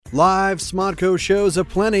Live Smodco shows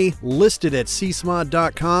aplenty, listed at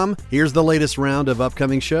csmod.com. Here's the latest round of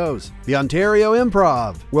upcoming shows. The Ontario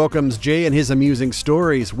Improv welcomes Jay and his amusing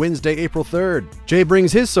stories Wednesday, April 3rd. Jay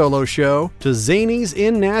brings his solo show to Zanies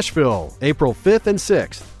in Nashville, April 5th and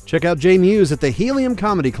 6th. Check out Jay Muse at the Helium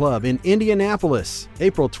Comedy Club in Indianapolis,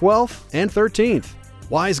 April 12th and 13th.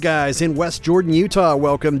 Wise Guys in West Jordan, Utah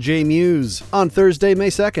welcome Jay Muse on Thursday, May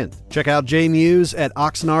 2nd. Check out Jay Muse at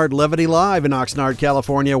Oxnard Levity Live in Oxnard,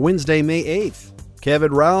 California, Wednesday, May 8th. Kev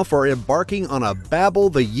and Ralph are embarking on a Babble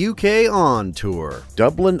the UK On tour.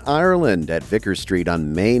 Dublin, Ireland at Vicar Street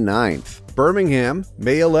on May 9th. Birmingham,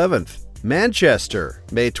 May 11th. Manchester,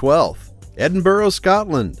 May 12th. Edinburgh,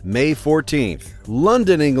 Scotland, May 14th.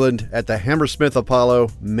 London, England at the Hammersmith Apollo,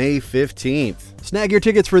 May 15th. Snag your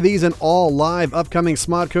tickets for these and all live upcoming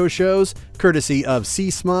Smodco shows, courtesy of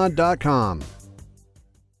csmod.com.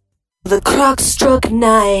 The clock struck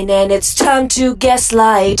 9 and it's time to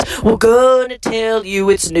gaslight. We're gonna tell you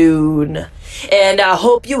it's noon. And I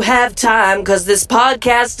hope you have time, cause this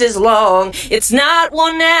podcast is long. It's not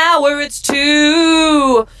 1 hour, it's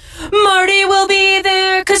 2. Marty will be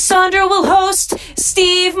there, Cassandra will host,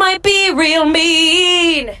 Steve might be real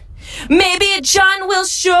mean. Maybe John will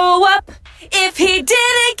show up if he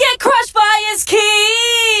didn't get crushed by his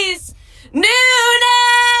keys. Nooner!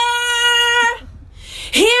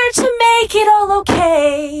 Here to make it all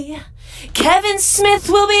okay. Kevin Smith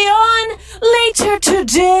will be on later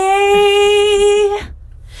today.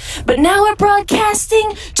 But now we're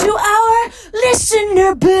broadcasting to our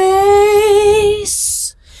listener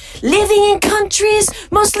base, living in countries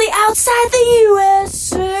mostly outside the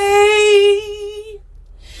USA.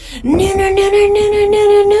 Nooner, nooner, nooner,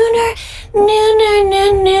 nooner, nooner, nooner,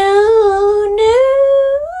 nooner, nooner.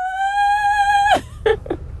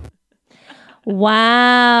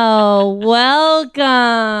 Wow,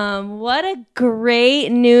 welcome. What a great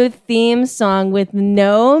new theme song with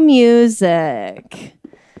no music.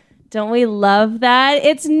 Don't we love that?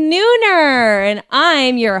 It's Nooner, and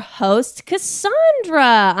I'm your host,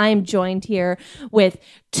 Cassandra. I'm joined here with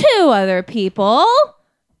 2 other people.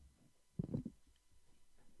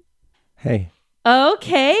 Hey.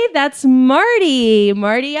 Okay, that's Marty.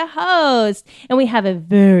 Marty, a host. And we have a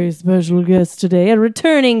very special guest today, a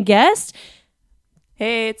returning guest.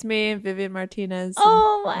 Hey, it's me, Vivian Martinez.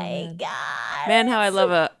 Oh my God. Man, how I love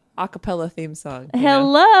a acapella theme song.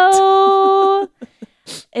 Hello.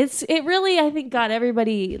 It really, I think, got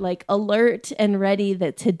everybody like alert and ready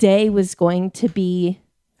that today was going to be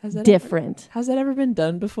different. Has that ever been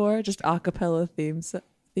done before? Just acapella theme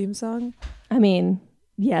song? I mean,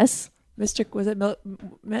 yes. Was it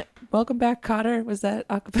Welcome Back, Cotter? Was that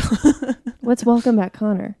acapella? What's Welcome Back,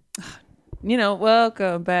 Connor? You know,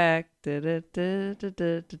 welcome back. No,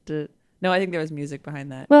 I think there was music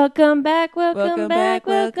behind that. Welcome back, welcome back.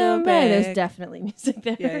 There's definitely music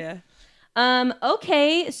there. Yeah.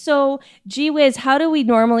 Okay, so gee whiz, how do we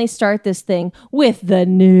normally start this thing? With the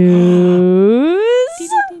news.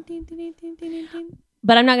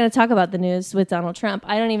 But I'm not going to talk about the news with Donald Trump.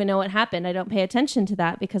 I don't even know what happened. I don't pay attention to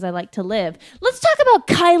that because I like to live. Let's talk about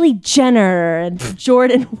Kylie Jenner and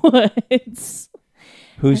Jordan Woods.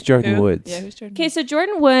 Who's Jordan Woods? Yeah, who's Jordan? Okay, so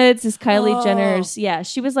Jordan Woods is Kylie Jenner's. Yeah,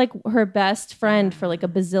 she was like her best friend for like a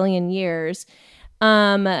bazillion years.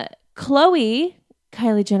 Khloe,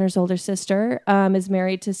 Kylie Jenner's older sister, is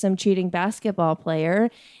married to some cheating basketball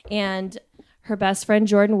player, and her best friend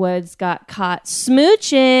Jordan Woods got caught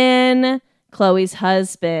smooching Khloe's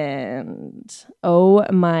husband. Oh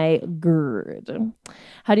my god.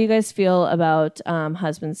 How do you guys feel about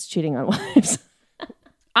husbands cheating on wives?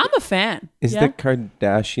 I'm a fan. Is the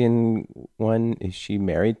Kardashian one, is she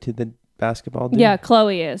married to the basketball dude? Yeah,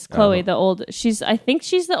 Khloe is. Khloe, the old. I think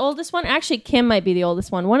she's the oldest one. Actually, Kim might be the oldest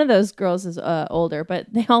one. One of those girls is older,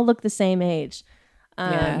 but they all look the same age.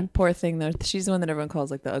 Yeah, poor thing though. She's the one that everyone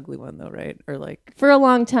calls like the ugly one though, right? Or like for a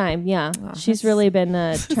long time, yeah. She's really been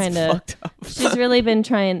trying to. She's really been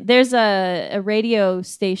trying. There's a radio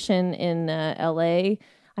station in LA.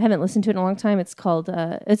 I haven't listened to it in a long time. It's called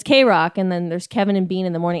it's K-Rock, and then there's Kevin and Bean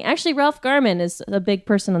in the morning. Actually, Ralph Garman is a big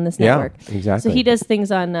person on this network. Yeah, exactly. So he does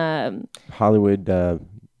things on Hollywood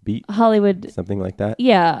Beat, something like that.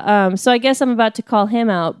 Yeah. So I guess I'm about to call him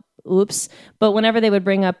out. Oops. But whenever they would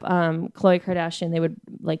bring up Khloe Kardashian, they would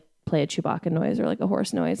like play a Chewbacca noise or like a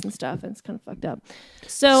horse noise and stuff, and it's kind of fucked up.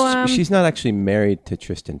 So she's not actually married to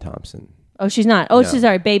Tristan Thompson. Oh, she's not. Oh, No. she's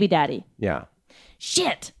our baby daddy. Yeah.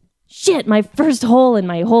 Shit, my first hole in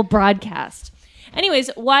my whole broadcast. Anyways,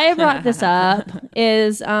 why I brought this up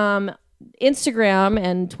is Instagram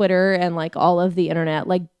and Twitter and like all of the internet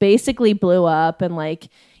like basically blew up, and like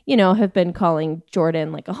have been calling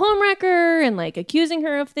Jordan like a homewrecker and like accusing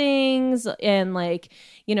her of things and like,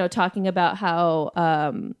 talking about how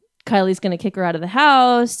Kylie's going to kick her out of the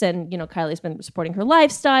house and, Kylie's been supporting her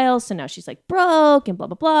lifestyle. So now she's like broke and blah,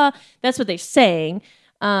 blah, blah. That's what they're saying.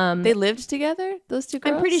 They lived together, those two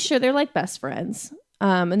girls? I'm pretty sure they're like best friends.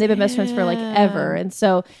 And they've been best friends for like ever. And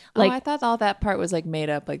so like, I thought all that part was like made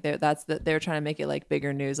up. Like they were trying to make it like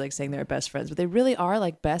bigger news, like saying they're best friends, but they really are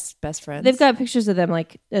like best friends. they've got pictures of them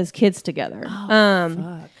like as kids together.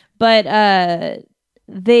 Fuck. But I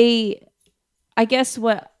guess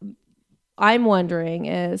what I'm wondering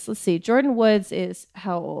is, let's see, Jordan Woods is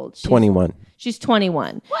how old? 21. She's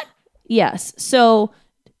 21. What? Yes. So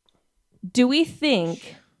do we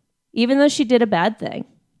think, even though she did a bad thing,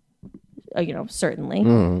 certainly,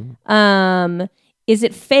 is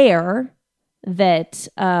it fair that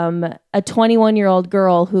a 21-year-old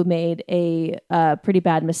girl who made a pretty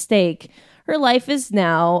bad mistake, her life is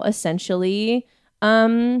now essentially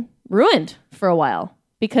ruined for a while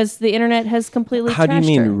because the internet has completely How do you trashed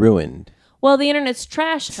mean her? ruined? Well, the internet's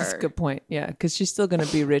trashed That's her. a good point. Yeah, because she's still going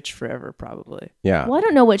to be rich forever, probably. Yeah. Well, I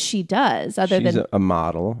don't know what she does other She's than a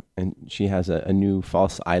model, and she has a new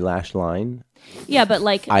false eyelash line. yeah, but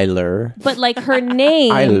like Eyelure. but like her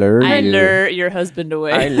name. I lure I you. lure your husband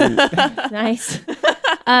away. Nice.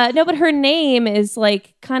 No, but her name is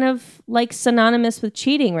like kind of like synonymous with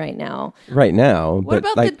cheating right now. Right now. What but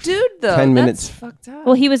about like the dude though? 10 That's minutes. fucked up.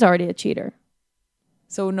 Well, he was already a cheater.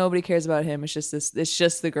 So nobody cares about him. It's just this. It's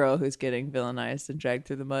just the girl who's getting villainized and dragged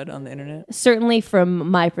through the mud on the internet. Certainly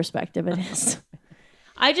from my perspective it is.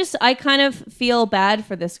 I kind of feel bad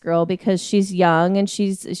for this girl because she's young and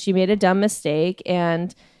she made a dumb mistake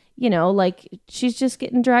and like she's just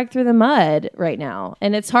getting dragged through the mud right now.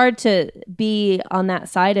 And it's hard to be on that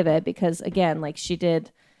side of it because again, like she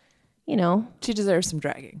did, She deserves some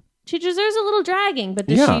dragging. she deserves a little dragging, but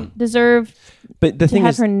does Yeah. she deserve But the to thing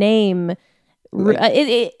have is, her name?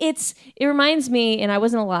 It reminds me, and I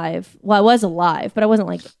wasn't alive. Well, I was alive, but I wasn't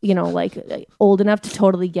like old enough to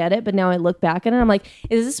totally get it. But now I look back at it, I'm like,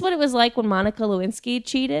 is this what it was like when Monica Lewinsky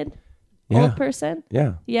cheated? Yeah. Old person,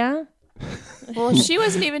 yeah. yeah. Well, she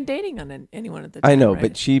wasn't even dating on anyone at the time. I know, right?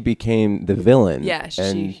 but she became the villain. Yeah,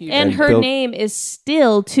 And her Bill- name is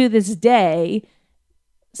still to this day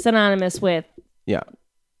synonymous with Yeah.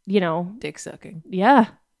 dick sucking. yeah.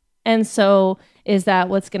 And so is that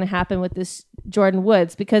what's going to happen with this Jordan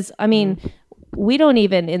Woods? Because I mean, we don't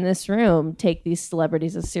even in this room take these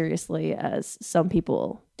celebrities as seriously as some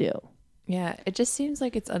people do. Yeah, it just seems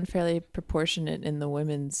like it's unfairly proportionate in the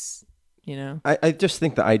women's. I just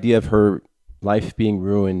think the idea of her life being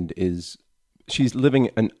ruined is she's living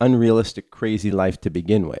an unrealistic, crazy life to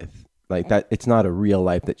begin with. Like that, it's not a real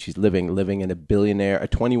life that she's living in a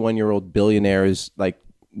 21-year-old billionaire's like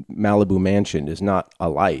Malibu mansion is not a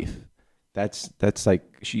life. That's like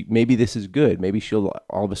maybe this is good. Maybe she'll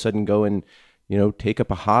all of a sudden go and, take up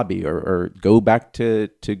a hobby or go back to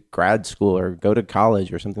grad school or go to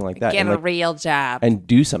college or something like that. Get and, a like, real job. and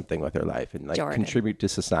do something with her life and like Jordan. contribute to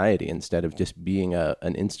society instead of just being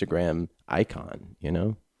an Instagram icon,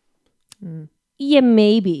 Yeah,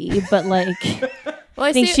 maybe, but like Well,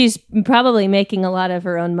 I think she's probably making a lot of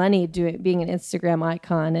her own money being an Instagram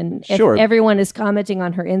icon. And if Sure. everyone is commenting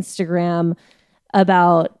on her Instagram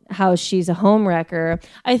about how she's a homewrecker,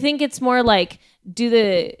 I think it's more like, do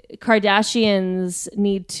the Kardashians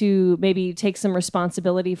need to maybe take some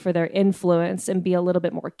responsibility for their influence and be a little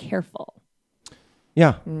bit more careful?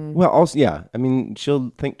 Yeah. Well, also, yeah. I mean,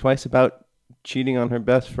 she'll think twice about cheating on her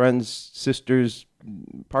best friend's sister's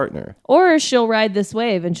partner. Or she'll ride this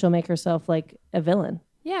wave and she'll make herself like a villain.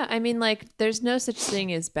 Yeah, I mean, like, there's no such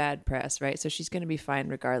thing as bad press, right? So she's going to be fine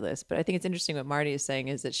regardless. But I think it's interesting what Marty is saying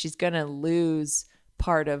is that she's going to lose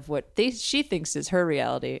part of what she thinks is her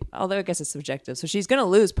reality, although I guess it's subjective. So she's going to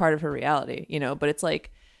lose part of her reality, but it's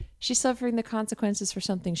like she's suffering the consequences for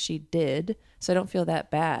something she did. So I don't feel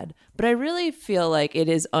that bad. But I really feel like it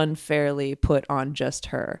is unfairly put on just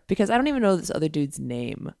her because I don't even know this other dude's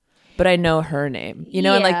name. But I know her name, and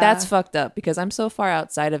like Yeah. that's fucked up because I'm so far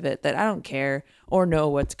outside of it that I don't care or know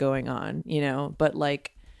what's going on, but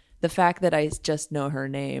like the fact that I just know her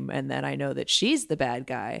name and that I know that she's the bad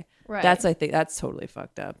guy, Right. I think that's totally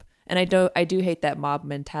fucked up. And I do hate that mob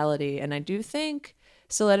mentality. And I do think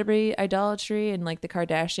celebrity idolatry and like the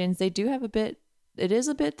Kardashians, they do have it is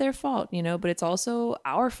a bit their fault, but it's also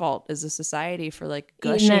our fault as a society for like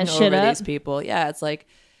Eating gushing that shit over up. these people. Yeah, it's like,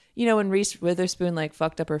 when Reese Witherspoon like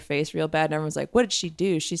fucked up her face real bad and everyone's like, what did she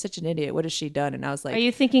do? She's such an idiot. What has she done? And I was like, Are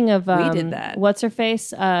you thinking of did that. what's her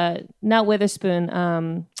face? Not Witherspoon.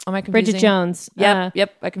 am I confusing? Bridget Jones.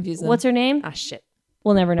 Yep. I confused them. What's her name? Ah, shit.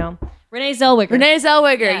 We'll never know. Renee Zellweger. Renee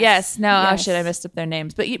Zellweger. Yes. Yes. No. Oh Yes. shit! I messed up their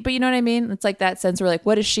names. But you know what I mean? It's like that sense where like,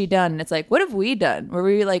 what has she done? And it's like, what have we done? Where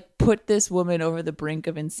we like put this woman over the brink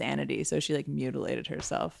of insanity, so she like mutilated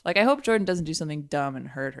herself. Like, I hope Jordan doesn't do something dumb and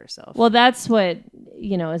hurt herself. Well, that's what,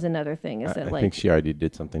 is another thing is that I like, think she already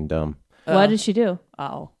did something dumb. what did she do?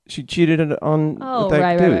 Oh. She cheated on Oh, with that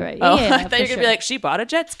right. dude. Oh, Yeah, I thought you were gonna be like, she bought a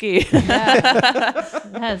jet ski.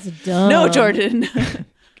 that's dumb. No, Jordan.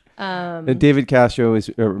 David Castro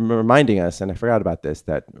is reminding us, and I forgot about this,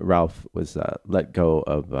 that Ralph was let go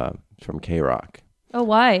of from K-Rock. Oh,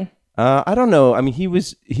 why? I don't know. I mean, he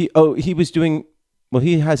was doing. Well,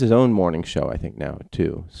 he has his own morning show, I think now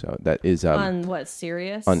too. So that is On what,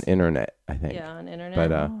 Sirius? on internet, I think. Yeah, on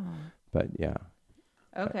internet. But yeah.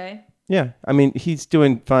 Okay. Yeah, I mean, he's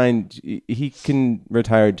doing fine. He can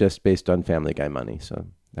retire just based on Family Guy money, so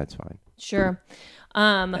that's fine. Sure.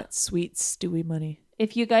 That sweet Stewie money.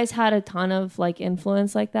 If you guys had a ton of like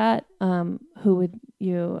influence like that, who would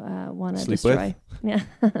you want to Sleep destroy? with?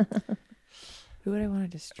 Yeah. Who would I want to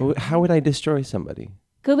destroy? How would I destroy somebody?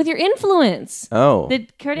 Go with your influence. Oh, The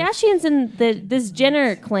Kardashians and this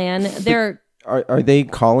Jenner clan, they're are they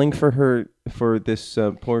calling for her for this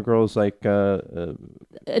poor girl's like? so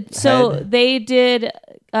Head? they did.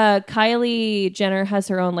 Kylie Jenner has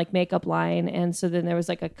her own like makeup line, and so then there was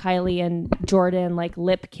like a Kylie and Jordan like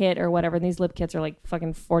lip kit or whatever. And these lip kits are like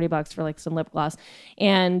fucking $40 for like some lip gloss,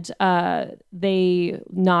 and they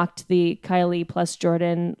knocked the Kylie plus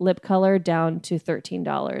Jordan lip color down to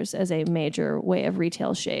 $13 as a major way of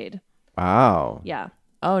retail shade. Wow. Yeah.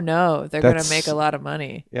 Oh no, they're gonna That's- make a lot of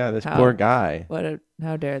money. Yeah, this How- poor guy.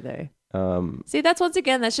 How dare they? See, that's once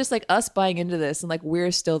again, that's just like us buying into this, and like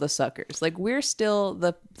we're still the suckers. Like we're still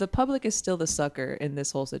the public is still the sucker in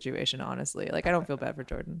this whole situation. Honestly, like I don't feel bad for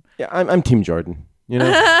Jordan. Yeah, I'm Team Jordan. You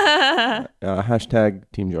know, hashtag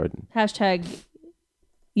Team Jordan. Hashtag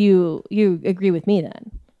you agree with me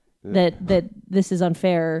then that this is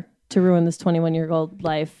unfair to ruin this 21-year-old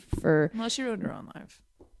life for. Well, she ruined her own life.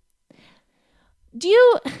 Do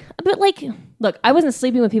you, but like, look, I wasn't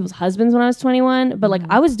sleeping with people's husbands when I was 21, but like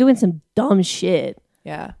I was doing some dumb shit.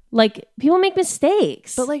 Yeah. Like people make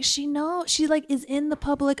mistakes. But like she like is in the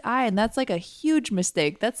public eye, and that's like a huge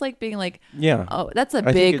mistake. That's like being like, Yeah. oh, that's a I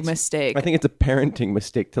think big it's- mistake. I think it's a parenting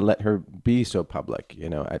mistake to let her be so public. You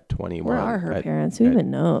know, at 21. where are her At- parents? Who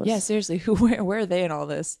even knows? Yeah, seriously, where are they in all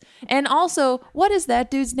this? And also, what is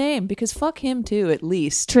that dude's name? Because fuck him too, at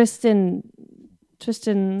least. Tristan.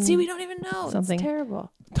 See, we don't even know. Something. It's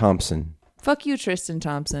terrible. Thompson. Fuck you, Tristan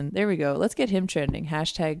Thompson. There we go. Let's get him trending.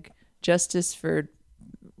 Hashtag justice for,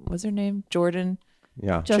 what's her name? Jordan.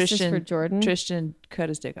 Yeah. Justice for Jordan. Tristan cut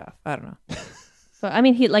his dick off. I don't know. But I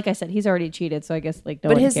mean, he, like I said, he's already cheated, so I guess like no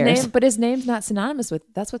but one his cares. his name's not synonymous with.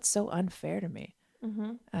 That's what's so unfair to me.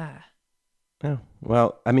 Oh,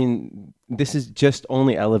 well, I mean, this is just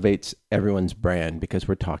only elevates everyone's brand because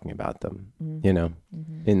we're talking about them, you know,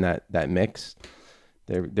 in that mix.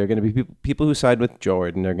 They're going to be people who side with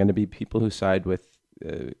Jordan. They're going to be people who side with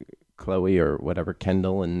Chloe or whatever,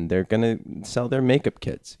 Kendall, and they're going to sell their makeup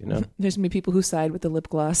kits, you know, There's gonna be people who side with the lip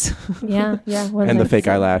gloss yeah. What and is the it? fake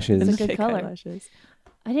eyelashes. It's a good fake color. eyelashes.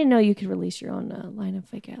 I didn't know you could release your own line of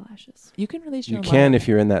fake eyelashes. You can release You your own can line. if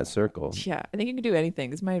you're in that circle. Yeah, I think you can do anything.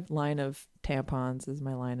 This is my line of tampons. This is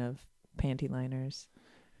my line of panty liners.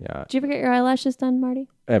 Yeah, Did you ever get your eyelashes done, Marty?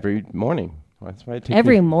 every morning. That's why I take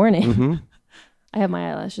Every morning. hmm I have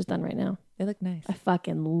my eyelashes done right now. They look nice. I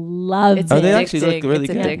fucking love It's it. Oh, they actually look addicting. really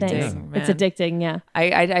It's good. addicting, Thanks. man. It's addicting, yeah.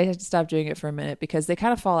 I had to stop doing it for a minute because they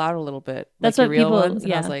kind of fall out a little bit. That's like what your real people, ones. And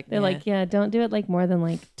yeah. I was like, they're "Nah." like, yeah, don't do it like more than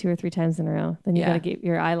like 2 or 3 times in a row. Then you Yeah. got to give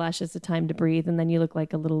your eyelashes the time to breathe, and then you look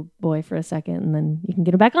like a little boy for a second, and then you can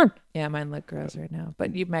get them back on. Yeah, mine look gross right now.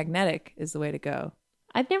 But magnetic is the way to go.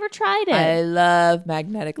 I've never tried it. I love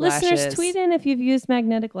magnetic Listeners, lashes. tweet in if you've used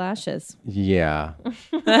magnetic lashes. Yeah.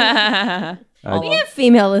 We have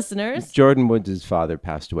female listeners. Jordan Woods' father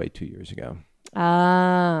passed away 2 years ago.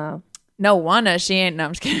 Ah. No wonder she ain't. No,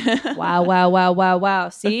 I'm just kidding. Wow.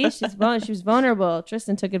 See, she was vulnerable.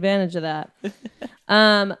 Tristan took advantage of that.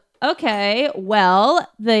 Okay. Well,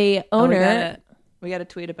 the owner. we got a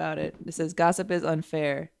tweet about it. It says gossip is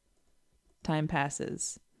unfair. Time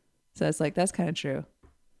passes. So it's like that's kind of true.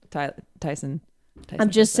 Tyson I'm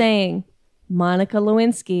just said that. saying, Monica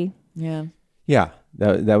Lewinsky. Yeah. Yeah,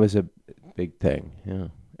 that was a big thing. Yeah,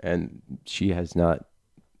 and she has not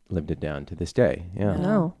lived it down to this day. Yeah,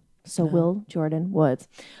 No. So will Jordan Woods.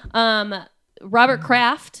 Robert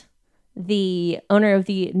Kraft, the owner of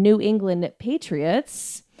the New England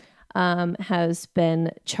Patriots, has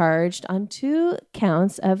been charged on 2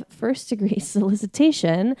 counts of first-degree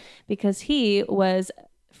solicitation because he was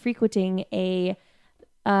frequenting a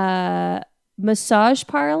massage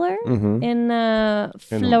parlor in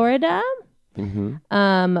Florida.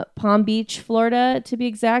 Palm Beach, Florida, to be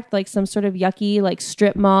exact, like some sort of yucky, like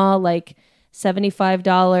strip mall, like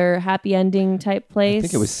 $75 happy ending type place. I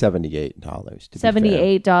think it was $78.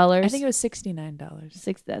 $78. I think it was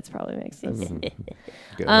 $69. That's probably makes sense.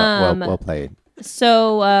 Good. Well played.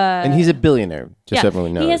 So, and he's a billionaire, just so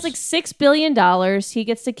everyone knows. He has like $6 billion. He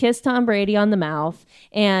gets to kiss Tom Brady on the mouth,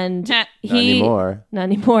 and Not anymore. Not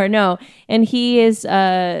anymore. No, and he is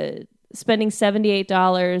spending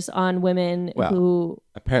 $78 on women who.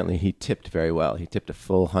 Apparently, he tipped very well. He tipped a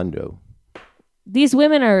full hundo. These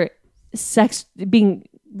women are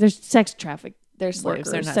they're sex trafficked. They're slaves.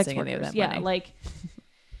 Workers, They're not sex seeing any of workers. that money. Yeah, like.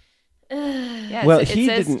 Yeah, well, it he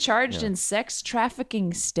says didn't, charged in sex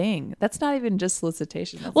trafficking sting. That's not even just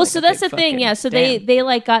solicitation. That's Well, like so a that's the big thing. fucking Yeah. So damn. they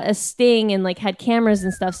like got a sting and like had cameras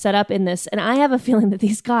and stuff set up in this. And I have a feeling that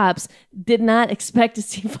these cops did not expect to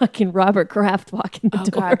see fucking Robert Kraft walk in the Oh doors.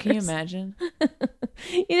 God, can you imagine?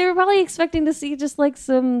 They were probably expecting to see just like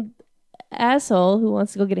some asshole who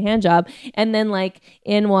wants to go get a hand job. And then like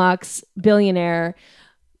in walks billionaire.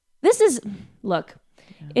 Look,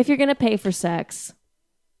 if you're going to pay for sex,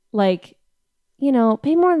 like, pay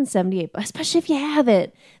more than $78, especially if you have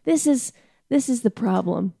it. This is the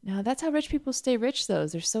problem. No, that's how rich people stay rich. Though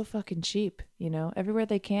they're so fucking cheap. Everywhere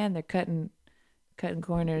they can, they're cutting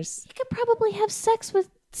corners. You could probably have sex with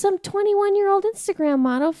some 21-year-old Instagram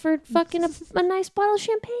model for fucking a nice bottle of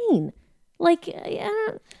champagne. Like,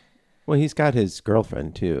 Well, he's got his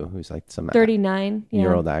girlfriend too, who's like some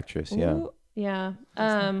 39-year-old actress. Yeah. Ooh. Yeah.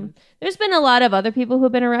 There's been a lot of other people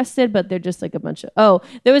who've been arrested, but they're just like a bunch of. Oh,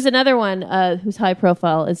 there was another one who's high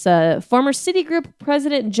profile. It's former Citigroup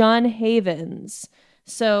president John Havens.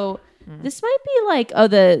 So this might be like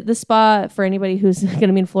the spa for anybody who's going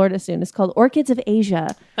to be in Florida soon. It's called Orchids of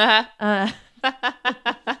Asia. I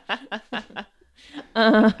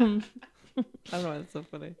don't know. It's so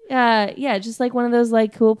funny. Yeah, just like one of those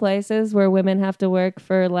like cool places where women have to work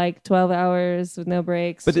for like 12 hours with no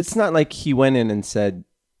breaks. But it's not like he went in and said,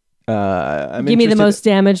 I'm give me the interested- most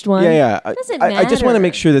damaged one. Yeah. Doesn't I just want matter. to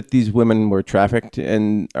make sure that these women were trafficked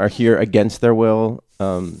and are here against their will.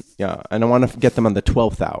 And I want to get them on the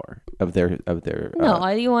 12th hour of their. No,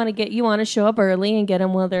 you want to show up early and get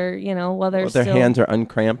them while they're their still, hands are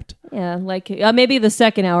uncramped. Yeah, like maybe the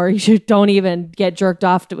second hour you don't even get jerked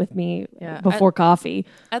off with me before coffee.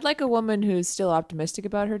 I'd like a woman who's still optimistic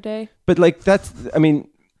about her day. But like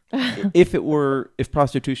if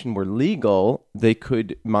prostitution were legal, they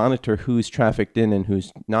could monitor who's trafficked in and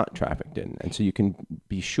who's not trafficked in, and so you can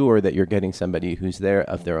be sure that you're getting somebody who's there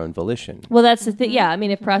of their own volition. Well, that's the thing. Yeah, I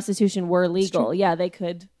mean, if prostitution were legal, they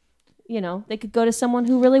could, they could go to someone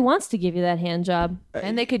who really wants to give you that hand job,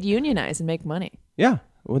 And they could unionize and make money. Yeah,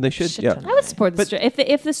 well, they should. Shit Yeah, ton. I would support the strip.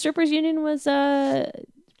 If the strippers union was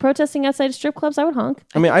protesting outside of strip clubs, I would honk.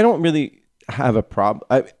 I mean, I don't really have a problem.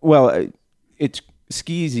 It's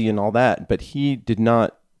skeezy and all that, but he did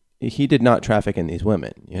not traffic in these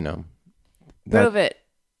women. Prove it.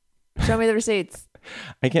 Show me the receipts.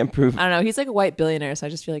 I can't prove. I don't know. He's like a white billionaire, so I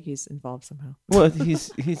just feel like he's involved somehow. Well,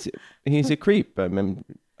 he's a creep.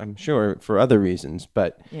 I'm sure for other reasons,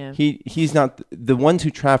 but Yeah. he's not the ones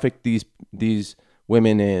who trafficked these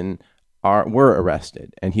women in were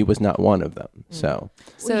arrested, and he was not one of them. So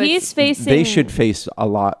He's facing. they should face a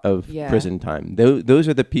lot of Yeah. prison time. Those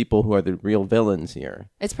are the people who are the real villains here.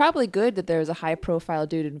 It's probably good that there's a high profile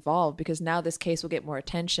dude involved because now this case will get more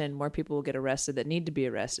attention. More people will get arrested that need to be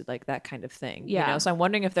arrested, like that kind of thing. Yeah. So I'm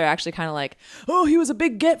wondering if they're actually kind of like, oh, he was a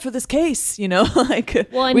big get for this case. Like,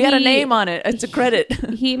 Well, and we had a he- name on it. It's a credit.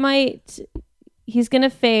 He's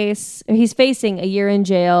facing a year in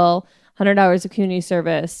jail, 100 hours of community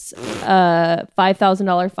service,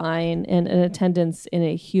 $5,000 fine, and an attendance in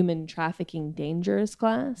a human trafficking dangers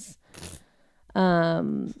class.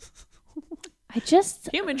 Human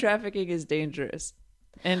trafficking is dangerous.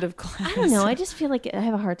 End of class. I don't know. I just feel like I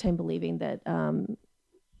have a hard time believing that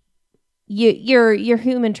your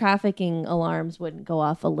human trafficking alarms wouldn't go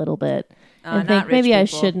off a little bit and not think rich maybe I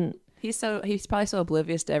people. shouldn't. He's probably so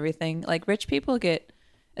oblivious to everything. Like rich people get,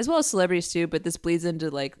 as well as celebrities too, but this bleeds into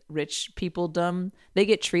like rich people dumb. They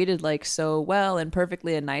get treated like so well and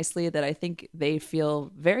perfectly and nicely that I think they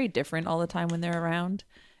feel very different all the time when they're around.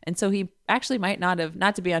 And so he actually might not have,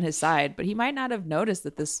 not to be on his side, but he might not have noticed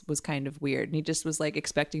that this was kind of weird. And he just was like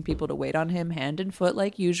expecting people to wait on him hand and foot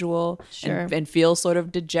like usual. Sure. And feel sort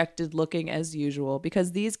of dejected looking as usual.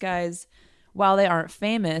 Because these guys, while they aren't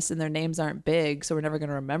famous and their names aren't big, so we're never going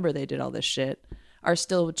to remember they did all this shit, are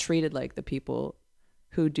still treated like the people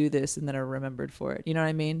who do this and then are remembered for it. You know what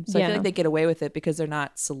I mean? So I Yeah. feel like they get away with it because they're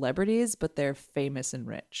not celebrities, but they're famous and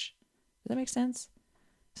rich. Does that make sense?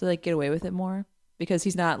 So they get away with it more because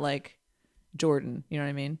he's not like Jordan. You know what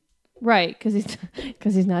I mean? Right, because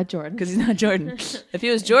he's not Jordan. Because he's not Jordan. If he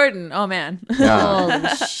was Jordan, oh man. Holy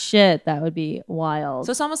shit, that would be wild.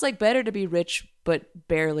 So it's almost like better to be rich but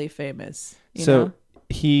barely famous. You So know?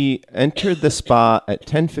 he entered the spa at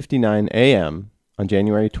 10:59 a.m. on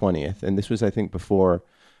January 20th, and this was, I think, before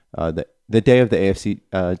the day of the AFC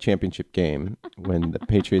Championship game when the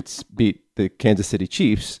Patriots beat the Kansas City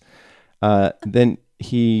Chiefs. Then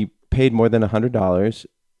he paid more than $100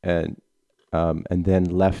 and then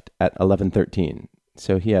left at 11:13.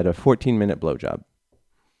 So he had a 14-minute blowjob.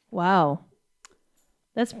 Wow.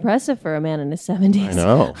 That's impressive for a man in his 70s. I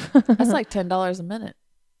know. That's like $10 a minute.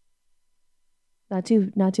 Not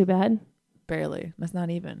too bad. Barely. That's not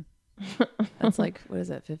even. That's like, what is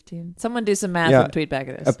that, 15? Someone do some math Yeah. and tweet back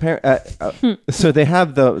at us. So they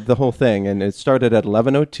have the whole thing, and it started at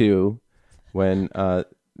 11:02 when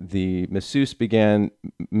the masseuse began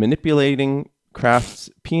manipulating Kraft's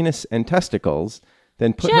penis and testicles,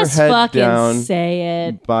 then put Just her head fucking down say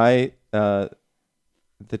it. by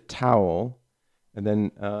the towel, and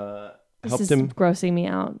then This helped is him. grossing me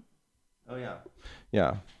out. Oh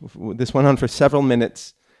yeah. This went on for several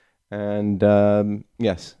minutes, and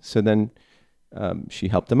yes. So then she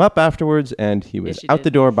helped him up afterwards, and he was she out did.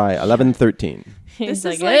 the door by 11:13. He's is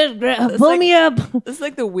like, like- "Hey, it's pull like- me up. This is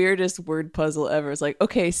like the weirdest word puzzle ever. It's like,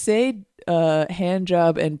 okay, say hand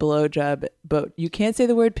job and blow job, but you can't say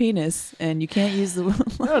the word penis, and you can't use the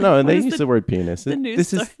No, they is use the word penis. the news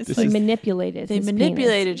This is story? It's this He is manipulated. They his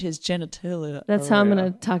manipulated penis. his genitalia. That's how I'm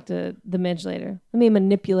gonna talk to the Midge later. Let me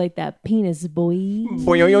manipulate that penis, boy.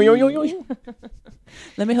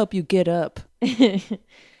 Let me help you get up.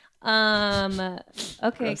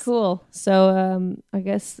 Okay, cool. So I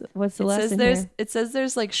guess what's the lesson here? It says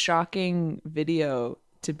there's like shocking video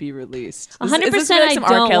to be released. 100% Is this gonna be like some I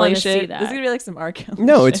R. don't Kelly wanna see shit? that. This is gonna be like some R. Kelly.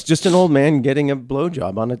 No, shit. it's just an old man getting a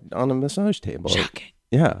blowjob on a massage table. shocking.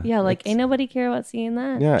 Yeah. Yeah, like It's- ain't nobody care about seeing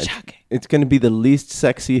that. yeah, Shocking. it's going to be the least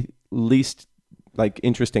sexy, least like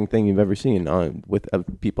interesting thing you've ever seen with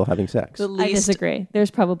people having sex. The I least, disagree.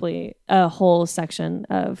 There's probably a whole section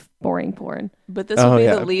of boring porn. but this Oh, will be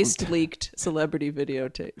yeah. the least leaked celebrity video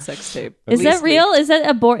sex tape. Is Least that real? leaked. Is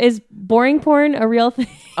that is boring porn a real thing?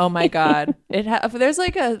 Oh my god! There's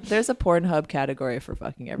a Pornhub category for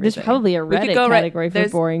fucking everything. There's probably a We could Reddit go category for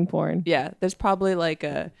there's- boring porn. Yeah, there's probably like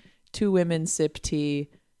a 2 women sip tea,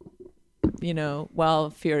 while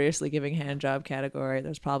furiously giving hand job category.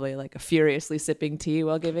 There's probably like a furiously sipping tea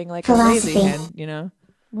while giving like a lazy Philosophy. hand.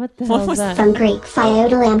 What the hell is that? From Greek, Phi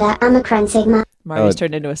Lambda, Omicron Sigma. Marty's Oh,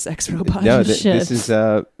 turned into a sex robot. No, Shit. this is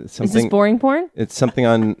something. Is this boring porn? It's something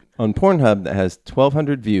on Pornhub that has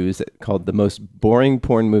 1,200 views called the most boring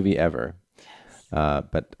porn movie ever.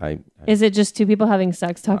 But Is it just two people having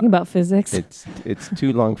sex talking about physics? it's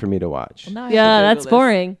too long for me to watch. Now I have to Yeah, Google that's this.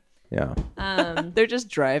 boring. Yeah. They're just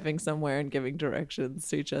driving somewhere and giving directions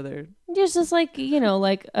to each other. There's just like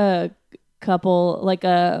like a couple, like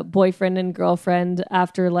a boyfriend and girlfriend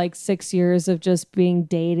after like 6 years of just being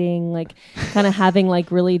dating, like kind of having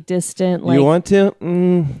like really distant, like You want to?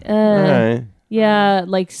 All right. yeah,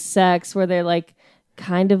 like sex where they're like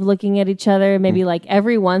kind of looking at each other. Maybe like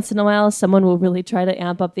every once in a while, someone will really try to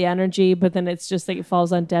amp up the energy, but then it's just like it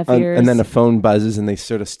falls on deaf ears. And then a phone buzzes and they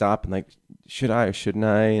sort of stop and like, should I or shouldn't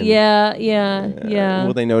I? And, yeah.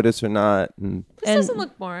 Will they notice or not? And, This And- doesn't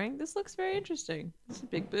look boring. This looks very interesting. There's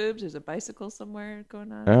big boobs. There's a bicycle somewhere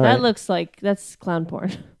going on. all right. That looks like that's clown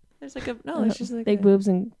porn. There's like there's just like Big boobs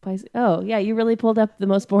and oh yeah, you really pulled up the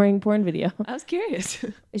most boring porn video. I was curious.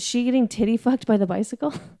 Is she getting titty fucked by the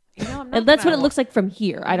bicycle? I'm And that's what it looks like from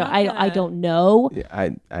here. I don't know. Yeah,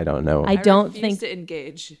 I don't know. I don't refuse think to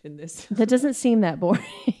engage in this. that doesn't seem that boring.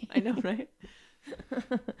 I know, right?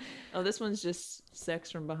 Oh, this one's just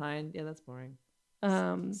sex from behind. Yeah, that's boring.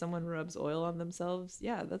 Someone rubs oil on themselves.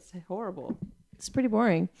 Yeah, that's horrible. It's pretty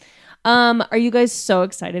boring. Are you guys so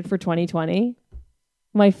excited for 2020?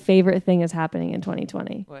 My favorite thing is happening in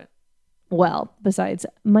 2020. What? Well, besides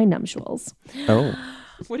my nuptials. Oh,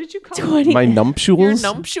 What did you call it? my Your nuptials?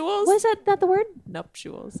 nuptials? Was that not the word?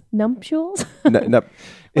 Nuptials. Nuptials?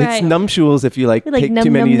 It's Right. nuptials if you like Like take num too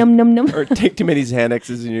num many num num num. or take too many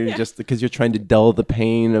Xanaxes and you're just because you're trying to dull the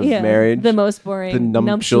pain of Yeah, marriage. the most boring. The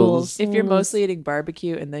nuptials. If you're mostly eating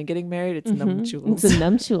barbecue and then getting married, it's nuptials. It's a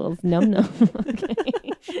nuptials. Num num. Okay.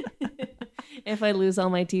 If I lose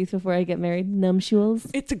all my teeth before I get married, nuptials.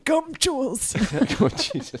 It's a gumtuals. Oh,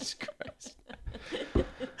 Jesus Christ.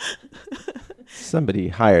 Somebody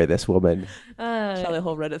hire this woman. Probably a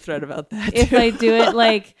whole Reddit thread about that. if too. I do it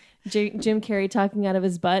like Jim Carrey talking out of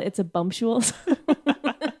his butt, it's a bumptuals.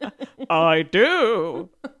 I do.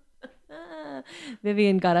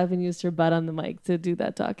 Vivian got up and used her butt on the mic to do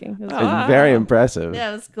that talking. It was It's very impressive. Yeah,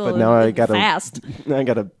 it was cool. But now I It was gotta fast. I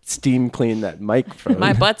gotta steam clean that microphone.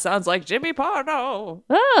 My butt sounds like Jimmy Pardo.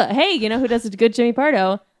 Oh, hey, you know who does a good Jimmy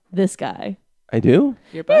Pardo? This guy. I do?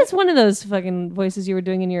 Your Yeah, butt? it's one of those fucking voices you were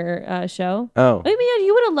doing in your show. Oh. I mean,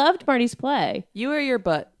 you would have loved Marty's play. You or your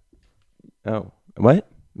butt? Oh. What?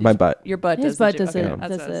 My butt. Your butt His does butt the does Jimmy- it. okay,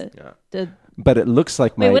 Does that's what I was- it. Yeah. Did- But it looks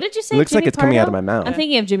like my Wait, what did you say? looks like Jimmy it's coming out of Pardo? my mouth. I'm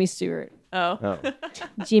thinking of Jimmy Stewart. Oh. Oh.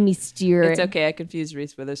 Jimmy Stewart. It's okay. I confused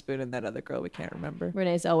Reese Witherspoon and that other girl we can't remember.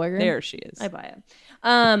 Renee Zellweger. There she is. I buy it.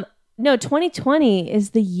 No, 2020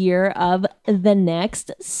 is the year of the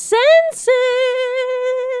next census.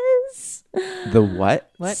 The what?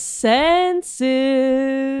 What? Census.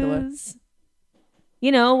 what?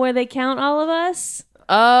 You know, where they count all of us.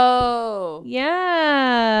 Oh.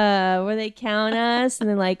 Yeah, where they count us and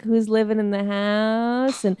then like who's living in the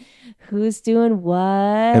house and who's doing what.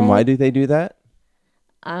 And why do they do that?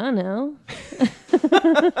 I don't know.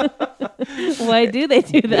 Why do they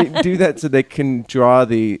do They that? do that so they can draw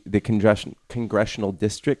the congressional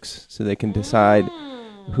districts, so they can decide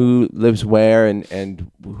who lives where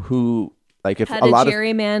and who, like, if How a to lot of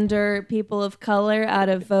gerrymander people of color out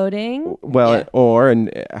of voting? well,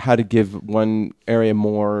 and how to give one area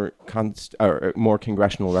more or more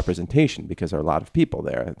congressional representation because there are a lot of people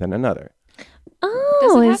there than another.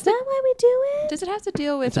 Oh, it have is to- that why we do it? Does it have to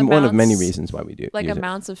deal with It's one of many amounts- reasons why we do Like use it.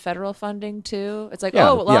 amounts of federal funding too? It's like, Yeah,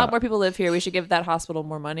 oh, a yeah. lot more people live here. We should give that hospital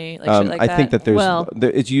more money. Like shit like I that. think that there's Well-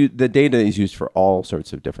 the data is used for all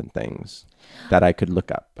sorts of different things that I could look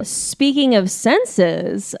up. But Speaking of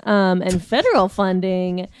census and federal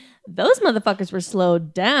funding, those motherfuckers were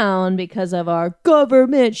slowed down because of our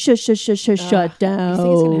government shutdown. You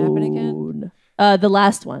think it's gonna happen again? The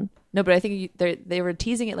last one. No, but I think they were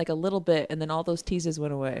teasing it like a little bit, and then all those teases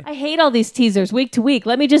went away. I hate all these teasers week to week.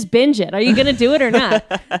 Let me just binge it. Are you going to do it or not?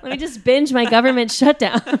 Let me just binge my government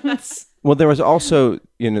shutdowns. well, there was also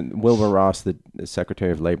Wilbur Ross, the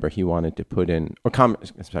Secretary of Labor. He wanted to put in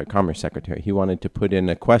Commerce Secretary. He wanted to put in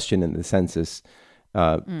a question in the census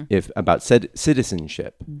if about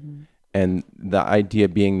citizenship, and the idea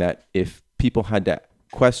being that if people had to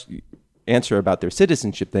answer about their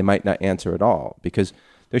citizenship, they might not answer at all because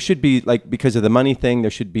there should be, like, because of the money thing, there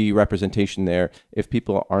should be representation there if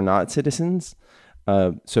people are not citizens.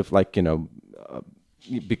 So if, like,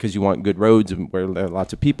 because you want good roads and where there are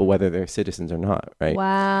lots of people, whether they're citizens or not, right?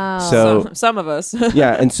 Wow. So Some of us.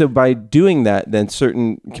 yeah, and so by doing that, then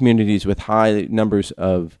certain communities with high numbers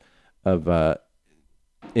of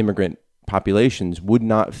immigrant populations would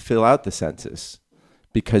not fill out the census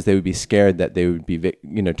because they would be scared that they would be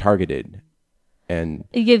targeted. And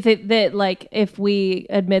if we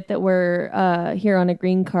admit that we're here on a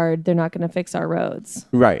green card, they're not going to fix our roads.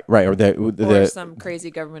 right, or or some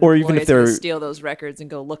crazy government or employees even if they're- gonna steal those records and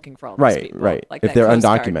go looking for all these right, people. right. Like if that they're Coast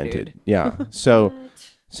Guard undocumented, dude. yeah. So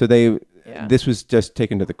they Yeah. this was just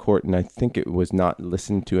taken to the court, and I think it was not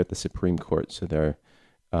listened to at the Supreme Court. So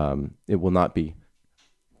it will not be.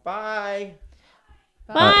 Bye.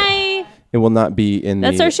 Bye. It will not be in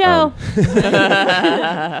That's the. our show.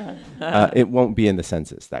 It won't be in the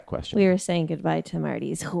census. That question. We were saying goodbye to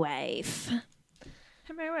Marty's wife.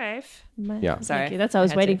 My wife. Yeah. Thank Sorry. you. That's why I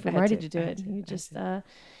was I had waiting to- for I had Marty to- to do I it. had to- You I had just to.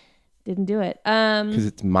 didn't do it. Because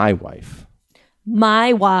it's my wife.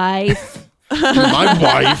 My wife. My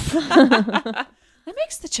wife. That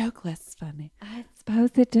makes the joke less funny. I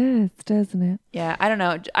suppose it does, doesn't it? Yeah, I don't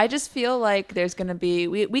know. I just feel like there's going to be,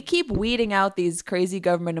 we keep weeding out these crazy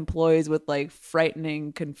government employees with like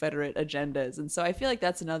frightening Confederate agendas. And so I feel like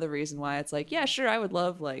that's another reason why it's like, yeah, sure, I would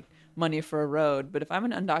love like money for a road. But if I'm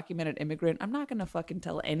an undocumented immigrant, I'm not going to fucking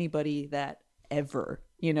tell anybody that ever,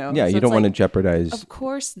 Yeah, So you it's don't want to like, jeopardize. Of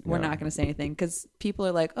course, we're not going to say anything because people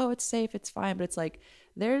are like, oh, it's safe, it's fine. But it's like,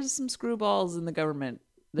 there's some screwballs in the government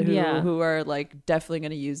who are like definitely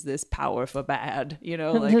going to use this power for bad,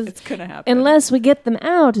 like it's going to happen. Unless we get them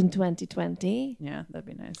out in 2020. Yeah, that'd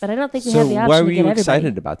be nice. But I don't think we So have the option why to were get you everybody.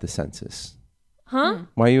 excited about the census? Huh?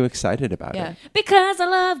 Why are you excited about Yeah. it? Because I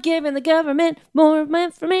love giving the government more of my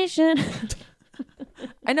information.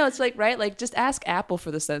 I know, it's like, right? Like, just ask Apple for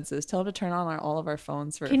the census. Tell them to turn on all of our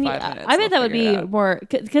phones for 5 minutes. I bet that They'll would figure be it out. more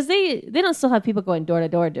because they don't still have people going door to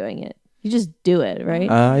door doing it. You just do it, right?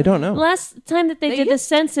 I don't know. Last time that they did the used-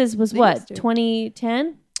 census was they what, used to.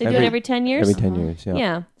 2010? They do it every 10 years? Every 10 years, yeah.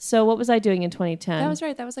 Yeah. So what was I doing in 2010? That was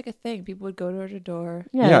right. That was like a thing. People would go door to door.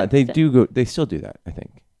 Yeah, they do go. They still do that, I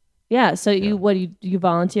think. Yeah. So you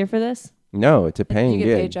volunteer for this? No, it's a paying You get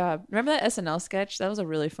a gig. paid job. Remember that SNL sketch? That was a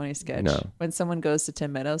really funny sketch. No. When someone goes to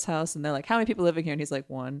Tim Meadows' house and they're like, "How many people living here?" And he's like,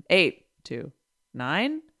 1, 8, 2,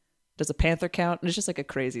 9. Does a panther count? And it's just like a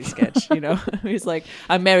crazy sketch, you know? He's like,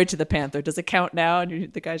 "I'm married to the panther. Does it count now?"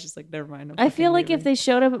 And the guy's just like, "Never mind." I feel like if they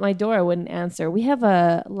showed up at my door, I wouldn't answer. We have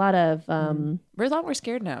a lot of we're a lot more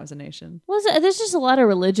scared now as a nation. there's just a lot of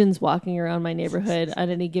religions walking around my neighborhood at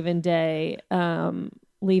any given day,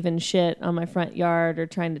 leaving shit on my front yard or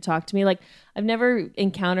trying to talk to me. Like, I've never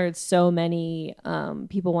encountered so many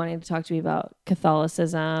people wanting to talk to me about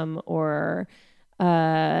Catholicism or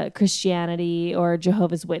Christianity or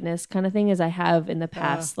Jehovah's Witness kind of thing as I have in the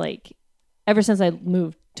past, like ever since I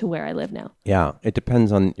moved to where I live now. Yeah, it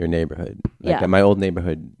depends on your neighborhood. Like Yeah. at my old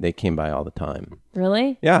neighborhood, they came by all the time.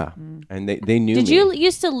 Really? Yeah, and they knew Did me. you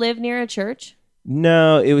used to live near a church?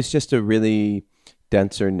 No, it was just a really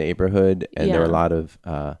denser neighborhood, and there were Yeah.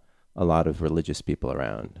 a lot of religious people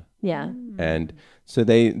around. Yeah. And so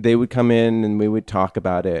they would come in and we would talk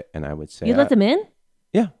about it, and I would say, You let them in?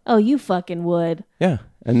 Yeah, Oh, you fucking would. yeah.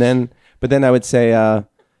 And then I would say,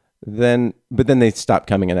 but then they stopped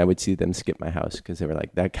coming, and I would see them skip my house because they were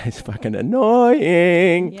like, "That guy's fucking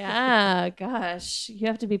annoying." Yeah, gosh. You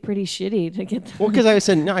have to be pretty shitty to get them. Well, because I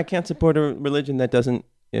said, no, I can't support a religion that doesn't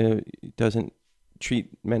treat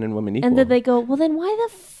men and women equal. And then they go, well, then why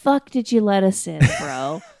the fuck did you let us in,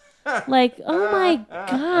 bro? Like, oh my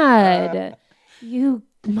God. You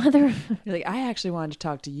mother. You're like, "I actually wanted to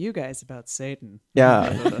talk to you guys about Satan."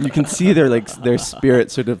 Yeah, you can see their spirit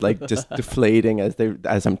sort of like just deflating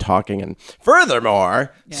as I'm talking. And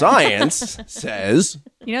furthermore, science says,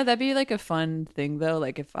 You know, that'd be like a fun thing though.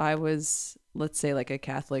 Like if I was, let's say, like a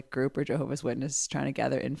Catholic group or Jehovah's Witness trying to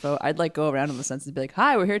gather info, I'd like go around on the census and be like,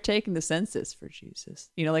 "Hi, we're here taking the census for Jesus."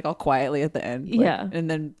 You know, like all quietly at the end. Like, Yeah. And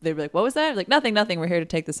then they'd be like, "What was that?" Like, nothing. We're here to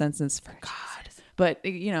take the census for God. But,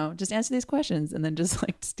 you know, just answer these questions and then just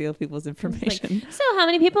like steal people's information. So, how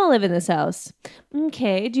many people live in this house?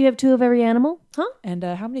 Okay. Do you have 2 of every animal? Huh? And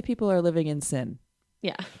how many people are living in sin?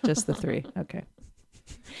 Yeah. Just the 3. Okay.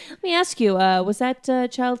 Let me ask you, was that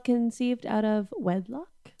child conceived out of wedlock?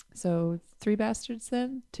 So 3 bastards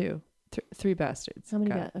then? 2. 3 bastards. How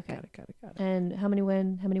many Got got- it, okay. Got it. And how many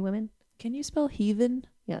women? Can you spell heathen?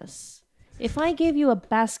 Yes. If I gave you a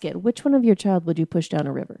basket, which one of your child would you push down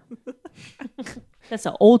a river? That's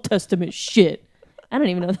an Old Testament shit. I don't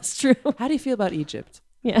even know if that's true. How do you feel about Egypt?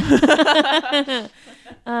 Yeah.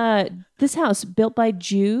 This house built by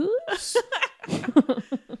Jews.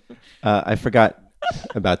 I forgot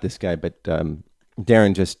about this guy, but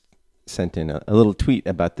Darren just sent in a little tweet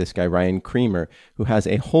about this guy, Ryan Creamer, who has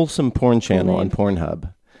a wholesome porn channel on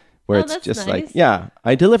Pornhub, where Oh, it's that's just nice. like, yeah,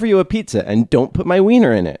 I deliver you a pizza and don't put my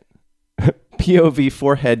wiener in it. POV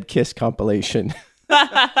forehead kiss compilation.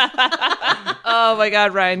 Oh my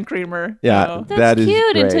God, Ryan Creamer. Yeah, No. That's that is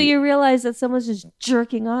cute great. until you realize that someone's just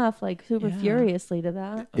jerking off like super furiously to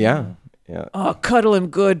that. Yeah. Oh, cuddle him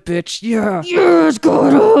good, bitch. Yeah. Yes,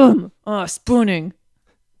 got him. Oh, spooning.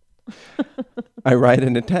 I ride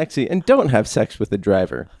in a taxi and don't have sex with the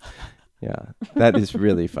driver. Yeah, that is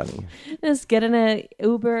really funny. Just get in a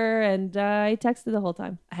Uber and I texted the whole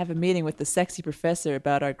time. I have a meeting with the sexy professor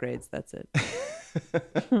about our grades. That's it.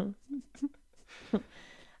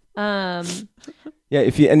 Yeah,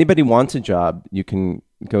 if anybody wants a job, you can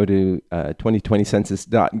go to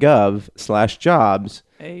 2020census.gov/jobs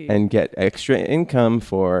Hey. and get extra income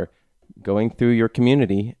for going through your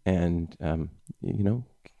community and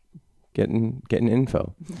getting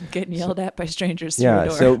info. Getting yelled at by strangers through Yeah, a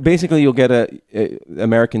door. so basically you'll get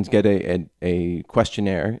Americans get a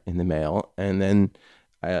questionnaire in the mail, and then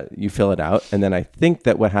you fill it out, and then I think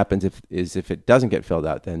that what happens if it doesn't get filled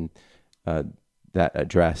out, then that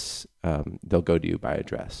address, they'll go to you by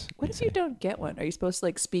address. What if you don't get one? Are you supposed to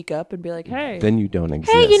like speak up and be like, "Hey, Then you don't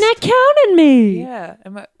exist. Hey, you're not counting me. yeah"?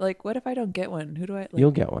 Am I like, what if I don't get one? Who do I? Like,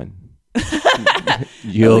 You'll get one.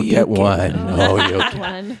 You'll get one. Oh, you'll get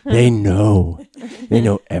One. They know. They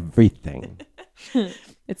know everything.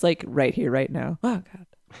 It's like right here, right now. Oh God.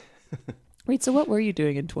 Wait, so what were you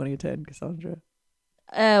doing in 2010, Cassandra?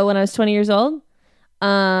 When I was 20 years old,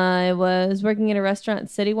 I was working in a restaurant in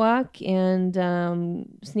City Walk and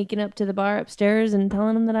sneaking up to the bar upstairs and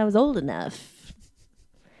telling them that I was old enough.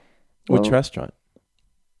 Which Well, restaurant?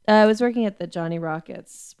 I was working at the Johnny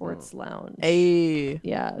Rockets Sports Lounge. Hey.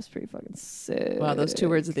 Yeah, it was pretty fucking sick. Wow, those 2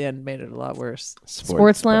 words at the end made it a lot worse.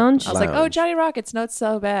 Sports Lounge? I was like, oh, Johnny Rockets, no, it's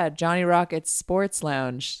so bad. Johnny Rockets Sports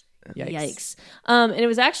Lounge. Yikes. And it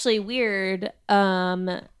was actually weird.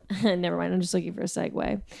 Never mind. I'm just looking for a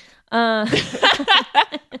segue.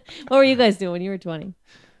 What were you guys doing when you were 20?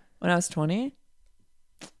 When I was 20,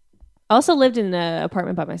 I also lived in an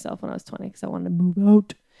apartment by myself when I was 20 because I wanted to move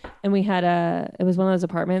out. And we had it was one of those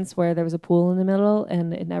apartments where there was a pool in the middle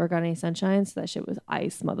and it never got any sunshine. So that shit was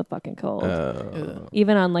ice motherfucking cold.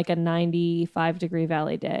 Even on like a 95-degree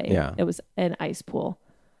valley day, it was an ice pool.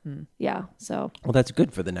 Yeah. So. Well, that's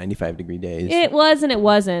good for the 95-degree days. It was and it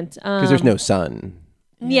wasn't. Because there's no sun.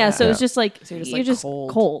 Yeah, so it was just like So you're you're just, just like,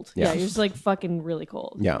 cold. Yeah. Yeah, you're just like fucking really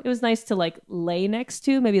cold. Yeah. It was nice to like lay next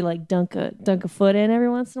to, maybe like dunk a foot in every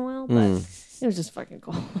once in a while, but it was just fucking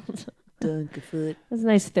cold. Dunk a foot. It was a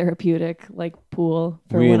nice therapeutic like pool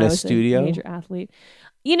for Were you when in I a was studio? a major athlete.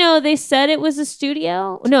 You know, they said it was a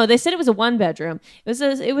studio. No, they said it was a 1-bedroom.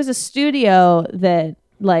 It was a studio that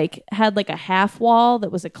like had like a half wall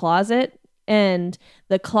that was a closet, and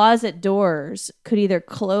the closet doors could either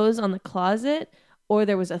close on the closet or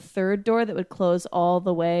there was a third door that would close all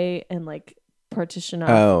the way and like partition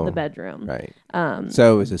off the bedroom. Right.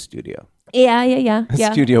 So it was a studio. Yeah. A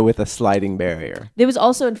studio with a sliding barrier. It was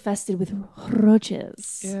also infested with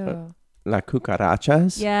roaches. Yeah. La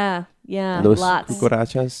cucarachas? Yeah. Los Lots.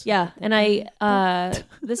 cucarachas? Yeah. And I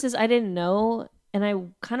didn't know. And I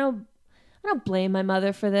don't blame my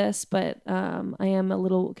mother for this, but I am a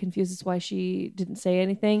little confused as to why she didn't say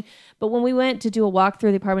anything. But when we went to do a walk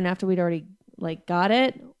through the apartment after we'd already like got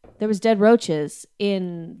it, there was dead roaches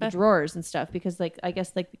in the drawers and stuff because like I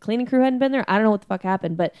guess like the cleaning crew hadn't been there. I don't know what the fuck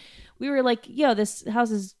happened, but we were like, yo, this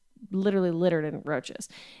house is literally littered in roaches.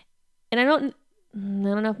 And I don't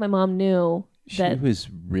know if my mom knew that. She was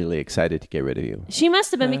really excited to get rid of you. She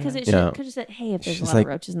must have been because she Yeah. could have said, hey, if there's She's a lot like- of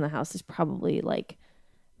roaches in the house, there's probably like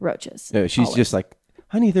roaches. No, she's Always. just like,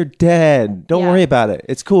 honey, they're dead. Don't Yeah. worry about it.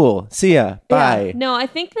 It's cool. See ya. Bye. Yeah. No, I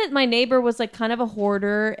think that my neighbor was like kind of a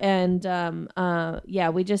hoarder, and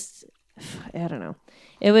we just, I don't know.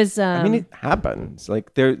 It was. I mean, it happens.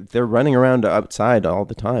 Like they're running around outside all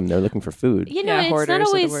the time. They're looking for food. you know, Yeah, it's hoarders not are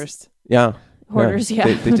always the worst. Yeah. hoarders.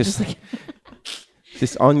 Yeah, They just like,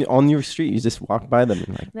 just on your street. You just walk by them and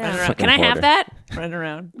like. Running around. fucking Can I have hoarder. that? Running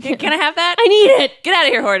around. Can I have that? I need it. Get out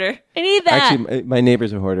of here, hoarder. I need that. Actually, my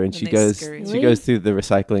neighbor's a hoarder, and she they goes scurry. she goes through the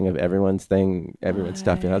recycling of everyone's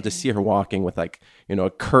stuff, and I'll just see her walking with like a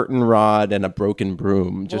curtain rod and a broken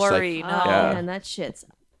broom, just Lori, like oh no. man, that shit's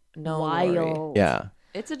No, Lori. wild. yeah.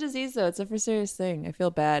 It's a disease though. It's a serious thing. I feel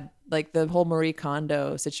bad. Like the whole Marie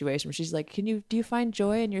Kondo situation where she's like, do you find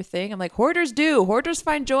joy in your thing? I'm like, hoarders do. Hoarders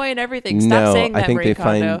find joy in everything. Stop No, saying that, I think Marie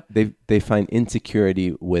Kondo. they find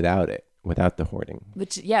insecurity without the hoarding.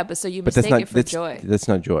 But but so you But that's mistake not it for that's, joy. that's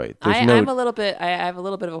not joy. There's I no have a little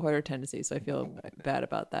bit of a hoarder tendency, so I feel bad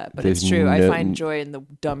about that. But it's There's true. I no- find joy in the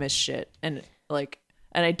dumbest shit, and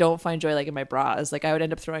I don't find joy like in my bras. Like I would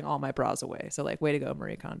end up throwing all my bras away. So like, way to go,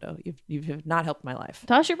 Marie Kondo. You have not helped my life.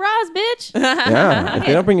 Toss your bras, bitch. yeah. If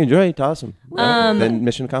they don't bring you joy, toss them. Then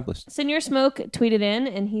mission accomplished. Senor Smoke tweeted in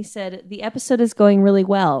and he said the episode is going really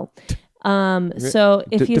well. So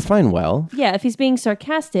if he's Define well. if he's being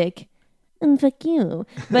sarcastic, fuck you.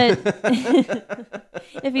 But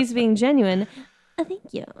if he's being genuine,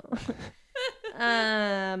 thank you.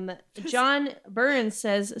 John Burns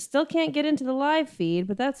says still can't get into the live feed,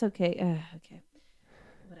 but that's okay. Okay,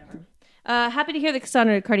 whatever. Happy to hear that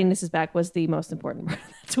Cassandra Cardenas is back was the most important part of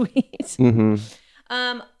that tweet.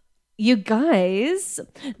 You guys,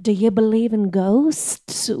 do you believe in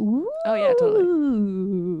ghosts? Ooh. Oh, yeah,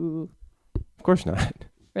 totally. Of course not.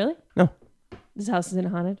 Really? No. This house isn't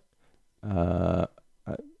haunted.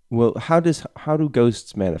 Well, how do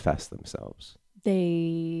ghosts manifest themselves? What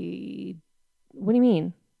do you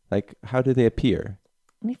mean? Like, how do they appear?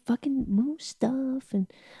 They fucking move stuff and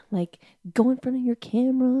like go in front of your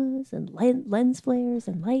cameras and lens flares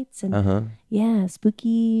and lights and yeah,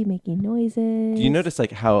 spooky, making noises. Do you notice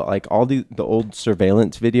like how like all the old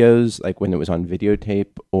surveillance videos, like when it was on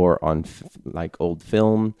videotape or on like old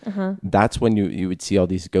film, that's when you would see all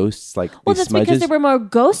these ghosts like Well, these that's smudges. because there were more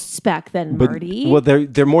ghosts back then, But- Marty. Well,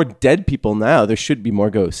 they're more dead people now. There should be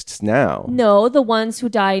more ghosts now. No, the ones who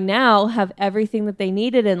die now have everything that they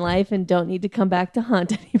needed in life and don't need to come back to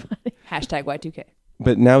haunt anybody. Hashtag Y2K.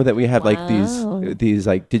 But now that we have like Wow. these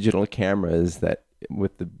like digital cameras that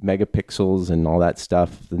with the megapixels and all that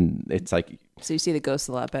stuff, then it's like So you see the ghosts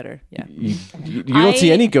a lot better. Yeah. you don't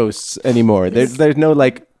see any ghosts anymore. There's no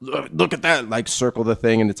like look at that, like circle the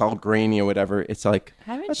thing and it's all grainy or whatever. It's like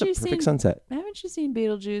Haven't that's a you perfect seen sunset. Haven't you seen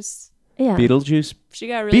Beetlejuice? Yeah. Beetlejuice. She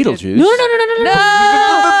got really good- Beetlejuice.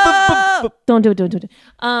 No. Don't do it. Don't do it.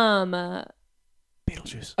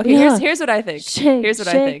 Beetlejuice. Okay, Yeah. here's what I think. Shake, Here's what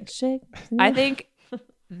I shake, think. Shake. I think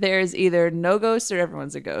there's either no ghosts or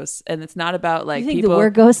everyone's a ghost, and it's not about like You think people. that we're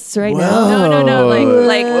ghosts right now? No,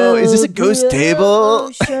 like Whoa, is this a ghost table?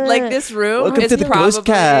 like this room Welcome is to the probably Ghost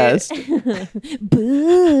Cast.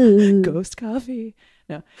 Boo. Ghost coffee.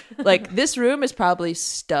 No, like this room is probably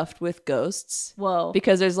stuffed with ghosts. Whoa.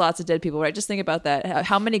 Because there's lots of dead people, right? Just think about that.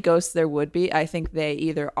 How many ghosts there would be? I think they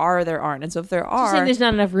either are or there aren't. And so if there You're are, saying there's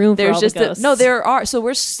not enough room for there's all just the ghosts. no. There are. So we're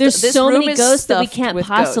There's this so room many is ghosts that we stuffed can't with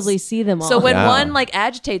possibly ghosts. see them all. So when Yeah. one like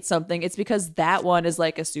agitates something, it's because that one is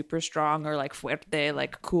like a super strong or like fuerte,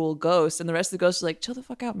 like cool ghost, and the rest of the ghosts are like, chill the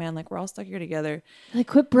fuck out, man. Like we're all stuck here together. Like,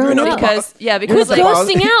 quit broing not out. Because Quit like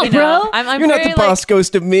ghosting out, you know, bro. I'm You're not very, the boss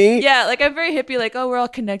ghost of me. yeah, like I'm very hippie, like, oh, we're all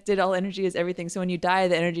connected, all energy is everything. So when you die,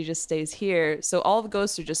 the energy just stays here. So all the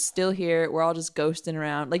ghosts are just still here. We're all just ghosting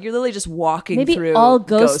around. Like you're literally just walking Maybe through all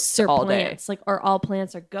ghosts are all day. plants. Like, or all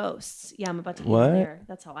plants are ghosts. Yeah, I'm about to eat What? there.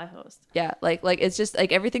 That's how I host. Yeah, like it's just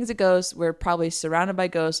like everything's a ghost. We're probably surrounded by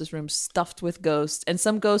ghosts. This room's stuffed with ghosts. And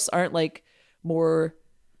some ghosts aren't like more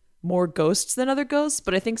ghosts than other ghosts,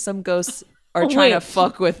 but I think some ghosts are trying to Wait.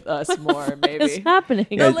 fuck with us more, What's maybe. happening?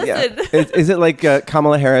 No, listen. Is it like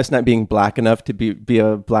Kamala Harris not being black enough to be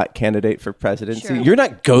a black candidate for presidency? Sure. You're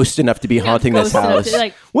not ghost enough to be haunting this ghost enough house. to,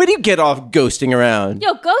 like- Where do you get off ghosting around?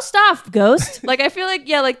 Yo, ghost off, ghost. Like I feel like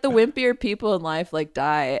like the wimpier people in life like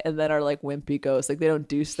die and then are like wimpy ghosts. Like they don't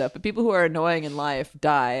do stuff. But people who are annoying in life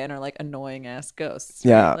die and are like annoying ass ghosts.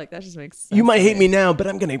 right? Yeah. Like that just makes sense. You might to hate me now, but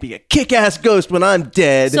I'm gonna be a kick-ass ghost when I'm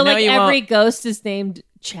dead. So, No, like, you every won't. ghost is named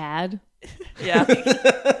Chad. Yeah.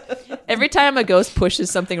 Every time a ghost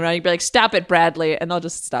pushes something around, you'd be like, "Stop it, Bradley," and they'll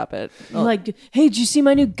just stop it. You're like, hey, did you see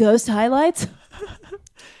my new ghost highlights?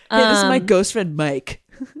 Hey, this is my ghost friend Mike.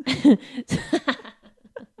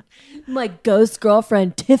 My ghost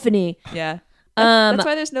girlfriend, Tiffany. Yeah. That's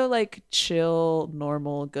why there's no like chill,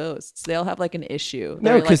 normal ghosts. They all have like an issue.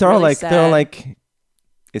 No, because they're all like,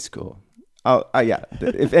 it's cool. Oh, yeah.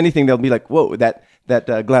 If anything, they'll be like, whoa, that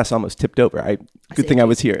glass almost tipped over. Good thing I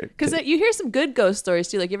was here. Because you hear some good ghost stories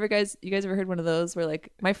too. Like, you guys ever heard one of those where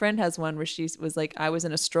like my friend has one where she was like, I was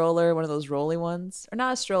in a stroller, one of those rolly ones, or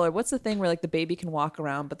not a stroller. What's the thing where like the baby can walk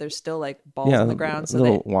around, but there's still like balls on the ground. So a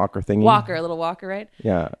little walker thingy. a little walker, right?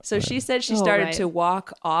 Yeah. So she said she Oh, started right. to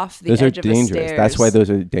walk off the Those are edge of the dangerous. stairs. That's why those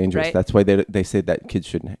are dangerous. Right? That's why they say that kids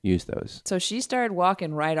shouldn't use those. So she started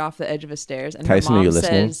walking right off the edge of a stairs, and Tyson, her are mom you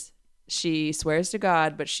listening? says she swears to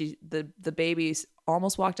God, but the babies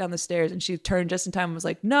almost walked down the stairs, and she turned just in time and was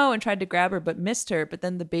like, no, and tried to grab her, but missed her. But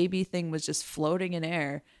then the baby thing was just floating in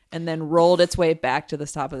air and then rolled its way back to the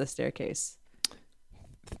top of the staircase.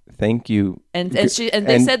 Thank you. And they said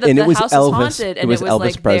that and the it was house Elvis. was haunted, and it was Elvis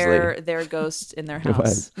like Presley. their ghost in their was.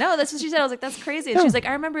 house. No, that's what she said. I was like, that's crazy. And she's like,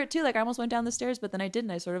 I remember it too. Like I almost went down the stairs, but then I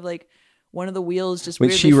didn't. I sort of like one of the wheels just When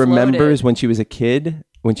weirdly she remembers floated. when she was a kid,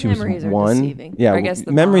 when she Memories was are one. deceiving. Yeah, Or I guess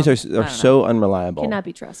the memories mom. I are don't so unreliable. Cannot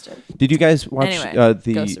be trusted. Did you guys watch Anyway,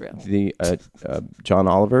 ghosts are real. the John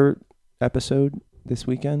Oliver episode this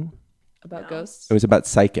weekend? about ghosts. It was about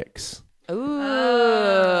psychics. Ooh.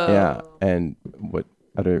 Yeah, and what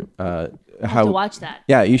other I have how to watch that.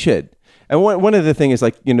 Yeah, you should. And one of the thing is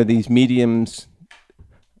like, you know, these mediums.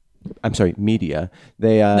 I'm sorry, media.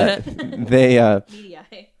 They Media.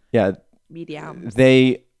 yeah, Medium.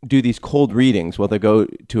 they do these cold readings. Well, they go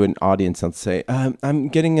to an audience and say, I'm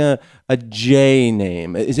getting a J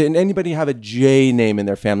name. Is it anybody have a J name in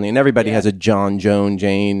their family? And everybody has a John, Joan,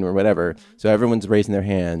 Jane, or whatever. So everyone's raising their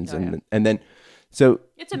hands, and then so.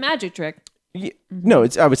 It's a magic trick. No,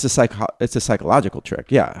 it's a psychological trick.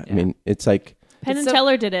 Yeah. I mean, it's like Penn and so-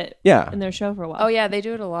 Teller did it Yeah. in their show for a while. Oh yeah, they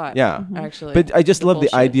do it a lot. yeah. actually. But I just love the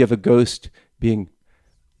bullshit. idea of a ghost being.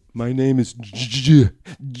 My name is Jenny,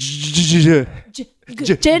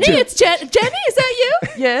 it's Jenny. Is that you?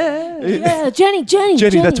 Yeah. Yeah, Jenny. Jenny.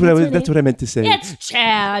 That's what I meant to say. It's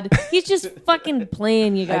Chad. He's just fucking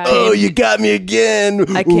playing you guys. Oh, you got me again.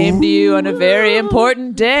 I came to you on a very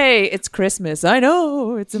important day. It's Christmas. I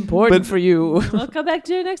know it's important But- for you. I'll come back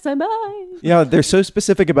to you next time. Bye. Yeah, they're so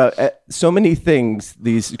specific about so many things,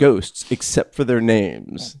 these ghosts, except for their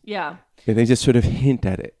names. Yeah. And they just sort of hint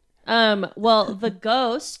at it. Well, the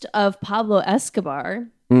ghost of Pablo Escobar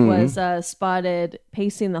was spotted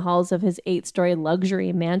pacing the halls of his 8-story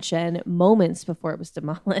luxury mansion moments before it was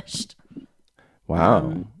demolished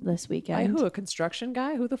Wow. this By weekend. who? A construction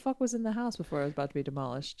guy? Who the fuck was in the house before it was about to be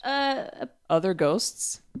demolished? Other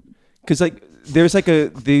ghosts? Because like there's like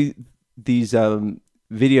these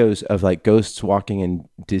videos of like ghosts walking in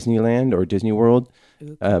Disneyland or Disney World.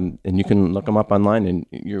 And you can look them up online, and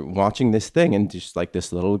you're watching this thing, and just like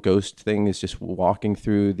this little ghost thing is just walking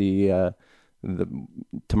through the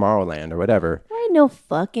Tomorrowland or whatever. There ain't no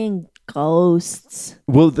fucking Ghosts.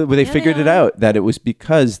 Well, they figured it are. out that it was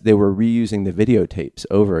because they were reusing the videotapes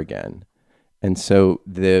over again. And so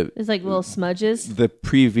It's like little smudges. the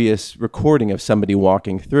previous recording of somebody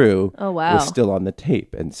walking through Oh, wow. was still on the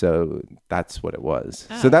tape. And so that's what it was.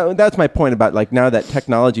 So that's my point about like now that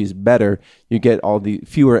technology is better, you get all the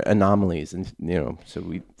fewer anomalies. And, so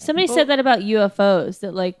we Somebody said that about UFOs,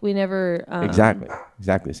 that like we never.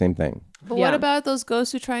 exactly same thing. But Yeah. what about those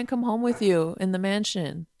ghosts who try and come home with you in the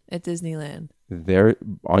mansion at Disneyland? They're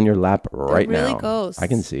on your lap right really now. ghosts. I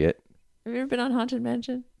can see it. Have you ever been on Haunted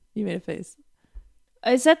Mansion? You made a face.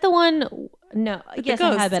 Is that the one? No. Yes, I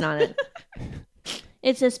ghost. have been on it.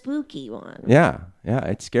 It's a spooky one. Yeah.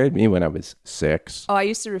 It scared me when I was 6. Oh, I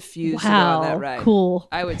used to refuse to go on that Wow. ride. Cool.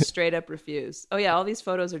 I would straight up refuse. Oh yeah, all these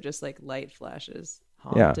photos are just like light flashes,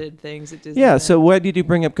 Yeah. haunted things at Disneyland. Yeah. So why did you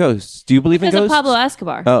bring up ghosts? Do you believe Because in of ghosts? Pablo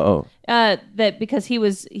Escobar. Oh. That because he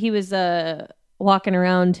was walking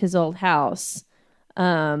around his old house.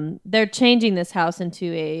 They're changing this house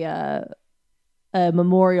into a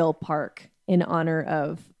memorial park in honor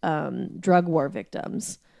of drug war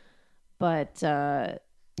victims. But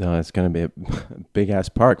No, it's going to be a big ass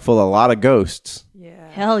park full of a lot of ghosts. Yeah.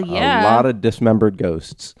 hell yeah. A lot of dismembered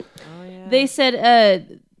ghosts. Oh yeah. They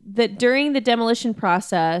said that during the demolition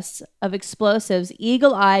process of explosives,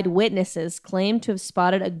 eagle-eyed witnesses claimed to have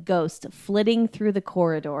spotted a ghost flitting through the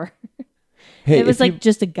corridor. Hey, It was if like you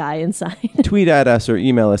just a guy inside. tweet at us or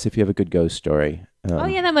email us if you have a good ghost story. Oh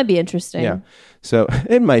yeah, that might be interesting. Yeah. So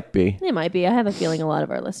it might be. It might be. I have a feeling a lot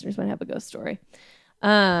of our listeners might have a ghost story.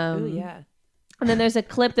 Oh yeah. And then there's a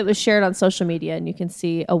clip that was shared on social media, and you can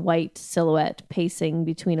see a white silhouette pacing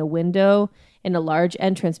between a window and a large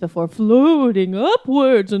entrance before floating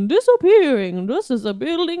upwards and disappearing. This is a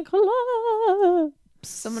building collapse.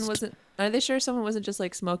 Someone wasn't. Are they sure someone wasn't just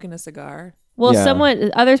like smoking a cigar? Well, Yeah.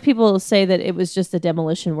 other people say that it was just a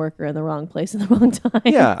demolition worker in the wrong place at the wrong time.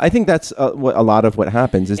 Yeah, I think that's what a lot of what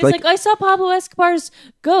happens. Is It's like, I saw Pablo Escobar's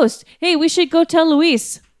ghost. Hey, we should go tell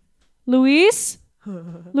Luis. Luis?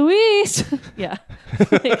 Luis? Yeah.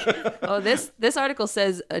 Oh, this article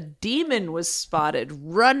says a demon was spotted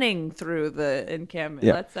running through the encampment.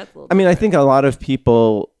 Yeah. That's a little. I mean, I think a lot of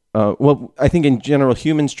people. I think in general,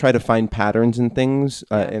 humans try to find patterns in things,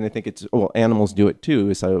 and I think animals do it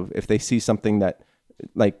too. So if they see something that,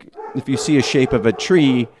 like, if you see a shape of a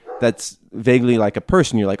tree that's vaguely like a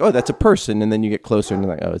person, you're like, oh, that's a person, and then you get closer and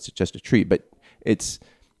you're like, oh, it's just a tree. But it's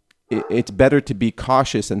better to be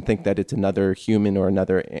cautious and think that it's another human or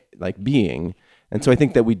another like being. And so I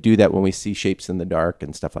think that we do that when we see shapes in the dark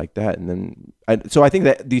and stuff like that. And then, so I think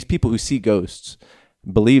that these people who see ghosts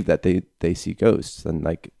believe that they see ghosts, and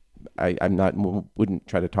like. Wouldn't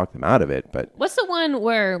try to talk them out of it, but What's the one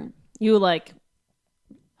where you like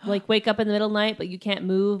wake up in the middle of the night, but you can't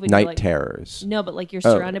move? And night you're like, terrors. No, but like you're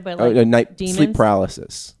surrounded by like night demons. sleep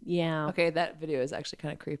paralysis. Yeah. Okay, that video is actually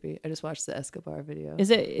kind of creepy. I just watched the Escobar video.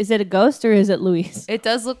 Is it a ghost or is it Luis? It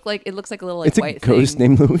does look like a little like It's a white ghost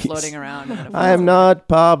thing named Luis. floating around. I am not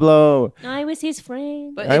Pablo. I was his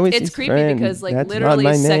friend. But I was it's his creepy friend. because like That's not literally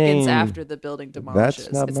my seconds name. after the building demolishes,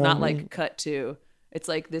 That's not it's my not name. like cut to. It's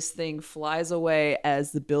like this thing flies away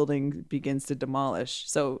as the building begins to demolish.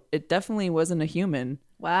 So it definitely wasn't a human.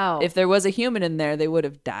 Wow. If there was a human in there, they would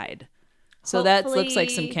have died. So that looks like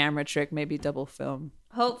some Hopefully- camera trick, maybe double film.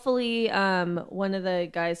 Hopefully, one of the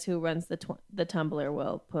guys who runs the Tumblr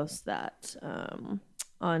will post that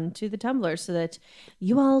onto the Tumblr so that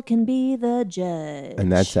you all can be the judge. And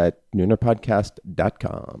that's at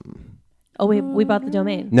noonerpodcast.com. Oh, we bought the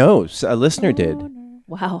domain. No, a listener did.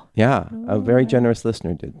 Wow. Yeah, a very generous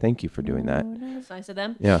listener did. Thank you for doing that. That's nice of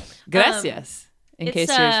them. Yeah. Gracias. In it's, case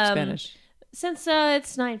you're Spanish. Since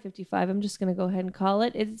it's 9:55, I'm just going to go ahead and call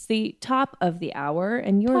it. It's the top of the hour,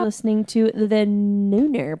 and you're listening to the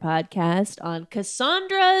Nooner Podcast on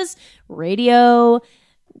Cassandra's Radio.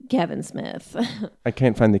 Kevin Smith. I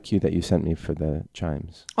can't find the cue that you sent me for the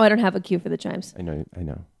chimes. Oh, I don't have a cue for the chimes. I know.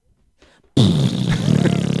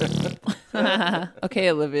 Okay,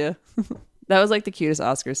 Olivia. That was like the cutest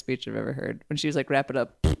Oscar speech I've ever heard. When she was like, wrap it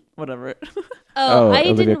up, whatever. Oh, I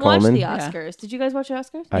Olivia didn't watch Colman? the Oscars. Did you guys watch the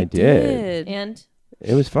Oscars? I did. And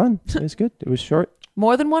It was fun. It was good. It was short.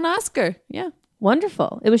 More than one Oscar. Yeah.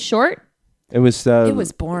 wonderful. It was short. It was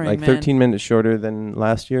boring, like man. 13 minutes shorter than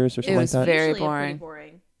last year's or something was like that. very Usually pretty boring.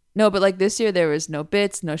 boring. No, but like this year, there was no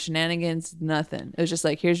bits, no shenanigans, nothing. It was just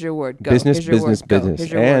like, here's your word, go. Business, Here's your business, word, go. business.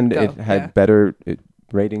 Here's your word, And go. it had Yeah. better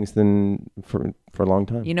ratings than for a long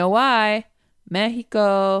time. You know why?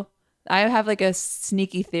 Mexico. I have like a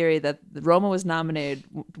sneaky theory that Roma was nominated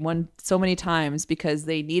so many times because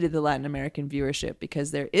they needed the Latin American viewership, because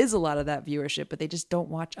there is a lot of that viewership, but they just don't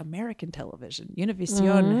watch American television.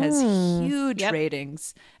 Univision has huge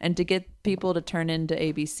ratings, and to get people to turn into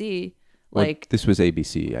ABC, like this was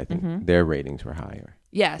ABC, I think their ratings were higher.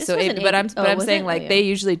 yeah. This So, wasn't but I'm was saying it? like Oh, yeah. they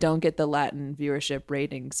usually don't get the Latin viewership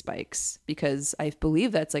rating spikes, because I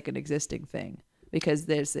believe that's like an existing thing. Because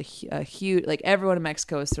there's a huge, like everyone in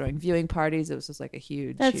Mexico is throwing viewing parties. It was just like a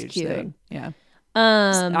huge, That's huge cute. thing. Yeah.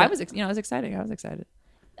 Um, I was exciting. I was excited.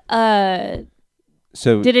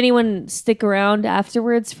 So Did anyone stick around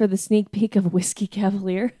afterwards for the sneak peek of Whiskey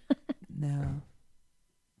Cavalier? No.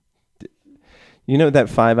 you know that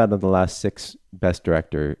 5 out of the last 6 Best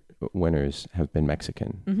Director winners have been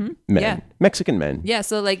Mexican men. Yeah. Mexican men. Yeah.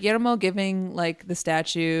 So like Guillermo giving like the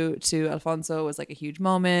statue to Alfonso was like a huge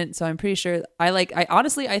moment. So I'm pretty sure I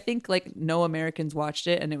honestly, I think like no Americans watched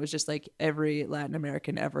it, and it was just like every Latin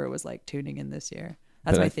American ever was like tuning in this year.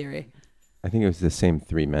 That's But my I- theory. I think it was the same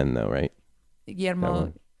 3 men though, right? That Guillermo,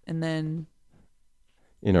 one. and then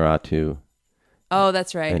Inarritu, oh,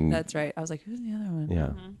 that's right. And- That's right. I was like, who's the other one?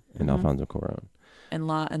 yeah, and Alfonso Cuarón. And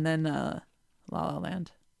La La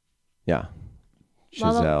Land. Yeah. La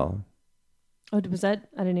La- Chazelle. Oh, was that?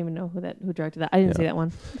 I didn't even know who directed that. I didn't Yeah. see that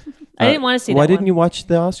one. I didn't want to see that Why one. didn't you watch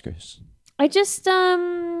the Oscars? I just I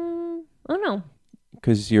don't know.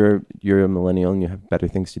 Because you're a millennial and you have better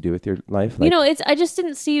things to do with your life. You know, I just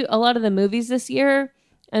didn't see a lot of the movies this year,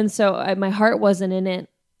 and so my heart wasn't in it.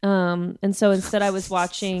 And so instead, I was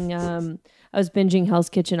watching. I was binging Hell's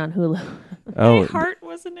Kitchen on Hulu. oh, Heart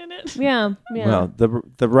wasn't in it. yeah. well,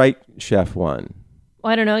 the right chef won.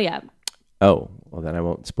 Well, I don't know yet. Oh, well then I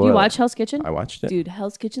won't spoil. You it. watch Hell's Kitchen? I watched it. Dude,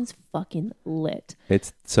 Hell's Kitchen's fucking lit.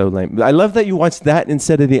 It's so lame. I love that you watched that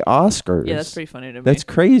instead of the Oscars. Yeah, that's pretty funny to me. That's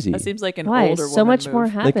crazy. That seems like an Why? older So woman much move. more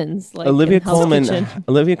happens. Like Olivia in Hell's Colman. Kitchen.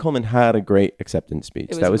 Olivia Colman had a great acceptance speech.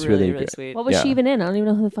 It was That was really, really good. sweet. What was Yeah. she even in? I don't even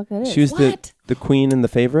know who the fuck that is. She was What? the queen and the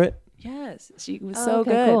favorite. Yes, she was Oh, so okay,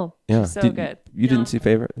 good. cool. Yeah, So Did- good. You No. didn't see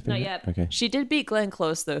favorite? The Not Favorite? yet. Okay. She did beat Glenn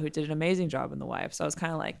Close though, who did an amazing job in The Wife. So I was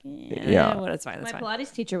kind of like, Yeah. well, that's fine. That's My fine.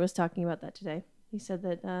 Pilates teacher was talking about that today. He said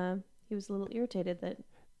that he was a little irritated that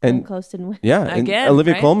And Close didn't win. yeah, and Again,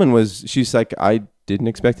 Olivia right? Colman she's like, I didn't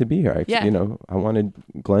expect to be here. Yeah. I wanted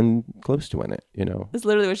Glenn Close to win it. That's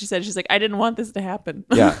literally what she said. She's like, I didn't want this to happen.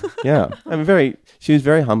 Yeah, yeah. She was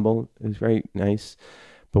very humble. It was very nice.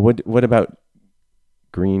 But what about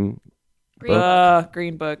Green?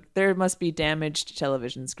 Green Book. There must be damaged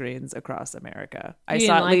television screens across America. I You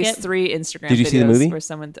saw didn't at like least it? 3 Instagram Did you videos see the movie? where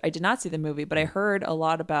someone. I did not see the movie, but I heard a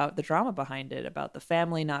lot about the drama behind it, about the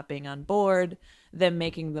family not being on board, them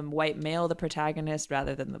making the white male the protagonist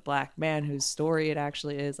rather than the black man whose story it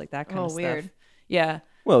actually is, like that kind Oh, of weird. stuff. Yeah.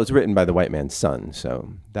 Well, it was written by the white man's son,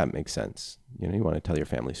 so that makes sense. You want to tell your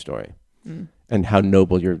family story and how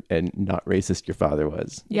noble and not racist your father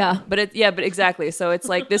was. Yeah. But exactly. So it's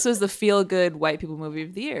like this was the feel good white people movie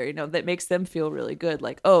of the year, that makes them feel really good.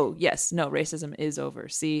 Like, oh yes, no, racism is over.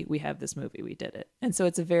 See, we have this movie, we did it. And so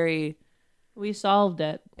it's a very We solved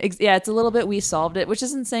it. it's a little bit we solved it, which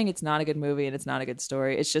isn't saying it's not a good movie and it's not a good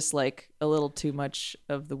story. It's just like a little too much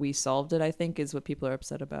of the we solved it, I think, is what people are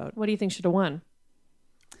upset about. What do you think should have won?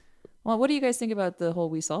 Well, what do you guys think about the whole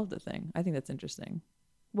we solved it thing? I think that's interesting.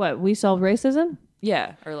 What, we solved racism?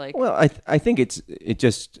 Yeah, or like Well, I think it's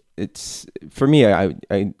for me.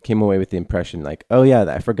 I came away with the impression like, oh yeah,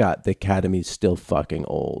 I forgot the Academy's still fucking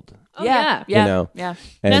old. Oh, yeah. yeah.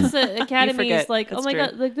 And That's the Academy's forget. like, oh That's my true.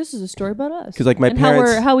 God, like this is a story about us. 'Cause, like, my and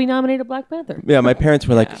parents- how we nominated Black Panther. yeah, my parents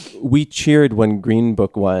were like, we cheered when Green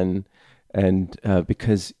Book won, and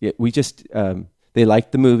because we just they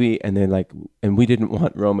liked the movie, and they're like, and we didn't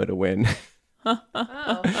want Roma to win.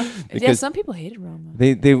 yeah, Because some people hated Roma.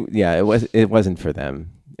 it wasn't for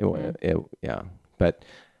them. But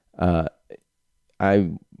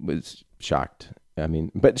I was shocked. I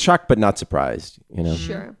mean, but shocked but not surprised.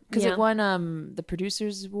 Sure. Because Yeah. it won the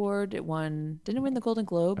producers award. Didn't it win the Golden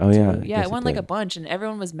Globe? Oh, yeah, I too? Yeah, guess it won it like did. a bunch, and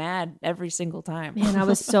everyone was mad every single time. Man, I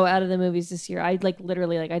was so out of the movies this year. I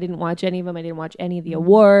literally I didn't watch any of them. I didn't watch any of the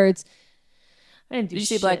awards. I didn't do Did you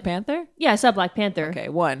see shit. Black Panther? Yeah, I saw Black Panther. Okay,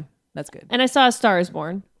 one. That's good. And I saw A Star Is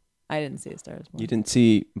Born. I didn't see A Star Is Born. You didn't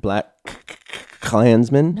see Black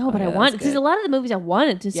Klansman? No, but yeah, I that's want because good. a lot of the movies I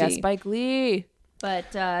wanted to Yeah, see. Spike Lee.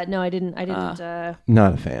 But no, I didn't.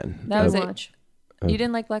 Not a fan. That was it. watch. You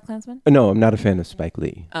didn't like Black Klansman? No, I'm not a fan of Spike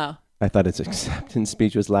Lee. Oh. I thought his acceptance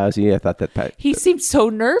speech was lousy. I thought that He seemed so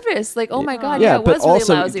nervous. Like, oh my God, it but was really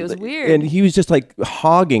also, lousy. It was weird. And he was just like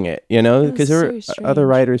hogging it, because there very were strange. other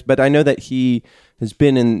writers. But I know that he has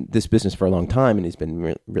been in this business for a long time, and he's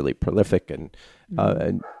been really prolific. And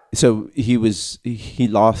So he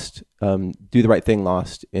lost, Do the Right Thing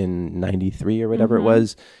lost in 93 or whatever it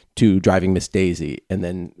was to Driving Miss Daisy. And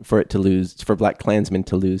then for Black Klansman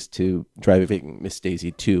to lose to Driving Miss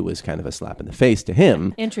Daisy 2 was kind of a slap in the face to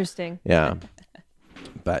him. Interesting. Yeah.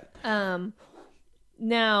 But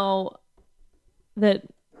now that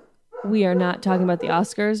we are not talking about the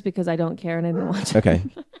Oscars because I don't care and I didn't watch it. okay.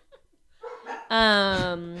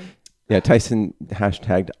 Yeah, Tyson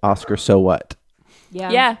hashtagged Oscar so what?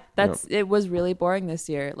 Yeah, it was really boring this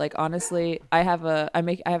year. Like honestly, I have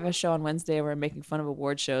a show on Wednesday where I'm making fun of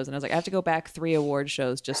award shows, and I was like, I have to go back 3 award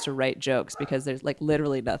shows just to write jokes because there's like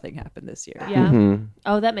literally nothing happened this year. Yeah.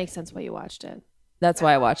 Oh, that makes sense why you watched it. That's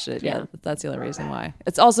why I watched it. Yeah, that's the only reason why.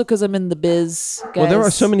 It's also because I'm in the biz, guys. Well, there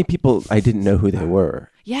are so many people I didn't know who they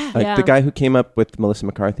were. Yeah. Like the guy who came up with Melissa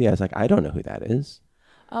McCarthy, I was like, I don't know who that is.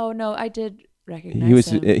 Oh no, I did recognize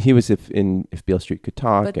him. He was if Beale Street Could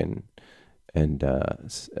Talk, But- and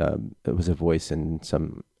it was a voice in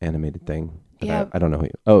some animated thing. But Yeah. I don't know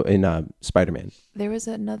who. In Spider-Man. There was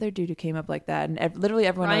another dude who came up like that, and literally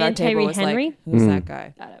everyone at Ryan our table Tyree was Henry? like, "Who's that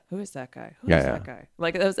guy? Got it. Who is that guy? Who is Yeah, that guy?"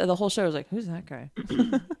 Like the whole show was like, "Who's that guy?"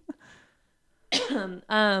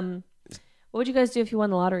 What would you guys do if you won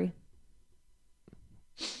the lottery?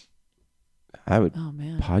 I would Oh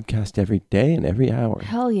man. podcast every day and every hour.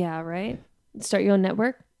 Hell yeah, right? Start your own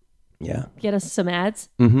network. Yeah. Get us some ads.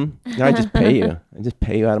 Mm-hmm. I just pay you. I just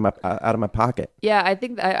pay you out of my pocket. Yeah, I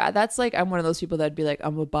think that's like I'm one of those people that'd be like,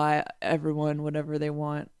 I'm gonna buy everyone whatever they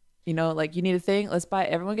want. You know, like you need a thing, let's buy.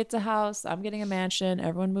 Everyone gets a house. I'm getting a mansion.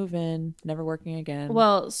 Everyone move in. Never working again.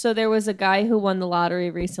 Well, so there was a guy who won the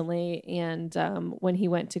lottery recently, and when he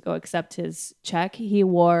went to go accept his check, he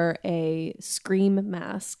wore a Scream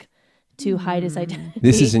mask to hide his identity.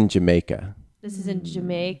 This is in Jamaica. This is in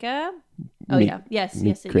Jamaica. Oh Me- yeah, yes, me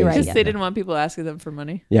yes, you're right. crazy. because Yeah. they didn't want people asking them for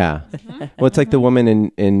money. Yeah. Well, it's like the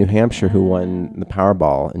woman in New Hampshire who won the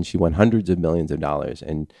Powerball, and she won hundreds of millions of dollars.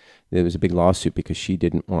 And there was a big lawsuit because she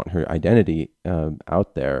didn't want her identity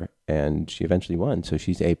out there, and she eventually won. So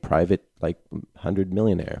she's a private, like, 100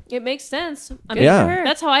 millionaire. It makes sense. I Yeah. mean,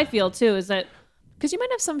 that's how I feel too. Is that Because you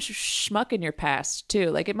might have some schmuck in your past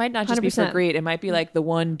too. Like it might not just be for 100%. greed. It might be like the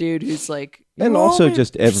one dude who's like, And also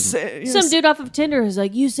just some dude off of Tinder who's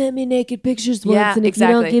like, you sent me naked pictures once, Yeah, and if you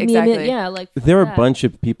don't exactly, give me exactly. yeah, like there are a that. bunch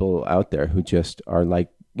of people out there who just are like,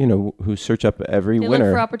 who search up every They winner.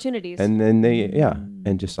 look for opportunities. and then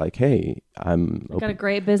and just like, hey, I'm Got a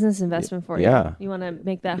great business investment for you. Yeah. You want to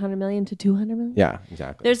make that 100 million to 200 million? Yeah,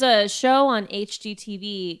 exactly. There's a show on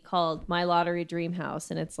HGTV called My Lottery Dream House,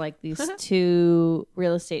 and it's like these 2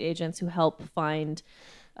 real estate agents who help find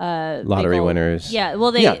Lottery big old- winners. Yeah,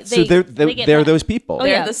 well, they so they're get they're that. those people. Oh,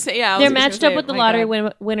 yeah. I was They're just matched gonna up with say, the my lottery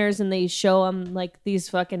God. winners, and they show them like these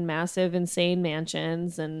fucking massive, insane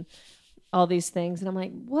mansions and all these things. And I'm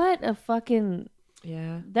like, what a fucking.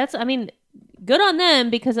 Yeah. That's, I mean, good on them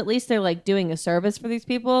because at least they're like doing a service for these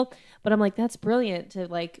people. But I'm like, that's brilliant to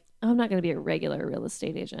like, I'm not going to be a regular real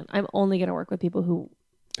estate agent. I'm only going to work with people who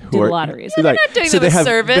do the lotteries. Like, not doing so them they a have,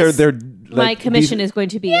 service. They're My like, commission these- is going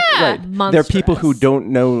to be Right. monstrous. They're people who don't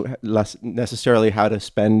know necessarily how to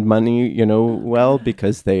spend money, well,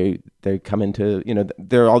 because they come into,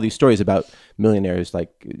 there are all these stories about millionaires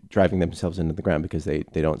like driving themselves into the ground because they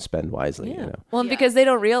don't spend wisely. Well, and because they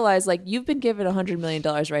don't realize like you've been given $100 million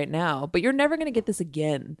right now, but you're never going to get this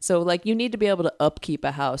again. So like you need to be able to upkeep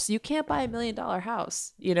a house. You can't buy $1 million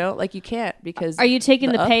house, like you can't because. Are you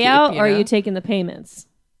taking the upkeep, payout or are know? you taking the payments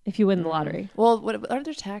if you win the lottery? Well, aren't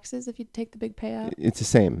there taxes if you take the big payout? It's the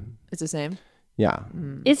same. It's the same. Yeah.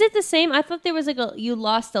 Is it the same? I thought there was like you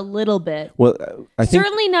lost a little bit. Well, I think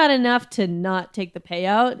Certainly not enough to not take the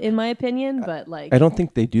payout, in my opinion. But like, I don't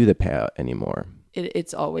think they do the payout anymore.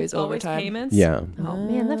 It's always overtime. payments. Yeah. Oh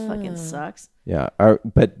man, that fucking sucks. Yeah.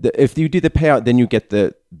 But if you do the payout, then you get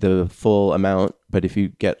the full amount. But if you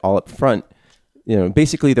get all up front,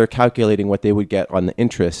 basically they're calculating what they would get on the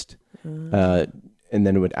interest, and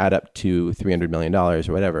then it would add up to $300 million or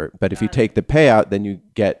whatever. But if you take the payout, then you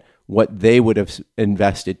get what they would have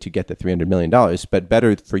invested to get the $300 million. But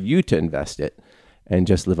better for you to invest it and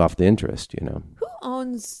just live off the interest, Who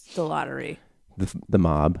owns the lottery? the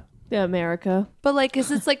mob. Yeah, America. But like, cause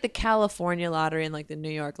it's like the California lottery and like the New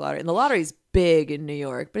York lottery, and the lottery's big in New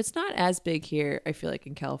York, but it's not as big here. I feel like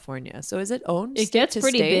in California. So is it owned? It gets to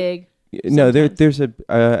pretty state? big. No, there's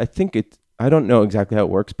I think I don't know exactly how it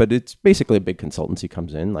works, but it's basically a big consultancy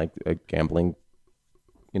comes in, like a gambling,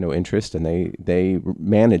 interest, and they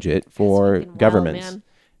manage it for fucking wild, governments, man.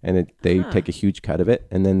 and they take a huge cut of it,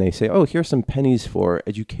 and then they say, oh, here's some pennies for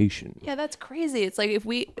education. Yeah, that's crazy. It's like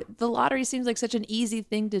the lottery seems like such an easy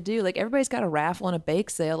thing to do. Like everybody's got a raffle and a bake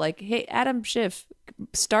sale. Like, hey, Adam Schiff,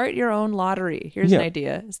 start your own lottery. Here's Yeah. an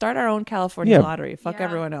idea. Start our own California Yeah. lottery. Fuck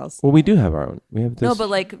everyone else. Well, we do have our own. We have this. No, but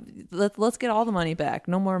like, let's get all the money back.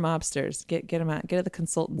 No more mobsters. Get them out. Get the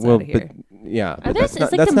consultants well, out of here. but yeah, but there- that's is,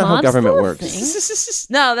 not like, that's the not how mob government still a works.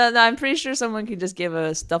 thing? No, I'm pretty sure someone can just give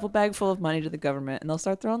a duffel bag full of money to the government and they'll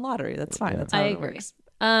start their own lottery. That's fine. That's how I it agree. works.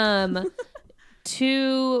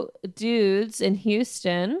 2 dudes in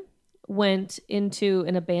Houston went into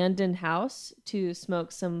an abandoned house to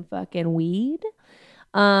smoke some fucking weed.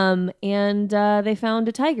 And they found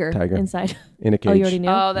a tiger inside. In a cage. Oh, you already knew?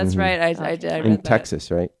 Oh, that's right. I read in that.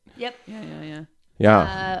 Texas, right? Yep. Yeah.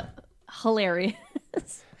 Yeah. Hilarious.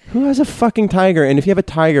 Who has a fucking tiger? And if you have a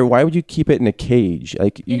tiger, why would you keep it in a cage?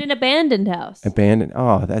 Like In you an abandoned house. abandoned.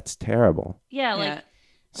 Oh, that's terrible. Yeah, like, Yeah.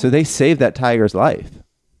 So they saved that tiger's life.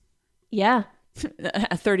 yeah.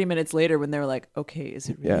 30 minutes later, when they were like, "Okay, is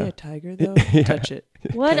it really Yeah. a tiger though? Touch it.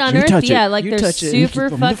 What on You earth? touch it. Yeah, like You they're touch it. super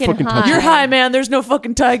You fucking fucking touch high. it. You're high, man. There's no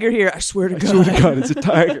fucking tiger here. I swear to God. God, it's a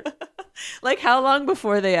tiger. Like, how long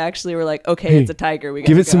before they actually were like, "Okay, it's a tiger. We gotta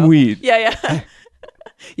Give it some go." weed. Yeah.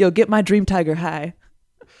 Yo, get my dream tiger high.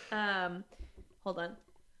 Hold on.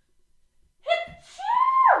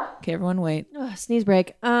 Okay, everyone, wait. Oh, sneeze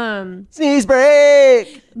break. Sneeze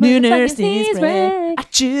break. Lunar Motherfucking sneeze break.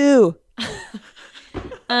 Achoo.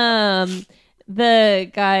 The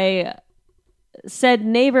guy said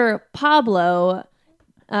neighbor Pablo,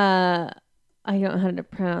 I don't know how to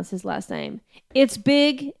pronounce his last name. It's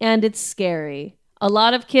big and it's scary. A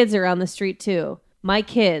lot of kids are on the street too. My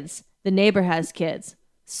kids. The neighbor has kids.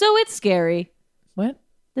 So it's scary. What?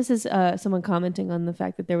 This is someone commenting on the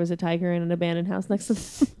fact that there was a tiger in an abandoned house next to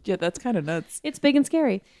them. Yeah, that's kind of nuts. It's big and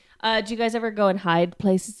scary. Do you guys ever go and hide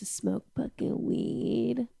places to smoke fucking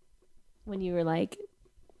weed? When you were like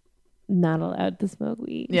not allowed to smoke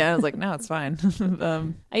weed. Yeah, I was like, no, it's fine.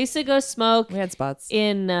 I used to go smoke We had spots.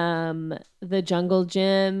 in the jungle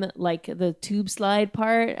gym, like the tube slide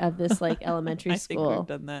part of this like elementary I think school. we've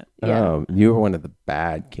done that. Yeah. Oh, you were one of the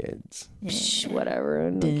bad kids. Psh, whatever. I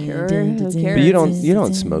don't care. Who cares? But you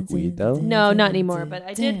don't smoke weed though. No, not anymore. But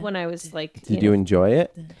I did when I was like. Did you enjoy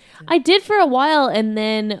it? I did for a while, and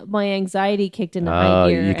then my anxiety kicked into high Oh,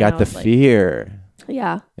 gear. you and got I the was like- fear.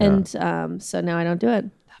 Yeah, and so now I don't do it.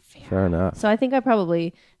 Fair enough. So I think I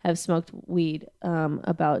probably have smoked weed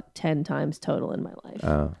about 10 times total in my life.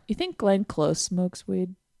 Oh, You think Glenn Close smokes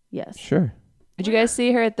weed? Yes. sure. Did you guys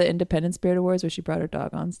see her at the Independent Spirit Awards where she brought her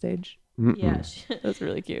dog on stage? Yeah. That was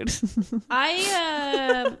really cute.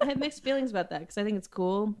 I have mixed feelings about that because I think it's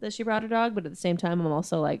cool that she brought her dog, but at the same time, I'm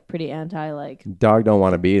also like pretty anti like Dog don't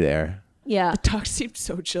want to be there. yeah. Dog seemed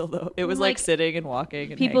so chill though. It was like, Like, sitting and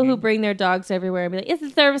walking. And People who hanging. bring their dogs everywhere and be like, it's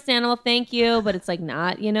a service animal, thank you, but it's like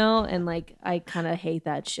not, you know, and like I kind of hate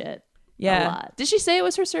that shit. A lot. Did she say it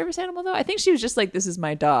was her service animal though? I think she was just like, "This is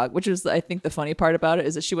my dog," which was, I think, the funny part about it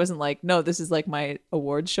is that she wasn't like, "No, this is like my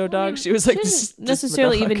awards show dog." She was like, She "This is didn't just my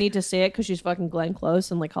necessarily dog." even need to say it because she's fucking Glenn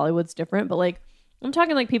Close and like Hollywood's different, but like I'm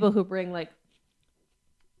talking like people who bring like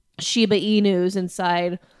Shiba Inus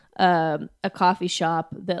inside a coffee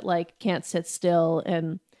shop that like can't sit still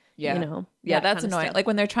and Yeah, you know yeah, that that's kinda annoying. stuff. Like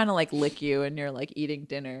when they're trying to like lick you and you're like eating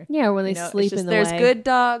dinner. yeah, when they You know, it's sleep just- in the there's way. good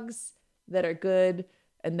dogs that are good,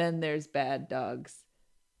 and then there's bad dogs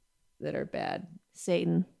that are bad.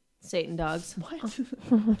 Satan dogs.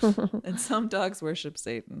 And some dogs worship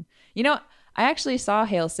Satan. You know, I actually saw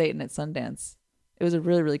Hail Satan at Sundance. It was a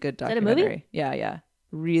really, really good that a movie? documentary. Yeah.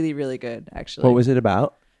 Really, really good, actually. What was it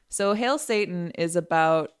about? So Hail Satan is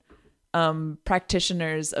about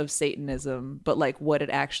practitioners of Satanism, but like what it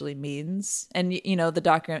actually means. And you know,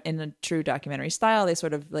 in a true documentary style, they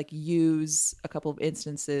sort of like use a couple of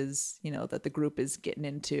instances, you know, that the group is getting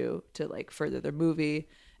into to like further their movie.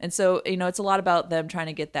 And so, you know, it's a lot about them trying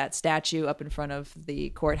to get that statue up in front of the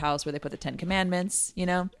courthouse where they put the 10 Commandments, you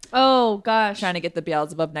know, Oh gosh. trying to get the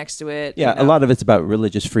Beelzebub next to it. Yeah, you know. a lot of it's about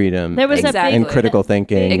religious freedom. There was and, Exactly. and critical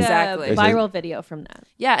thinking. big, Exactly. viral video from that.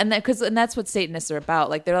 Yeah, and that's what Satanists are about.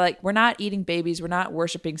 Like they're like, we're not eating babies, we're not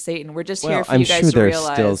worshiping Satan. We're just here Well, for I'm you guys sure to there's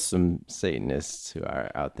realize. still some Satanists who are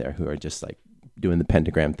out there who are just like doing the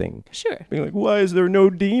pentagram thing. Sure. Being like, why is there no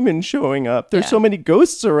demon showing up? There's Yeah. so many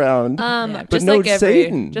ghosts around. Yeah, but no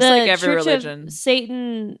Satan. Just like every Church religion. of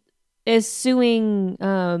Satan is suing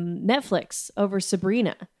Netflix over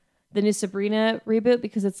Sabrina, the new Sabrina reboot,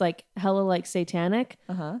 because it's like hella like satanic.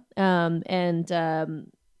 Uh-huh.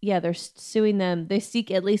 Yeah, they're suing them. They seek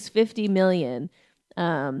at least $50 million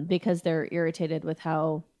because they're irritated with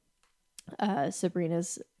how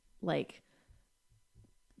Sabrina's like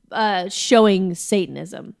showing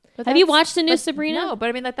Satanism. But Have you that's- watched the new but- Sabrina? No, but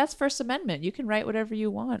I mean that's First Amendment. You can write whatever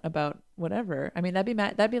you want about whatever. I mean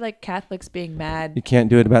that'd be like Catholics being mad. You can't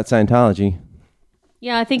do it about Scientology.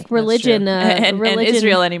 Yeah, I think religion, and religion,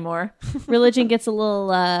 Israel anymore. religion gets a little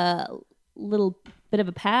bit of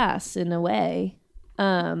a pass in a way.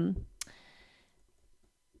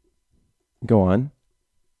 Go on.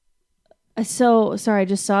 So sorry, I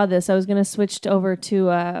just saw this. I was gonna switch over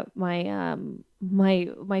to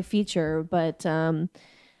my feature, but Delta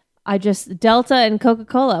and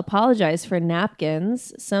Coca-Cola apologize for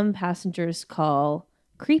napkins some passengers call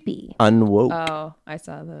creepy. Unwoke. Oh, I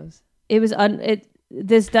saw those. It was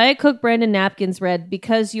this Diet Coke brand of napkins read,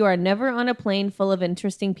 "Because you are never on a plane full of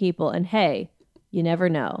interesting people, and hey, you never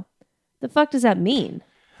know." The fuck does that mean?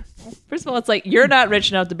 First of all, it's like, you're not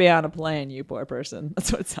rich enough to be on a plane, you poor person.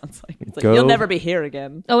 That's what it sounds like. It's like, Go. you'll never be here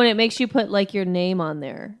again. Oh, and it makes you put like your name on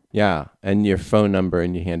there. Yeah, and your phone number,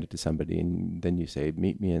 and you hand it to somebody, and then you say,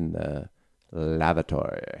 "Meet me in the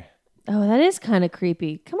lavatory." Oh, that is kind of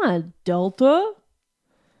creepy. Come on, Delta.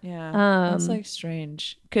 Yeah, that's like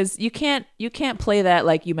strange because you can't play that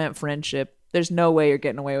like you meant friendship. There's no way you're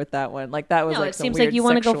getting away with that one. Like that was No, like it some seems weird like you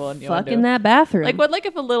want to sexual go fuck in innuendo. that bathroom. Like what? Like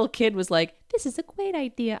if a little kid was like, "This is a great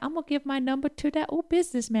idea. I'm gonna give my number to that old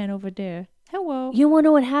businessman over there. Hello." You want to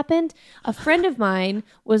know what happened? A friend of mine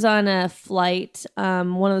was on a flight,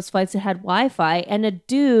 one of those flights that had Wi-Fi, and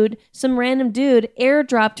some random dude,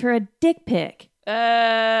 airdropped her a dick pic. Wait,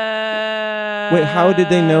 how did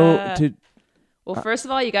they know to? Well, first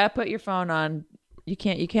of all, you gotta put your phone on. You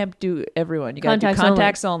can't do everyone. You gotta Contacts do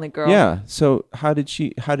contacts only, girl. Yeah. So how did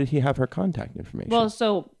he have her contact information? Well,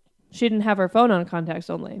 so she didn't have her phone on contacts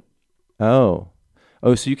only. Oh,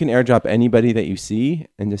 so you can airdrop anybody that you see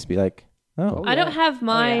and just be like, oh, I don't have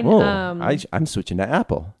mine. whoa, I'm switching to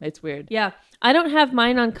Apple. It's weird. Yeah, I don't have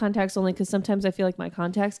mine on contacts only because sometimes I feel like my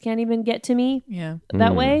contacts can't even get to me Yeah.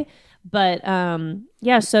 that way. But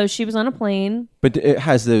yeah, so she was on a plane. But it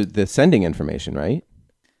has the sending information, right?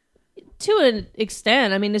 To an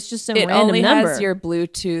extent, I mean, it's just some It random only number. has your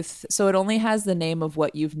Bluetooth, so it only has the name of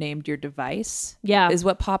what you've named your device. Yeah. Is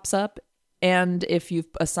what pops up. And if you've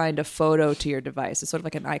assigned a photo to your device, it's sort of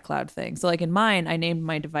like an iCloud thing. So like in mine, I named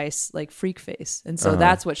my device like Freak Face. And so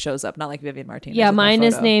that's what shows up, not like Vivian Martinez. Yeah, with my mine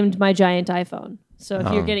is photo. named My Giant iPhone. So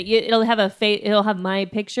if you're getting, it'll have it'll have my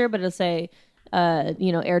picture, but it'll say,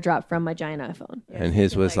 airdrop from my giant iPhone. And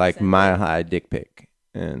his was like mile high dick pic.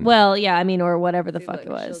 And Well, yeah, I mean, or whatever the fuck it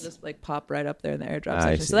She'll was. just like pop right up there in the airdrop I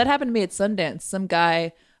section. see. So that happened to me at Sundance. Some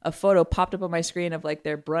guy, a photo popped up on my screen of like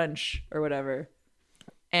their brunch or whatever.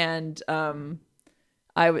 And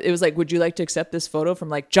it was like, "Would you like to accept this photo from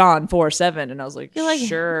like John 47?" And I was like, You're like,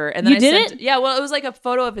 "Sure." And then you I did sent, it? Yeah, well, it was like a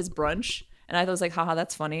photo of his brunch. And I was like, haha,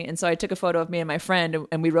 that's funny. And so I took a photo of me and my friend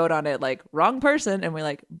and we wrote on it like wrong person. And we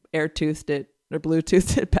like air-toothed it or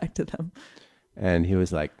Bluetoothed it back to them. and he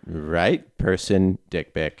was like, right person,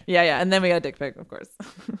 dick pic. Yeah. And then we got a dick pic, of course.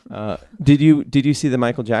 Did you see the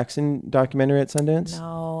Michael Jackson documentary at Sundance?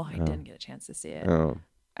 No, I didn't get a chance to see it. Oh.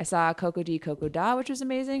 I saw Coco D. Coco Da, which was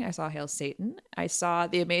amazing. I saw Hail Satan. I saw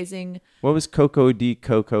the amazing, What was Coco D.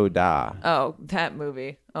 Coco Da? that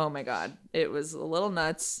movie. Oh my God. It was a little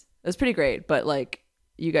nuts. It was pretty great, but like,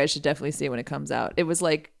 you guys should definitely see it when it comes out. It was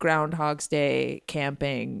like Groundhog's Day,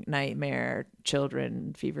 camping, nightmare,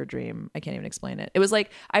 children, fever dream. I can't even explain it. It was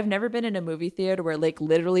like, I've never been in a movie theater where like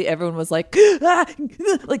literally everyone was like,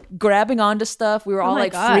 like grabbing onto stuff. We were all my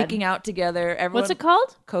like God. freaking out together. Everyone, What's it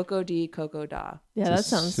called? Coco D. Coco Da. Yeah, that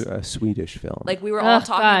sounds. A Swedish film. Like we were all Ugh,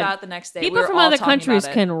 talking God. about it the next day. People We were from all other talking countries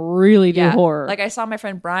about it. can really do horror. Like I saw my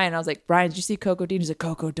friend Brian. I was like, "Brian, did you see Coco D?" And he's like,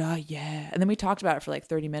 "Coco Da, yeah." And then we talked about it for like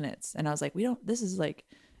 30 minutes. And I was like, this is like,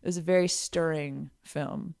 it was a very stirring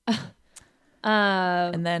film.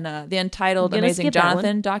 And then the Untitled gonna Amazing skip that one.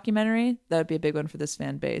 Jonathan documentary, that would be a big one for this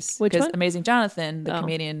fan base. Which Because one? Amazing Jonathan, the Oh.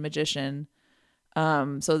 comedian magician.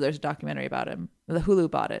 So there's a documentary about him. The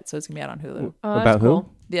Hulu bought it, so it's gonna be out on Hulu. Oh, that's About who?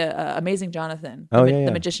 cool. The Amazing Jonathan, Oh, the, yeah, yeah.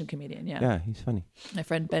 the magician comedian. Yeah. Yeah, he's funny. My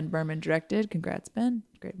friend Ben Berman directed. Congrats, Ben.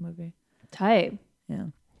 Great movie. Tight. Yeah.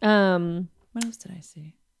 What else did I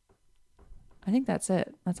see? I think that's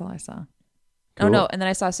it. That's all I saw. Cool. Oh no, and then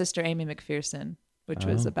I saw Sister Amy McPherson, which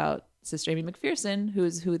was Oh. about Sister Amy McPherson,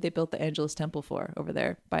 who they built the Angelus Temple for over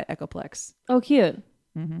there by Echoplex, Oh, cute.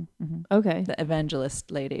 Okay. the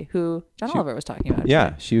evangelist lady who John Oliver was talking about.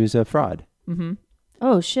 Yeah, she was a fraud.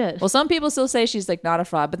 Oh shit. Well, some people still say she's like not a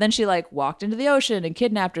fraud, but then she like walked into the ocean and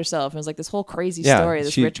kidnapped herself. And it was like this whole crazy Yeah, story,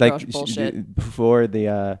 this she, rich girl like, bullshit. Before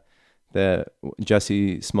the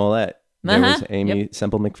Jussie Smollett, there was Amy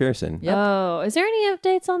Semple McPherson. Yep. Oh, is there any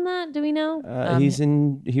updates on that? Do we know?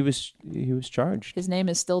 He was charged. His name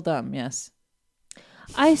is still dumb. Yes,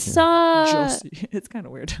 I saw. Josie. It's kind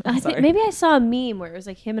of weird. I Sorry. think maybe I saw a meme where it was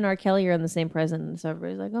like him and R. Kelly are in the same prison, so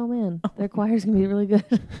everybody's like, "Oh man, their choir's gonna be really good."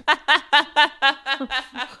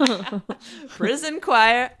 Prison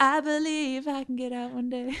choir. I believe I can get out one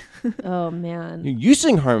day. Oh man. You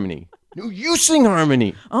sing harmony. No, you sing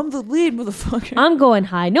harmony. I'm the lead, motherfucker. I'm going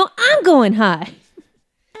high. No, I'm going high.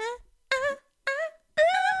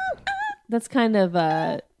 That's kind of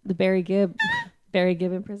the Barry Gibb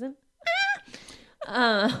in prison.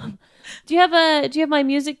 Do you have my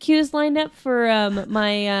music cues lined up for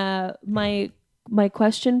my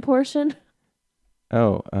question portion?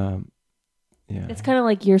 Oh, yeah. It's kind of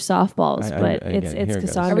like your softballs, I but get it. it's Here it goes.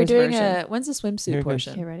 Cassandra's Are we doing version. when's the swimsuit Here it goes.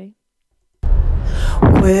 portion? Okay, ready?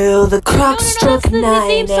 Well, the clock No, struck that's the 9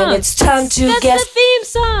 theme song. and it's time to That's guess. the theme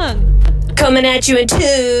song. Coming at you in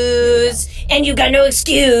twos, and you got no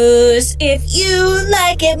excuse. If you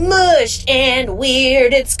like it mushed and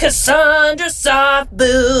weird, it's Cassandra Soft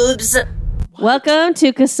Boobs. Welcome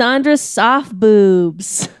to Cassandra's Soft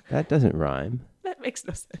Boobs. That doesn't rhyme. That makes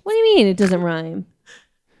no sense. What do you mean it doesn't rhyme?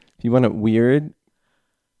 If you want it weird,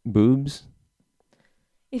 boobs.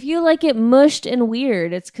 If you like it mushed and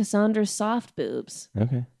weird, it's Cassandra's Soft Boobs.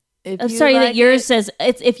 Okay. Sorry, that yours says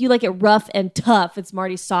it's if you like it rough and tough, it's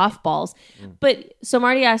Marty's softballs. But so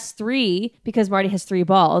Marty asked 3 because Marty has 3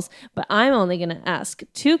 balls, but I'm only going to ask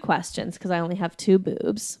 2 questions because I only have 2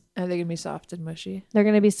 boobs. Are they gonna be soft and mushy? They're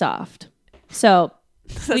going to be soft. So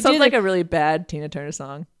That we sounds do like the- a really bad Tina Turner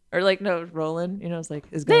song, or like no, Roland. You know, it's like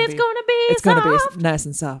it's gonna it's be going to be it's gonna soft. be nice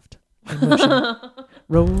and soft. And mushy.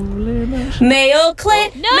 Rolling mushy. Mayo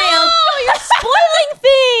Clint. No, you're spoiling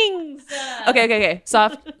things. Okay.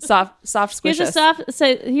 Soft squish Here's a us. soft.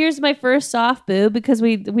 So here's my first soft boob because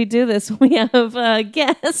we do this when we have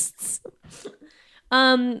guests.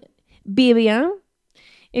 Bibian,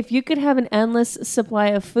 if you could have an endless supply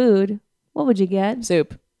of food, what would you get?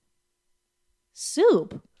 Soup.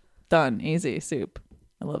 Soup. Done. Easy. Soup.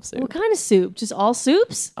 I love soup. What kind of soup? Just all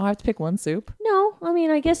soups? Oh, I have to pick one soup. No, I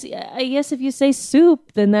mean, I guess if you say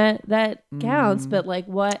soup, then that counts. But like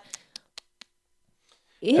what?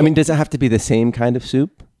 I mean, does it have to be the same kind of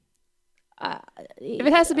soup? If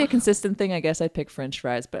it has to be a consistent thing, I guess I'd pick French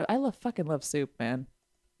fries. But I fucking love soup, man.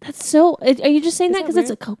 That's so. Are you just saying that because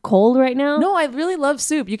it's cold right now? No, I really love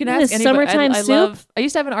soup. You can Isn't ask it anybody. summertime I soup? I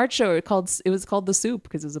used to have an art show. It was called The Soup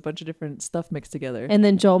because it was a bunch of different stuff mixed together. And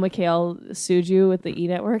then Joel McHale sued you with the E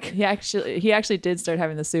Network. He actually did start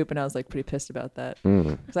having the soup, and I was like pretty pissed about that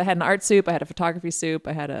because I had an art soup, I had a photography soup,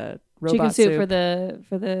 I had a robot Chicken soup for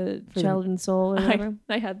the child and soul or whatever.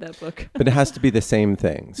 I had that book. But it has to be the same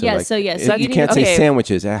thing. So Yeah, like, so yeah, it- so you you can't need- say okay.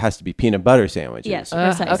 sandwiches. It has to be peanut butter sandwiches. Yes.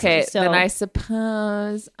 Precisely. Okay, So- then I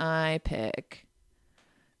suppose I pick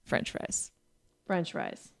French fries. French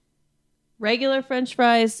fries, regular French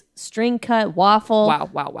fries, string cut waffle,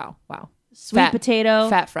 Wow. sweet Fat- potato.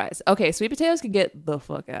 Fat fries. Okay, sweet potatoes can get the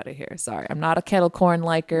fuck out of here. Sorry, I'm not a kettle corn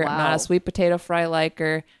liker. I'm not Wow. a sweet potato fry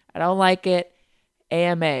liker. I don't like it.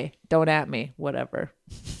 AMA. Don't at me. Whatever.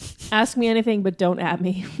 Ask me anything, but don't at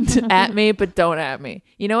me. At me, but don't at me.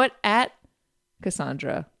 You know what? At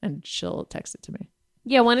Cassandra, and she'll text it to me.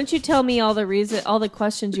 Yeah, why don't you tell me all the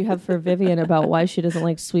questions you have for Vivian about why she doesn't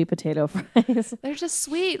like sweet potato fries? They're just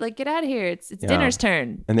sweet. Like, get out of here. It's Yeah. dinner's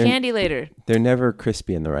turn. And they're- Candy later. They're never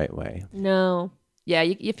crispy in the right way. No. Yeah,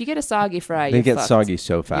 if you get a soggy fry, They you're get fucked. soggy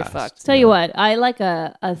so fast. fucked. Tell you what, I like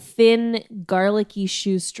a thin garlicky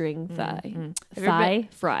shoestring thigh. Have you ever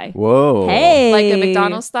Fry. Whoa. Hey, Like a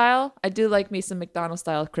McDonald's style. I do like me some McDonald's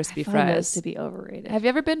style crispy I find those fries. to be overrated. Have you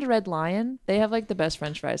ever been to Red Lion? They have like the best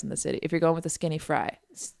French fries in the city. If you're going with a skinny fry.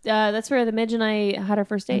 That's where the Midge and I had our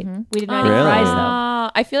first date. We did not Really? eat fries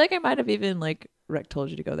though. I feel like I might have even like Rick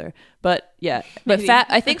told you to go there, but yeah, but Maybe.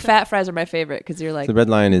 I think fat fries are my favorite because you're like The Red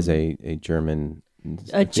Lion is a German.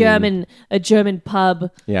 A German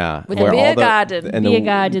pub, Yeah. With a where beer all the- garden. and beer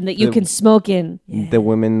garden that you the- can smoke in, The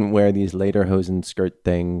women wear these lederhosen skirt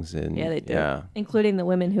things, and Yeah, they do. Yeah, including the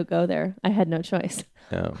women who go there. I had no choice.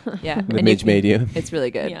 yeah. yeah. The and Midge made you. It's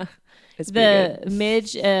really good. Yeah, It's pretty the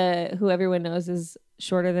Midge, who everyone knows is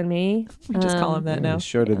shorter than me. good. We just call him that now. He's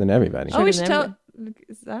shorter than everybody. Oh, we Shorter should than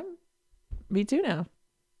tell. Me too now.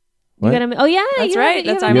 You What? got oh yeah, That's you right. Have,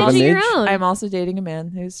 That's you I'm have a also- Midge of Midge? your own. I'm also dating a man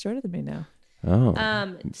who's shorter than me now. Oh,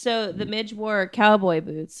 So the Midge wore cowboy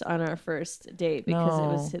boots on our first date because it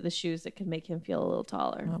was No. the shoes that could make him feel a little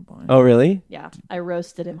taller. Oh boy. oh, really? Yeah, I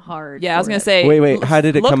roasted him hard. Yeah, I was for gonna it. say. Wait. How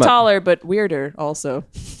did it look come up? taller but weirder also.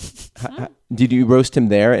 Did you roast him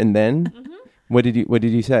there and then? Mm-hmm. What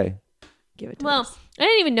did you say? Give it to Well, us. I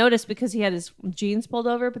didn't even notice because he had his jeans pulled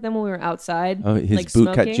over. But then when we were outside, Oh, his like boot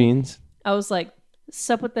cut smoking, jeans. I was like,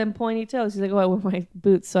 "Sup with them pointy toes?" He's like, "Oh, I wear my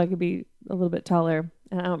boots so I could be a little bit taller."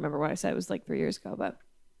 And I don't remember what I said. It was like 3 years ago, but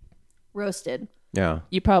roasted. Yeah.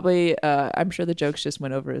 You probably. I'm sure the jokes just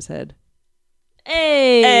went over his head.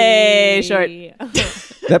 Hey, Hey, short.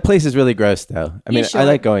 That place is really gross, though. I mean, I should.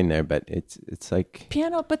 like going there, but it's like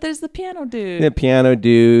Piano, but there's the piano dude. the piano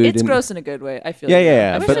dude. It's and- gross in a good way. I feel. Yeah, like.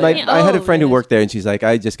 yeah, yeah. But I had a friend who yes. worked there, and she's like,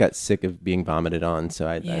 I just got sick of being vomited on, so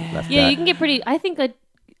I left Yeah, that. you can get pretty. I think that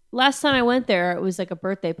last time I went there, it was like a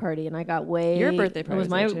birthday party, and I got way. Your birthday It party was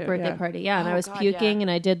was my there too, birthday yeah. party, yeah, and I Oh, was God, puking, yeah.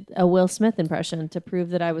 and I did a Will Smith impression to prove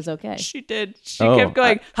that I was okay. She did. She Oh, kept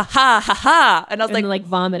going, ha ha ha ha, and I was And like, like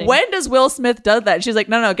vomiting. When does Will Smith do that? She's like,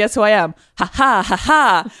 no, guess who I am? Ha ha ha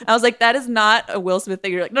ha. I was like, that is not a Will Smith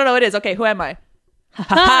thing. You're like, no, it is. Okay, who am I? Ha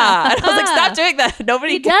ha. And I was like, stop doing that.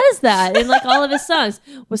 Nobody He does that in like all of his songs.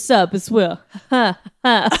 What's up? It's Will.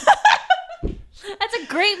 That's a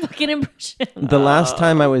great fucking impression. The last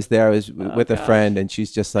time I was there, I was with a friend, and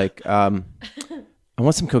she's just like, I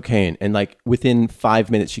want some cocaine. And like within 5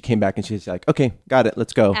 minutes, she came back and she's like, okay, got it.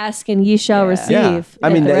 Let's go. Ask and ye shall receive. Yeah. I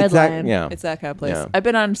mean, at the Red it's that, Lion. yeah. It's that kind of place. Yeah. I've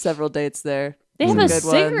been on several dates there. They have Some a good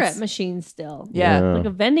cigarette ones. machine still. Yeah. Like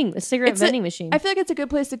a cigarette vending machine. I feel like it's a good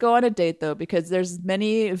place to go on a date though, because there's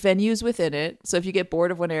many venues within it. So if you get bored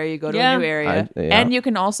of one area, you go to Yeah. a new area, yeah. and you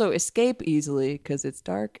can also escape easily because it's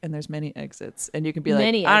dark and there's many exits, and you can be like,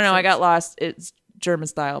 Many I don't know, I exits. got lost. It's German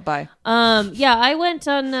style. Bye. Yeah, I went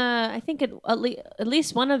on. I think at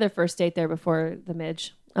least one other first date there before the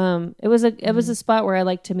Midge. It was a spot where I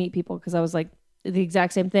like to meet people because I was like the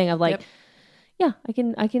exact same thing. I'm like, Yep. yeah,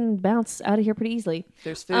 I can bounce out of here pretty easily.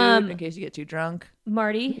 There's food in case you get too drunk.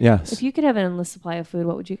 Marty, Yes. if you could have an endless supply of food,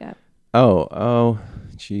 what would you get? Oh,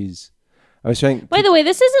 jeez. I was trying. By the way,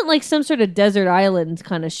 this isn't like some sort of desert island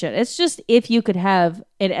kind of shit. It's just if you could have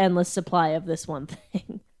an endless supply of this one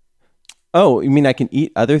thing. Oh, you mean I can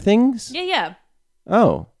eat other things? Yeah.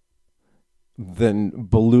 Oh. Then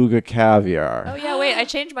beluga caviar. Oh yeah, wait, I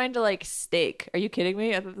changed mine to like steak. Are you kidding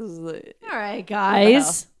me? I thought this was like All right,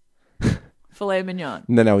 guys. filet mignon.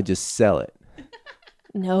 And then I would just sell it.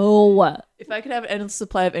 No. If I could have an endless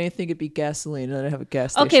supply of anything, it'd be gasoline, and then I'd have a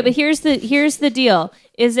gas station. Okay, but here's the deal: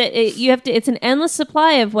 is you have to? It's an endless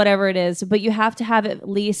supply of whatever it is, but you have to have at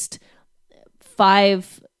least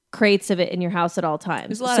 5 crates of it in your house at all times.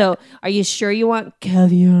 There's a lot So, are you sure you want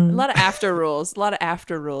caviar? a lot of after rules. A lot of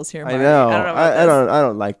after rules here, Marty. I know. I don't know about this. I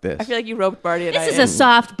don't like this. I feel like you roped Marty and I This is a in.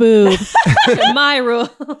 soft boob. My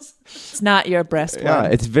rules. It's not your breast Yeah,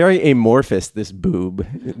 one. it's very amorphous, this boob.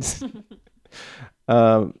 It's, yeah,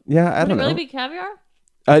 I Would it don't know. really be caviar?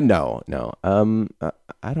 No.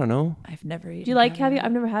 I don't know. I've never eaten. Do you like caviar?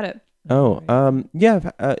 I've never had it. Oh,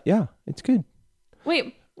 yeah, it's good.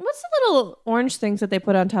 Wait, what's the little orange things that they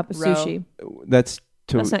put on top of Roe. sushi? That's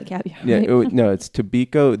That's not caviar. yeah, right? no, it's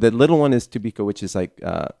tobiko. The little one is tobiko, which is like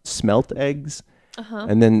smelt eggs.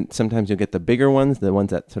 And then sometimes you'll get the bigger ones, the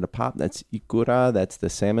ones that sort of pop. That's ikura. That's the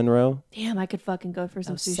salmon roe. Damn, I could fucking go for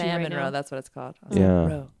some sushi salmon right now. roe. That's what it's called. Yeah.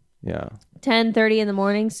 Roe. Yeah. 10:30 in the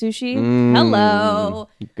morning sushi. Mm. Hello.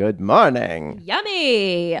 Good morning.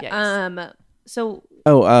 Yummy. Yikes. So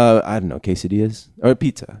Oh, I don't know, quesadillas or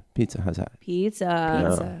pizza. Pizza, how's that? pizza.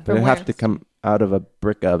 Yeah. For But it where? have to come out of a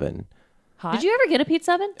brick oven. Hot. Did you ever get a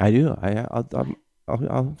pizza oven? I do.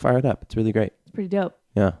 I'll fire it up. It's really great. It's pretty dope.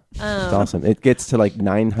 Yeah, it's awesome. It gets to like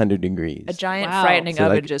 900 degrees. A giant Wow. frightening So,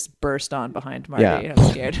 oven like- just burst on behind Marty. Yeah. And I'm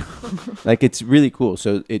scared. Like it's really cool.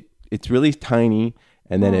 So it's really tiny,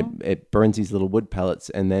 and then it burns these little wood pellets,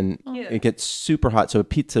 and then it gets super hot. So a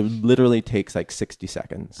pizza literally takes like 60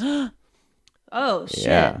 seconds. Oh shit.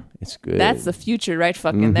 Yeah, it's good. That's the future right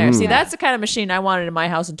fucking there. See, that's the kind of machine I wanted in my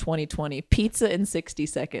house in 2020. Pizza in 60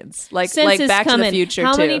 seconds. Like Since it's Back coming, to the Future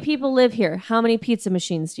how too. many people live here? How many pizza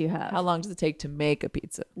machines do you have? How long does it take to make a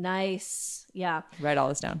pizza? Nice. Yeah. Write all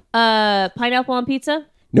this down. Pineapple on pizza?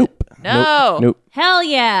 Nope. No. Nope. Hell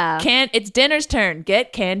yeah. It's dinner's turn.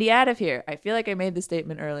 Get candy out of here. I feel like I made the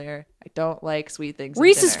statement earlier. I don't like sweet things. at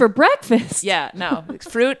Reese's dinner. for breakfast. Yeah, no.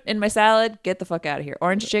 Fruit in my salad. Get the fuck out of here.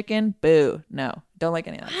 Orange chicken. Boo. No. Don't like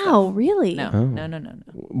any of that. Wow, really? No. Oh. No.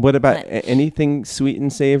 What about anything sweet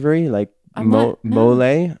and savory, like mole?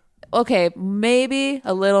 Okay, maybe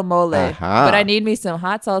a little mole, Aha. but I need me some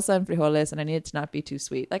hot salsa and frijoles, and I need it to not be too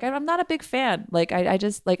sweet. Like I'm not a big fan. Like I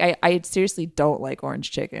just like I seriously don't like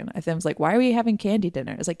orange chicken. I was like, why are we having candy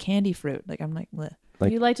dinner? It's like candy fruit. Like I'm like, bleh.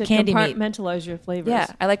 Like you like to candy meat. compartmentalize your flavors. Yeah,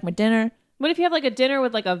 I like my dinner. What if you have like a dinner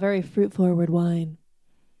with like a very fruit forward wine?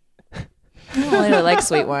 Well, I don't like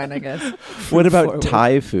sweet wine, I guess. What about forward.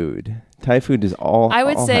 Thai food? Thai food is I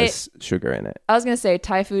would say- has sugar in it. I was gonna say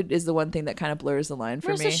Thai food is the one thing that kind of blurs the line for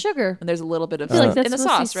Where's me. the sugar? And there's a little bit of I feel like that's in the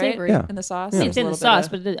supposed to be sauce, right? savory. Yeah. In the sauce. See, there's it's a in the little bit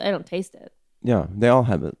sauce, of- but I don't taste it. Yeah, they all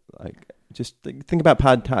have it. Like Just think about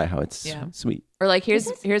pad thai, how it's Yeah. sweet. Or like here's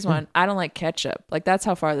one. I don't like ketchup. Like that's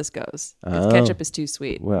how far this goes. 'Cause Oh. ketchup is too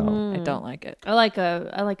sweet. Well, I don't like it. I like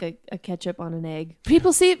a ketchup on an egg.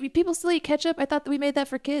 People still eat ketchup. I thought that we made that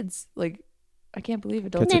for kids. Like I can't believe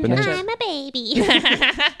adults Ketchup eat and egg. ketchup. I'm a baby.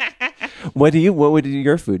 what would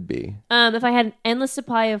your food be? If I had an endless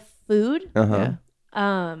supply of food, Uh-huh.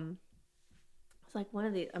 Yeah. it's like one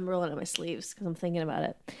of the. I'm rolling up my sleeves because I'm thinking about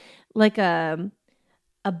it. Like a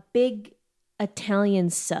big Italian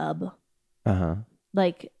sub, Uh-huh.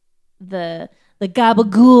 like the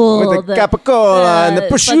gabagool, With the capicola and the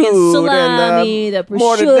fucking prosciutto salami, and the the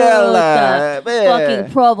mortadella, prosciutto, the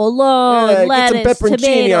fucking provolone, Yeah, get some lettuce,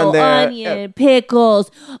 pepperoncini tomato, on there. onion,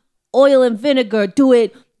 pickles, oil and vinegar. Do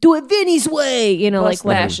it Vinny's way. You know, like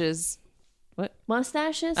what? Mustaches.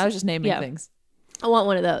 Mustaches. I was just naming Yeah. things. I want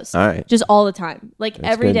one of those. All right. Just all the time. Like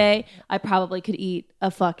every good. day, I probably could eat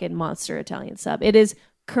a fucking monster Italian sub. It is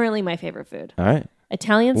currently my favorite food. All right.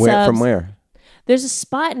 Italian Where subs. from where? There's a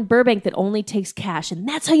spot in Burbank that only takes cash, and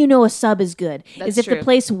that's how you know a sub is good. That's is if true. the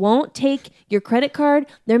place won't take your credit card,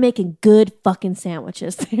 they're making good fucking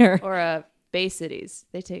sandwiches there. Or Bay Cities.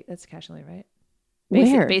 They take that's cash only, right?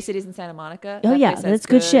 Where? Bay Cities in Santa Monica. Oh, That yeah, place has that's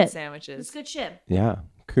good shit. Sandwiches. good shit. Yeah.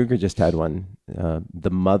 Kruger just had one. The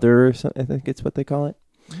Mother or something, I think it's what they call it.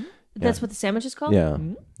 That's what the sandwich is called? Yeah.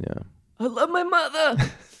 Yeah. I love my mother.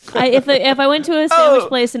 If I went to a Oh. sandwich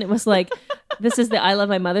place and it was like, this is the I Love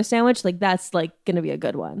My Mother sandwich, like that's like gonna be a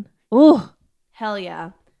good one. Oh, hell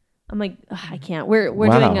yeah! I'm like, ugh, I can't. We're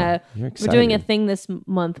Wow, doing you're we're doing a excited. thing this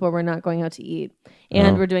month where we're not going out to eat,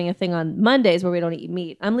 and Oh. we're doing a thing on Mondays where we don't eat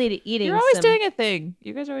meat. I'm eating. You're always some- doing a thing.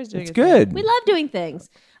 You guys are always doing It's a thing. good. We love doing things.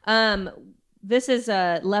 This is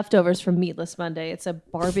leftovers from Meatless Monday. It's a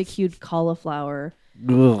barbecued cauliflower.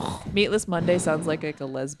 Meatless Monday sounds like a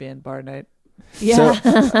lesbian bar night. Yeah.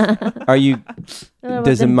 So, are you?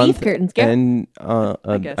 Does the the beef month curtains go? end?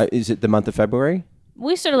 guess. Is it the month of February?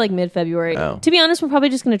 We started like mid-February. Oh. To be honest, we're probably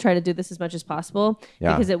just going to try to do this as much as possible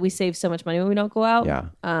Yeah. because we save so much money when we don't go out. Yeah.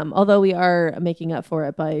 Although we are making up for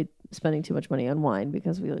it by spending too much money on wine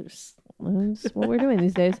because that's what we're doing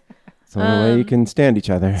these days. It's the only way you can stand each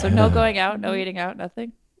other. So no going out, no eating out,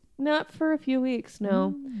 nothing. Not for a few weeks,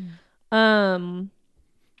 no.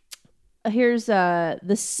 Here's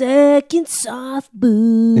the second soft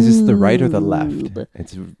boob. Is this the right or the left?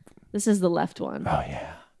 It's. This is the left one. Oh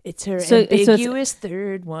yeah. It's her So it's- ambiguous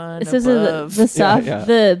third one This is the above. soft. yeah.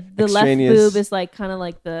 The left Extraneous. boob is like kind of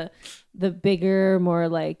like the bigger, more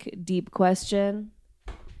like deep question.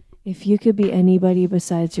 If you could be anybody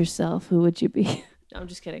besides yourself, who would you be? No, I'm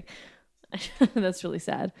just kidding. That's really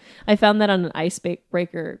sad. I found that on an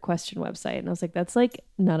icebreaker question website, and I was like, that's like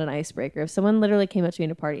not an icebreaker. If someone literally came up to me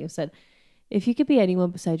in a party and said, if you could be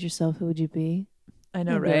anyone besides yourself, who would you be? I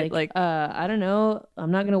know, I'd be right? Like I don't know.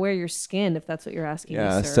 I'm not gonna wear your skin if that's what you're asking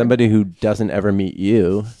Yeah. me, sir. Somebody who doesn't ever meet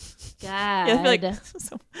you. God. yeah, I feel like,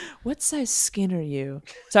 so, what size skin are you?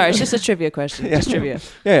 Sorry, it's just a trivia question. Just trivia.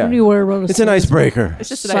 Yeah. What do you wear around a It's an icebreaker. It's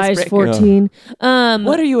just an size icebreaker. 14?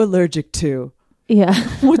 What are you allergic to? Yeah.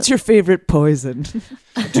 What's your favorite poison?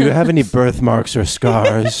 Do you have any birthmarks or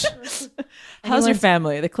scars? How's your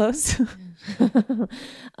family? Are they close?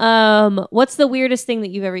 What's the weirdest thing that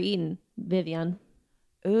you've ever eaten, Vivian?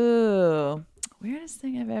 Ooh, weirdest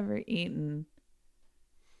thing I've ever eaten.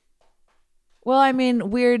 Well, I mean,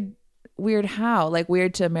 weird how? Like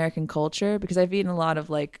weird to American culture? Because I've eaten a lot of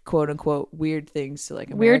like quote unquote weird things to like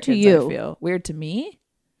Weird to Americans, you. I feel. Weird to me?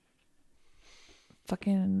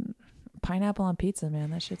 Fucking pineapple on pizza,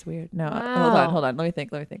 man. That shit's weird. No, Wow. hold on. Let me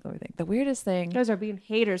think. The weirdest You thing. guys are being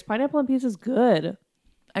haters. Pineapple on pizza is good.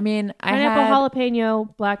 I mean, Pineapple, I had,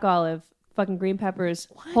 jalapeno, black olive, fucking green peppers.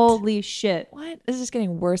 Holy shit. What? This is just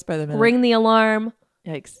getting worse by the minute. Ring the alarm.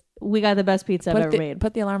 Yikes. We got the best pizza I've ever made.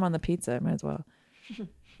 Put the alarm on the pizza. Might as well.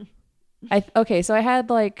 So I had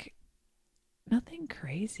like nothing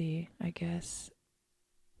crazy, I guess.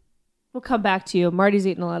 We'll come back to you. Marty's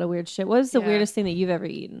eating a lot of weird shit. What is the Yeah. weirdest thing that you've ever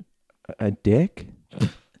eaten? A dick?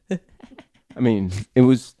 I mean, it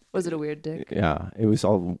was. Was it a weird dick? Yeah. It was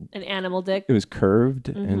all. An animal dick? It was curved,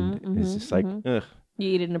 and it's just like, ugh. You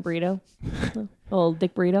eat it in a burrito? A little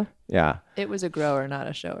dick burrito? Yeah. It was a grower, not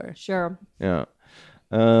a shower. Sure. Yeah.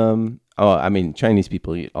 I mean, Chinese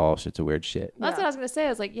people eat all sorts of weird shit. That's what I was gonna say. I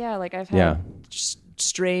was like, yeah, like I've had Yeah.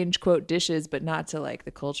 strange quote dishes, but not to like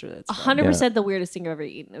the culture that's from. 100% the weirdest thing I've ever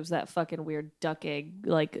eaten. It was that fucking weird duck egg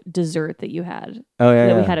like dessert that you had Oh yeah.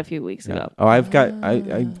 that yeah. we had a few weeks Yeah. ago. Oh, I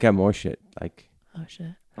got more shit. Like Oh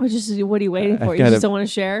shit. What are you waiting for? You gotta- just don't want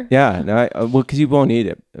to share? Yeah, no, well, because you won't eat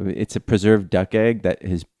it. It's a preserved duck egg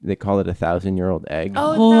they call it 1,000-year-old egg.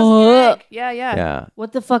 Oh, the 1,000-year egg. Yeah. yeah.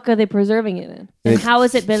 What the fuck are they preserving it in? And It's- how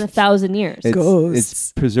has it been 1,000 years?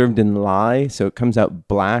 It's preserved in lye, so it comes out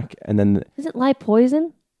black, and then Isn't lye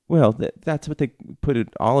poison? that's what they put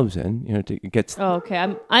olives in. It gets. Oh, okay.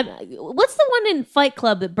 I'm. What's the one in Fight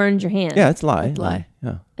Club that burns your hand? Yeah, it's lye. lye.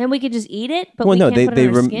 Yeah. And we could just eat it, but Well, we no, can't put it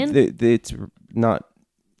on our skin?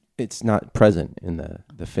 it's not present in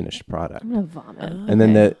the finished product. I'm gonna vomit.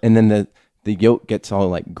 And then the yolk gets all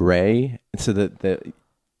like gray, so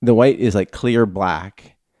the white is like clear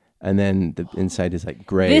black, and then the inside is like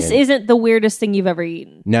gray. This and- isn't the weirdest thing you've ever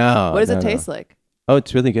eaten. no. What does no, it no. taste like? Oh,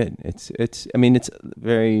 it's really good. It's. I mean, it's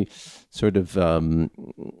very sort of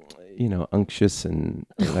unctuous and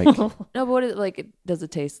like No, but what is it like? Does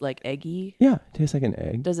it taste like eggy? yeah, it tastes like an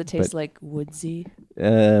egg. Does it taste like woodsy?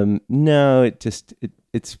 No,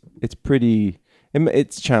 it's pretty.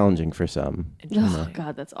 It's challenging for some. Oh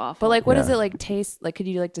God, that's awful. But like, what does Yeah. it like taste like? Could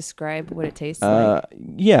you like describe what it tastes like?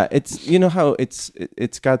 Yeah, it's how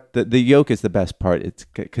it's got the yolk is the best part. It's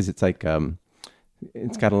because it's like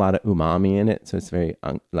it's got a lot of umami in it, so it's very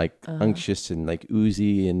unctuous and like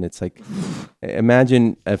oozy, and it's like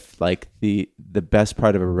imagine if like the best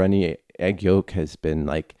part of a runny egg yolk has been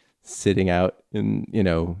like sitting out in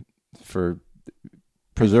for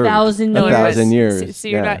preserved 1,000 years. years. So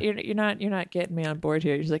you're Yeah. you're not getting me on board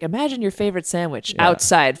here. You're just like, imagine your favorite sandwich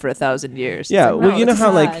outside for 1,000 years. Yeah, It's like, well, no, you know this how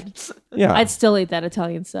is like sad. yeah, I'd still eat that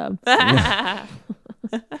Italian sub.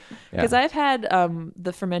 Because I've had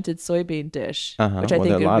the fermented soybean dish, Uh-huh. which I Well,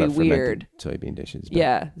 think there are a lot would of be fermented weird. soybean dishes. but-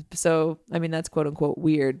 Yeah. So, I mean, that's quote unquote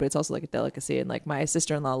weird, but it's also like a delicacy. And like my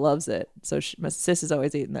sister in law loves it. So my sis is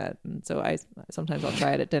always eating that. And so sometimes I'll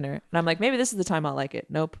try it at dinner. And I'm like, maybe this is the time I'll like it.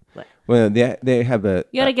 Nope. Well, they have a.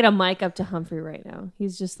 You gotta get a mic up to Humphrey right now.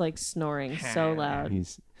 He's just like snoring so loud.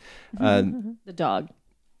 He's. The dog.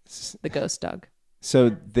 The ghost dog. So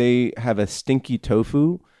they have a stinky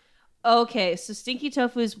tofu. Okay, so stinky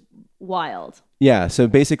tofu is wild. Yeah. So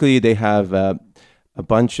basically, they have a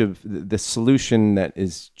bunch of the solution that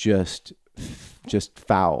is just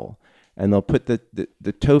foul, and they'll put the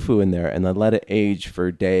tofu in there, and they'll let it age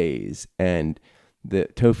for days, and the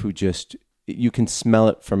tofu just you can smell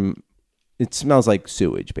it from. It smells like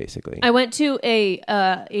sewage, basically. I went to a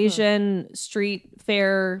Asian street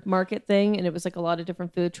fair market thing, and it was like a lot of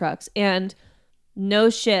different food trucks. And no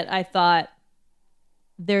shit, I thought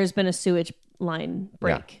there's been a sewage line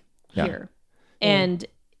break Yeah. here, and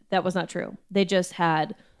that was not true. They just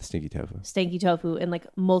had Stinky tofu. stinky tofu in like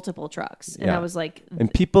multiple trucks, and Yeah. I was like,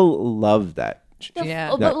 And people love that. Yeah.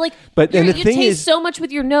 oh, but like, But then you the thing taste is- so much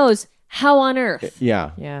with your nose. How on earth?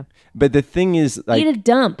 Yeah. Yeah. But the thing is, like Eat a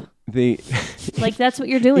dump. the Like that's what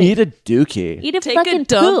you're doing. eat a dookie. Eat a Take fucking a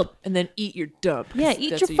dump poop. and then eat your dump. Yeah, 'cause eat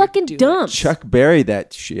that's your what you're fucking doing. dump. Chuck Berry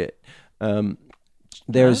that shit.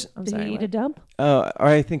 There's I'm Did sorry. he eat what? a dump?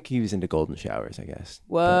 I think he was into golden showers, I guess.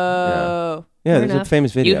 Whoa. Yeah, Fair there's a enough.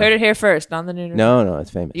 famous video. You heard it here first on the new. No, it's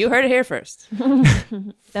famous. You heard it here first.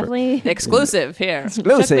 Definitely. Exclusive here. Chuck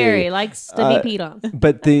Lucy. Berry likes to be peed on.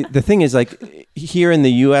 But the thing is, like here in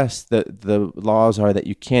the U.S., the laws are that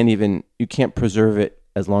you can't preserve it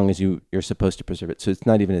as long as you're supposed to preserve it. So it's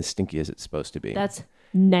not even as stinky as it's supposed to be. That's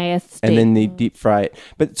nasty. and then they deep fry it.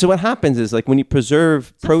 But so what happens is like when you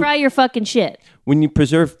preserve so fry your fucking shit. when you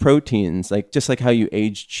preserve proteins, like just like how you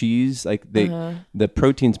age cheese, like the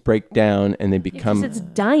proteins break down and they become Because it's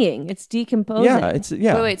dying. It's decomposing. Wait, so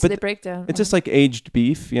but they break down. It's just like aged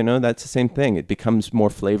beef, that's the same thing. It becomes more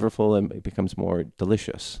flavorful and it becomes more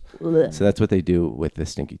delicious. So that's what they do with the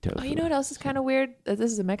stinky tofu. Oh, you know what else is kind of weird?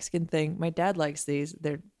 This is a Mexican thing. My dad likes these.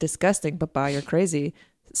 They're disgusting, but you're crazy.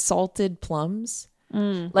 Salted plums.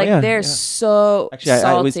 Like yeah, they're yeah. so Actually,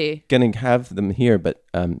 I was salty. gonna have them here, but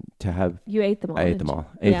to have You ate them all. I ate didn't them you? all.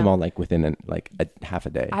 I ate them Yeah. all like within a half a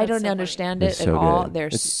day. I don't so funny. understand They're it at so all. good. They're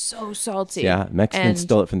It's- so salty. Yeah, Mexicans And-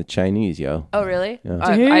 stole it from the Chinese, yo. Oh, really? Yeah.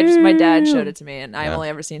 My dad showed it to me, and I've Yeah. only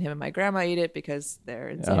ever seen him and my grandma eat it because they're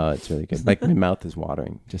insane. Oh, it's really good. Like my mouth is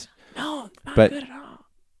watering. Just No, not but- good at all.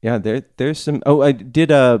 yeah, there's some. Oh, I did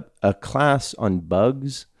a class on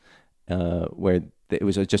bugs, where it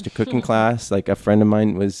was just a cooking class. Like a friend of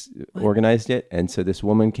mine organized it, and so this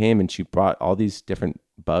woman came and she brought all these different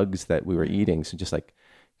bugs that we were eating. So just like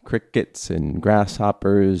crickets and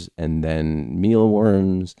grasshoppers, and then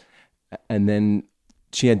mealworms, and then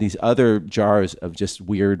she had these other jars of just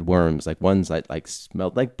weird worms, like ones that like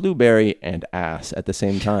smelled like blueberry and ass at the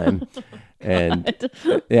same time. And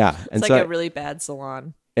yeah, and It's so like a really bad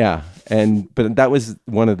salon. Yeah, but that was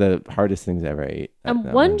one of the hardest things I ever ate. I'm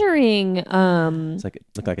That one. wondering. It's like it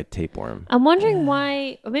looked like a tapeworm. I'm wondering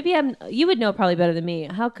why. Or maybe you would know probably better than me.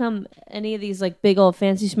 How come any of these like big old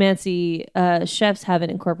fancy schmancy chefs haven't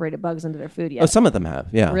incorporated bugs into their food yet? Oh, some of them have.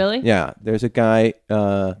 Yeah. Really? Yeah. There's a guy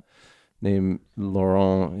named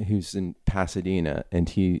Laurent who's in Pasadena, and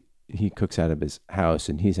he cooks out of his house,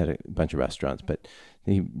 and he's had a bunch of restaurants, but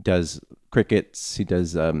he does crickets. He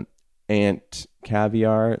does ant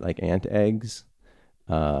caviar, like ant eggs.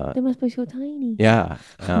 They must be so tiny. Yeah.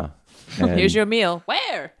 Yeah. Here's your meal.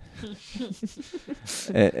 Where?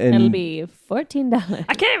 and It'll be $14.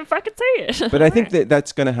 I can't even fucking say it. But I think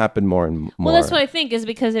that's going to happen more and more. Well, that's what I think is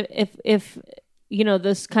because if you know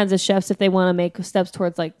those kinds of chefs, if they want to make steps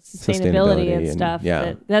towards like sustainability and stuff,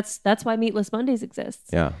 yeah. that's why Meatless Mondays exists.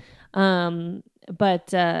 Yeah. But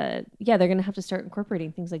yeah, they're gonna have to start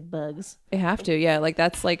incorporating things like bugs. They have to, yeah. Like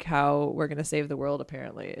that's like how we're gonna save the world.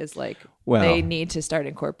 Apparently, is like Well- they need to start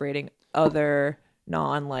incorporating other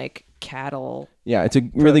non like cattle. Yeah, it's a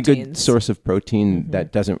really good Proteins. source of protein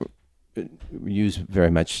that doesn't use very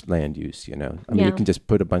much land use, you know. I mean, you Yeah. can just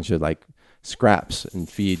put a bunch of like scraps and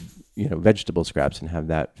feed, vegetable scraps and have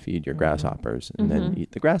that feed your grasshoppers and then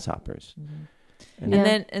eat the grasshoppers.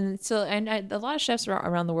 Yeah. And a lot of chefs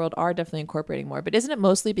around the world are definitely incorporating more. But isn't it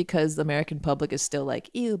mostly because the American public is still like,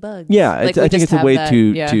 ew, bugs? Yeah, Like, I we think just it's a have way that- to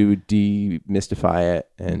yeah. to demystify it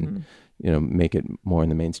and make it more in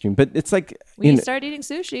the mainstream. But it's like We need to start eating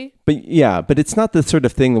sushi. but it's not the sort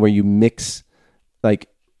of thing where you mix like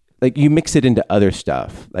you mix it into other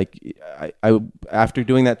stuff. Like I after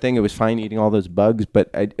doing that thing, it was fine eating all those bugs,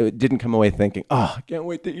 but I didn't come away thinking, oh, I can't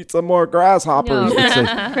wait to eat some more grasshoppers. It's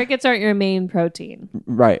like- Crickets aren't your main protein.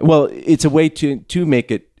 right. Well, it's a way to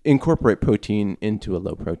make it incorporate protein into a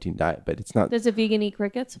low protein diet, but it's not. Does a vegan eat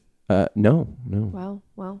crickets? No. Wow.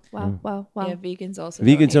 Wow. Yeah, vegans also.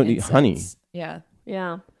 Vegans don't eat honey. insects.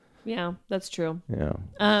 Yeah. Yeah, that's true. Yeah.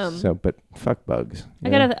 So, but fuck bugs. I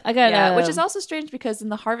you know? got Yeah, which is also strange because in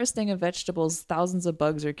the harvesting of vegetables, thousands of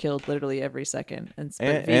bugs are killed literally every second, and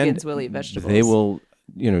vegans will eat vegetables. They will,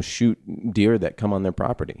 shoot deer that come on their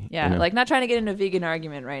property. Yeah, you know? like not trying to get into a vegan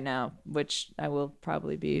argument right now, which I will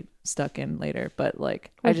probably be stuck in later. But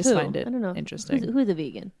like, I With just who? find it I don't know. interesting. Who's a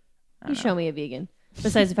vegan? You show me a vegan.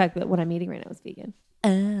 Besides the fact that what I'm eating right now is vegan.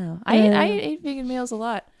 Oh, I ate vegan meals a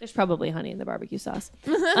lot. There's probably honey in the barbecue sauce.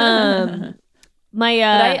 My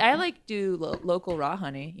But I like do local raw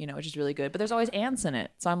honey, which is really good. But there's always ants in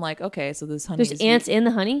it, so I'm like, okay, so this honey. there's is ants in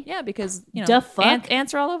the honey. Yeah, because Da fuck?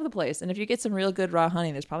 ants are all over the place, and if you get some real good raw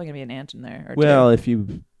honey, there's probably gonna be an ant in there. Or Well, two. if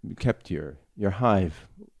you kept your hive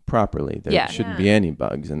properly, there Yeah. shouldn't be any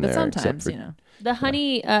bugs in But there. sometimes, except for, The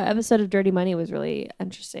honey episode of Dirty Money was really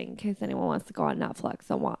interesting. In case anyone wants to go on Netflix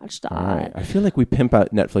and watch that. All right. I feel like we pimp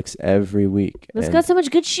out Netflix every week. It's and- got so much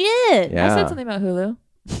good shit. yeah. I said something about Hulu.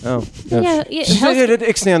 Oh, Yeah, Hell's,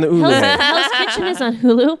 Ixnay on the Hell's Kitchen is on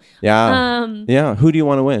Hulu. Yeah. Yeah. Who do you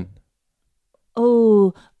want to win?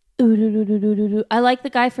 Oh, I like the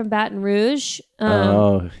guy from Baton Rouge.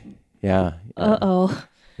 Oh, yeah. Uh-oh.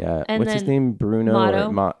 Yeah. And What's his then name? Bruno Motto.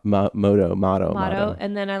 or Motto. Motto.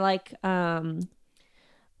 And then I like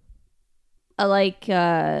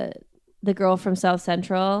the girl from South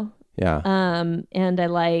Central. Yeah. And I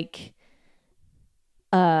like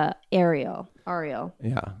Ariel.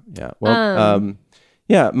 Yeah. Yeah. Well,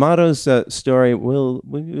 yeah. Motto's story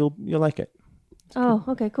you'll like it. Oh,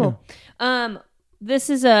 okay, cool. This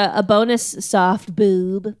is a bonus soft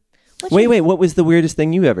boob. Wait. What was the weirdest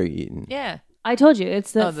thing you ever eaten? Yeah. I told you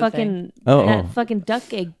it's the Oh, the fucking Oh. fucking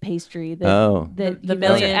duck egg pastry that Oh. that The you guys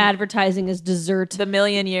are million- advertising as dessert. The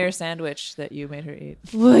million-year sandwich that you made her eat.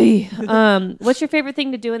 Oy. What's your favorite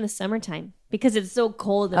thing to do in the summertime? Because it's so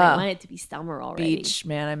cold and I Oh. want it to be summer already. Beach,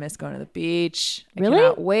 man, I miss going to the beach. Really? I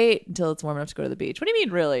cannot wait until it's warm enough to go to the beach. What do you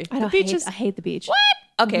mean, really? I don't the beach hate, is I hate the beach. what?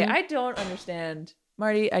 Okay, I don't understand.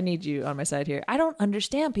 Marty, I need you on my side here. I don't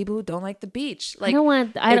understand people who don't like the beach. Like, I don't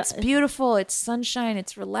want. it's beautiful. It's sunshine.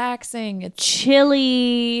 It's relaxing. It's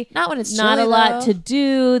chilly. not when it's Not chilly, a lot though. to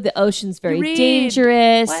do. The ocean's very read.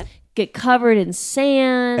 dangerous. What? Get covered in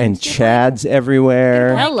sand. And chads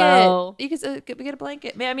everywhere. Hell. Hello. You can get a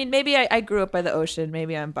blanket. I mean, maybe I grew up by the ocean.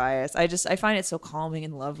 Maybe I'm biased. I find it so calming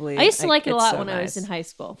and lovely. I used to like it a it's lot so when I was nice. in high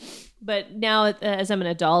school, but now as I'm an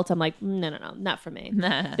adult, I'm like, no, not for me.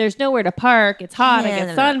 There's nowhere to park. It's hot. I Yeah, get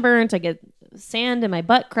no. sunburnt. I get sand in my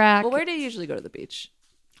butt crack. Well, where do you usually go to the beach?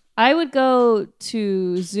 I would go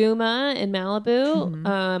to Zuma in Malibu,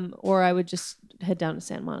 Mm-hmm. or I would just head down to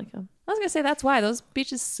Santa Monica. I was gonna say that's why those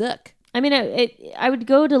beaches suck. I mean, I would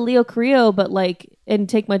go to Leo Carrillo, but like, and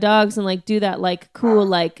take my dogs and like do that like cool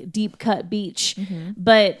like deep cut beach.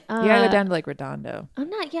 But You gotta go down to like Redondo. I'm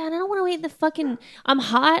not. Yeah, and I don't want to wait in the fucking. I'm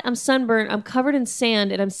hot. I'm sunburned. I'm covered in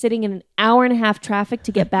sand, and I'm sitting in an hour and a half traffic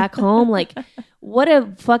to get back home. Like, what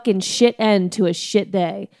a fucking shit end to a shit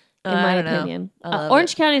day, in my I don't know. opinion. I love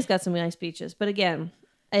Orange County's got some nice beaches, but again,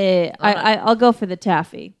 I'll go for the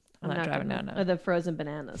taffy. I'm not driving down now. Or the frozen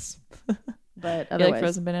bananas. But You like otherwise,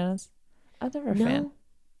 frozen bananas? I was never a No. fan.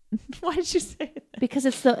 Why did you say that? because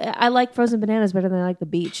I like frozen bananas better than I like the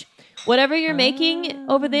beach. Whatever you're making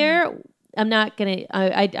over there, I'm not gonna.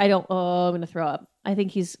 I don't. Oh, I'm gonna throw up. I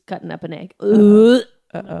think he's cutting up an egg.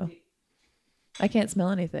 Uh-oh. I can't smell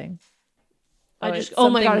anything. Oh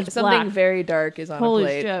my God, it's something black. very dark is on Holy a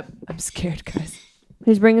plate. shit! I'm scared, guys.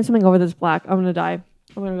 He's bringing something over that's black. I'm gonna die.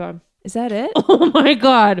 Oh my God. Is that it? Oh my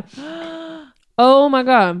God. Oh my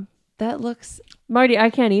God. That looks. Marty, I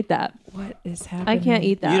can't eat that. What is happening? I can't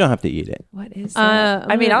eat that. You don't have to eat it. What is that?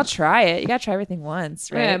 I'm I mean, gonna- I'll try it. You gotta try everything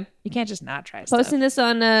once, right? Okay. You can't just not try Posting stuff. this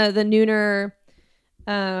on the Nooner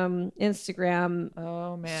Instagram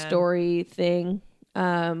Oh man. story thing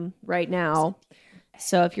right now.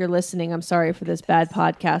 So if you're listening, I'm sorry for this bad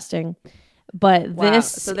podcasting. But Wow.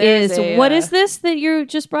 this So there's is a, what is this that you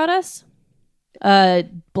just brought us?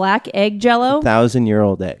 Black egg jello.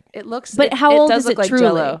 1,000-year-old egg. It looks. But how old does is look it like truly?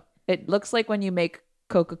 Jello. It looks like when you make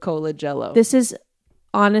Coca-Cola Jello. This is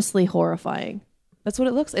honestly horrifying. That's what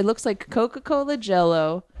it looks. It looks like Coca-Cola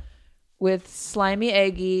Jello with slimy,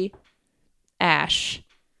 eggy ash.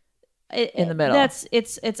 In the middle.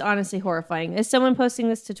 It's honestly horrifying. Is someone posting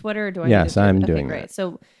this to Twitter or do I? Yes, need to do I'm it? Okay, doing great. that.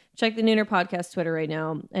 So check the Nooner Podcast Twitter right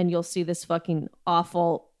now, and you'll see this fucking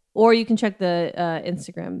awful. Or you can check the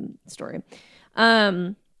Instagram story.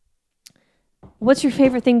 What's your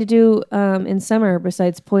favorite thing to do in summer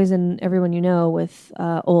besides poison everyone you know with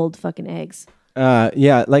old fucking eggs?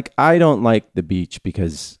 Yeah, like I don't like the beach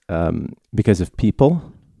because of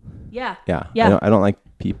people. Yeah, Yeah, Yeah. I don't like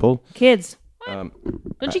people. kids. Um,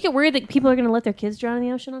 Don't you get worried that people are going to let their kids drown in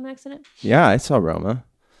the ocean on accident? yeah, I saw Roma.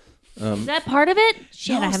 Is that part of it?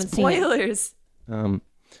 Shit, I haven't seen it. Spoilers.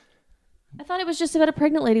 I thought it was just about a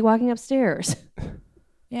pregnant lady walking upstairs.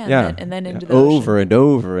 Yeah. Yeah, And then into yeah. the ocean. over and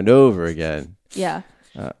over and over again. Yeah.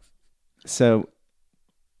 So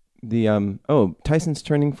the Tyson's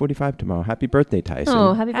turning 45 tomorrow. Happy birthday, Tyson!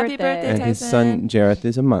 Oh, happy Happy birthday. birthday, and his Tyson. son Jareth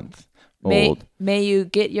is a month old. May you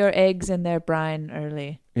get your eggs in their brine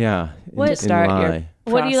early. Yeah, What- in Start your- July.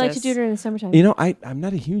 What do you like to process. do during the summertime? You know, I'm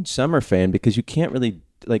not a huge summer fan because you can't really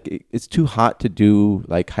it's too hot to do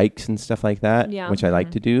like hikes and stuff like that, Yeah. which I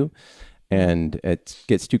like to do, and it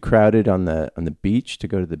gets too crowded on the beach to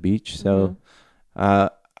go to the beach. So, and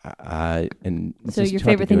it's So just your too hot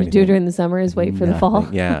favorite thing to do anything. during the summer is wait for the fall.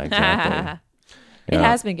 Nothing. Yeah, exactly. It Yeah.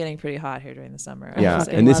 has been getting pretty hot here during the summer. I Yeah, would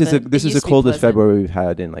say. and this love is it. this It is the used to be coldest pleasant. February we've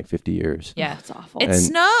had in like 50 years. Yeah. It's awful. It And-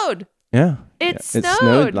 snowed. Yeah, It yeah. snowed. It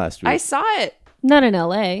snowed last week. I saw it. Not in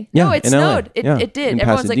LA. Yeah, No, it in LA. snowed. It- Yeah. it did. In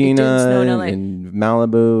Everyone's like, it didn't Pasadena snow in LA. in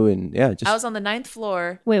Malibu, and yeah, just I was on the 9th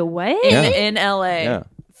floor Wait, what? Yeah. in LA. Yeah.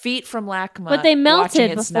 Feet from LACMA. But they watching melted it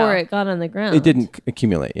before snow. it got on the ground. it didn't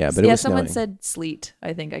accumulate. Yeah, but it Yeah, was someone snowing. said sleet,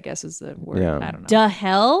 I guess is the word. Yeah. I don't know. The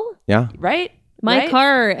hell? Yeah, Right? My Right?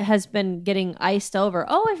 car has been getting iced over.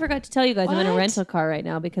 Oh, I forgot to tell you guys. I'm in a What? rental car right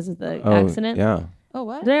now because of the Oh, accident. Yeah. Oh,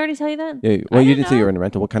 what? Did I already tell you that? Yeah. Well, you didn't didn't say you know. were in a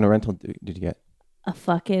rental. What kind of rental did you get? A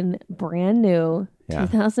fucking brand new Yeah.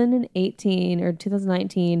 2018 or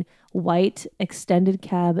 2019 white extended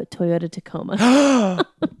cab Toyota Tacoma.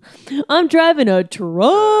 I'm driving a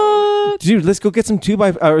truck. Dude, let's go get some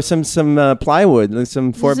 2x or some plywood, like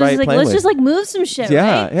some 4x Like, plywood. let's just like move some shit.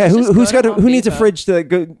 yeah, right? yeah. Let's just Who's go to got Home who needs a Depot. fridge that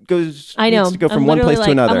goes? I know. needs to go I'm from one literally place to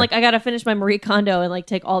like, another. I'm like, I gotta finish my Marie Kondo and like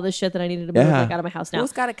take all this shit that I needed to move Yeah. like, out of my house now.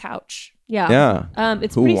 Who's got a couch? Yeah. yeah.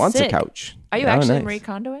 It's Who pretty wants sick. a couch? Are you Oh, actually nice. Marie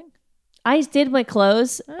Kondoing? I did my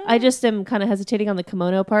clothes. I just am kind of hesitating on the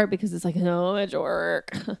kimono part because it's like so much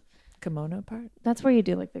work. Kimono part? That's where you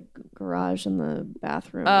do like the garage and the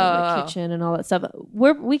bathroom Oh. and the kitchen and all that stuff.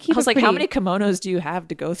 We keep I was it like, how pretty- many kimonos do you have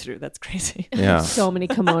to go through? That's crazy. Yeah. so many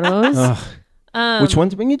kimonos. Which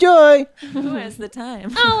ones bring you joy? Who has the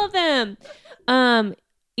time? All of them.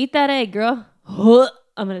 Eat that egg, girl.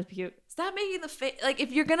 I'm gonna puke. Stop making the face. Like,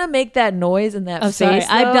 if you're going to make that noise and that I'm face, sorry.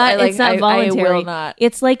 I've though, got. I, It's not I voluntary. will not.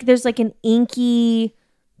 It's like there's like an inky.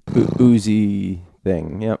 Oozy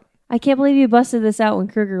thing. Yep. I can't believe you busted this out when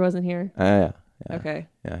Kruger wasn't here. Yeah. Okay.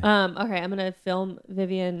 Okay, I'm gonna film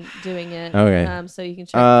Vivian doing it. Okay. So you can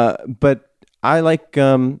check. But I like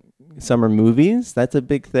summer movies. That's a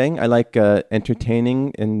big thing. I like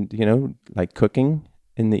entertaining and like cooking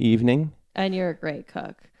in the evening. And you're a great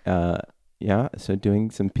cook. Yeah, so doing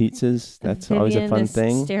some pizzas, that's always a Vivian fun is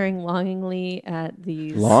thing. Staring longingly at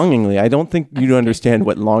these. Longingly. I don't think you understand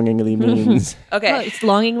what longingly means. Okay. Oh, it's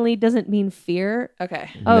longingly doesn't mean fear. Okay.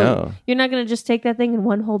 Oh, No. you're not gonna just take that thing in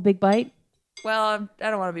one whole big bite? Well, I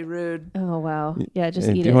don't want to be rude. Oh wow. Yeah, just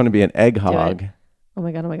If eat you it. want to be an egg hog. Oh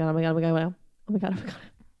my god. Oh my god. Oh my god. Oh my god. Oh my god. Oh my god.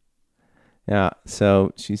 Yeah,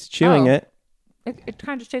 so she's chewing Oh. it. It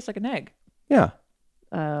kind of just tastes like an egg. Yeah,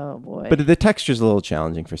 Oh boy. but the texture's a little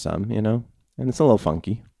challenging for some, and it's a little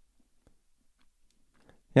funky.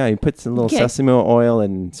 Yeah, you put some little Okay. sesame oil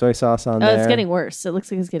and soy sauce on Oh, there. it's getting worse. It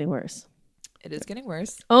looks like it's getting worse. It is getting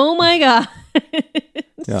worse. Oh my god.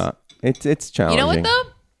 Yeah, it's challenging. You know what though?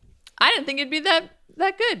 I didn't think it'd be that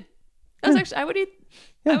good. I was actually I would eat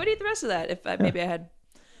the rest of that if maybe I had.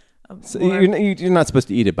 So more. you're not supposed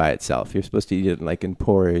to eat it by itself. You're supposed to eat it like in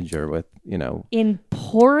porridge or with, In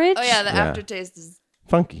porridge? Oh yeah, the Yeah. aftertaste is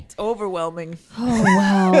funky. overwhelming. Oh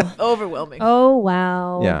wow. Overwhelming. Oh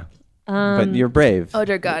wow. Yeah, but you're brave. Oh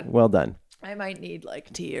dear God. Well done. I might need like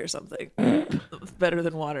tea or something. Better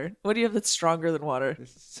than water. What do you have that's stronger than water?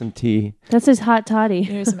 Some tea. That's his hot toddy.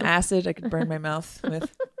 Maybe some acid I could burn my mouth with.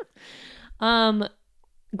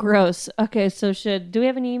 Gross. Okay, so do we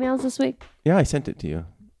have any emails this week? Yeah, I sent it to you.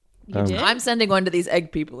 You did? I'm sending one to these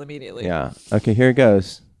egg people immediately. Yeah. Okay, here it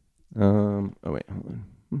goes. Oh wait, hold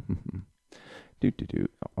on. Do.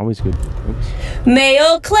 Always good. Oops.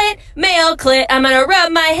 Male clit, I'm gonna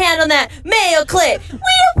rub my hand on that male clit. Whip,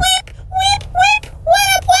 whip, whip, whip,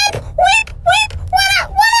 whip, whip, whip, whip, what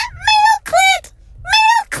up,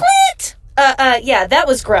 male clit. Yeah, that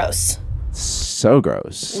was gross. So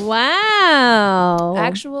gross. Wow.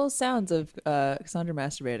 Actual sounds of Cassandra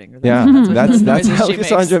masturbating. Yeah, that's noises how she makes.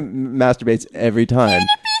 Cassandra masturbates every time.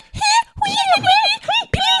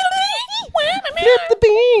 Flip the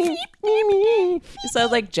bean. It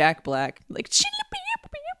sounds like Jack Black. Like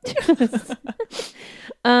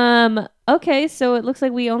Okay, so it looks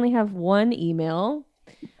like we only have one email.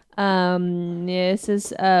 This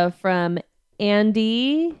is from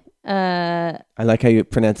Andy. I like how you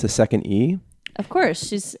pronounce the second E. Of course,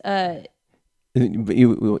 she's But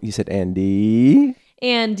you said Andy.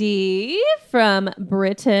 Andy from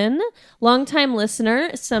Britain, longtime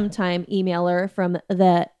listener, sometime emailer from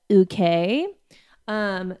the UK.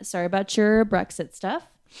 Sorry about your Brexit stuff.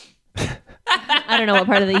 I don't know what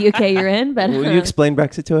part of the UK you're in, but Will you explain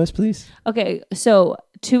Brexit to us, please? okay. So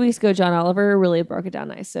 2 weeks ago, John Oliver really broke it down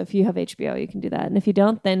nice. So if you have HBO, you can do that, and if you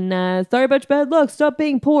don't, then sorry about your bad luck. Stop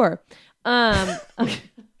being poor.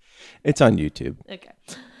 It's on YouTube. Okay.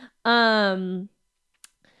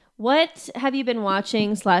 What have you been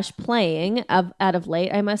watching / playing out of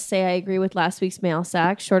late? I must say I agree with last week's mail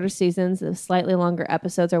sack. Shorter seasons, the slightly longer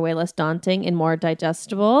episodes are way less daunting and more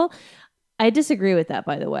digestible. I disagree with that,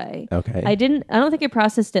 by the way. Okay. I don't think I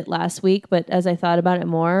processed it last week, but as I thought about it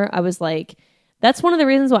more, I was like, that's one of the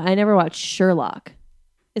reasons why I never watched Sherlock.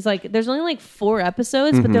 It's like, there's only like 4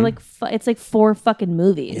 episodes, but they're like, it's like 4 fucking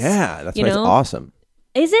movies. Yeah, that's you why it's know? awesome.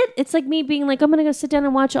 Is it? It's like me being like, I'm gonna go sit down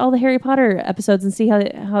and watch all the Harry Potter episodes and see how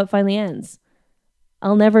it finally ends.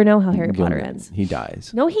 I'll never know how Harry Potter ends. He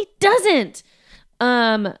dies. No, he doesn't.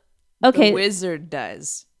 the Okay. wizard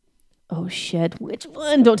dies. Oh shit. Which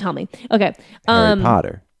one? Don't tell me. Okay. Harry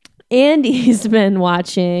Potter. Andy's been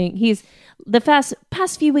watching. He's the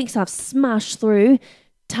past few weeks. I've smashed through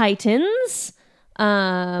Titans.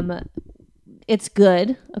 It's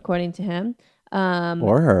good according to him.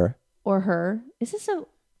 Or her. Or her. Is this a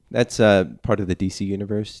That's part of the DC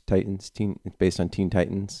universe. Titans. It's based on Teen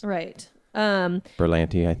Titans. right?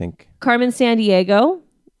 Berlanti, I think. Carmen Sandiego.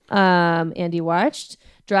 Andy watched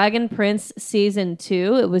Dragon Prince season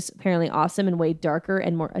 2. It was apparently awesome and way darker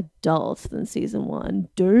and more adult than season 1.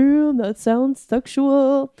 Damn, that sounds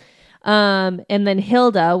sexual. And then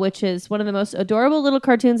Hilda, which is one of the most adorable little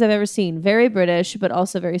cartoons I've ever seen. Very British, but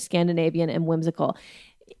also very Scandinavian and whimsical.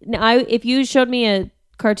 Now, if you showed me a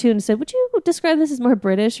cartoon and said, would you describe this as more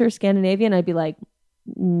British or Scandinavian? I'd be like,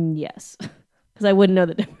 yes, because I wouldn't know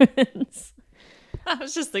the difference. I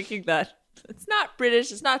was just thinking that. It's not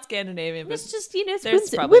British. It's not Scandinavian. But It's just, it's there's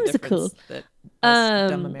probably a whimsical. difference that us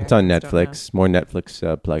dumb Americans It's on don't know. Netflix. More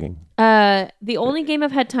Netflix plugging. The only game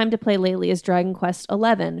I've had time to play lately is Dragon Quest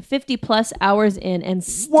 11. 50 plus hours in and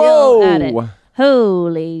still at it. Whoa!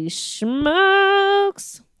 Holy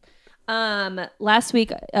smokes. Last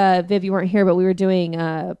week, Viv, you weren't here, but we were doing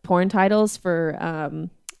porn titles for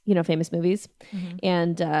famous movies.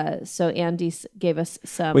 And so Andy gave us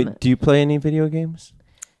some. Wait, do you play any video games?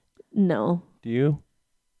 No. Do you?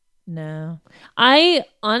 No. I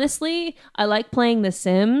like playing The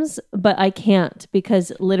Sims, but I can't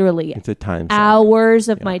because literally It's a time suck. hours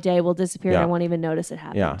of my day will disappear and I Yeah. won't even notice it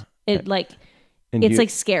happened. Yeah. It like And it's you- like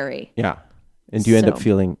scary. yeah. And do you end up So-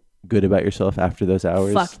 feeling good about yourself after those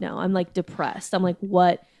hours? Fuck no. I'm like depressed. I'm like,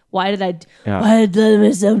 what? Why did I? Yeah. Why did I let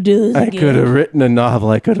myself do this I again? could have written a novel.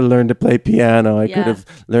 I could have learned to play piano. I Yeah. could have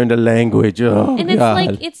learned a language. Oh, And it's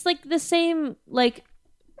God. it's like the same. Like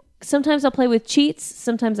sometimes I'll play with cheats.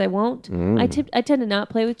 Sometimes I won't. I tend to not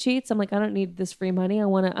play with cheats. I'm like, I don't need this free money. I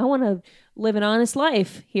wanna live an honest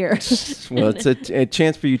life here. Well, it's a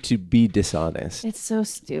chance for you to be dishonest. It's so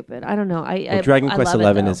stupid. I don't know. Well, Dragon I Quest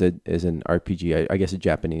love it, XI though. is an RPG. I guess a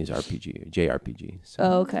Japanese RPG, JRPG. So,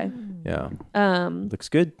 Oh, okay. yeah. Looks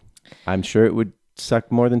good. I'm sure it would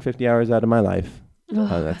suck more than 50 hours out of my life.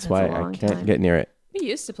 That's why a I long can't time. get near it. We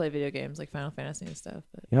used to play video games like Final Fantasy and stuff,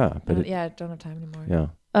 but Yeah, but I don't have time anymore. yeah.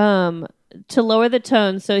 To lower the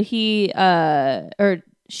tone, so he or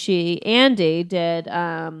she, Andy, did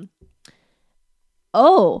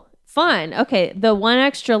oh, fine. Okay, the one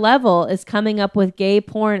extra level is coming up with gay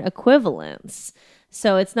porn equivalents.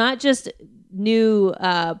 So it's not just new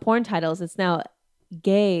porn titles, it's now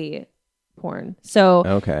gay porn. So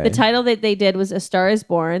Okay. the title that they did was A Star is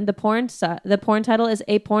Born. The porn title is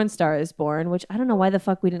A Porn Star is Born, which I don't know why the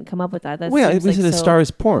fuck we didn't come up with that. That Well, yeah, seems it was like a so- Star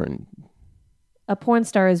is Porn. A Porn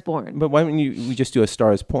Star is Born. But why wouldn't we just do a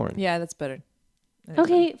Star is Porn? Yeah, that's better.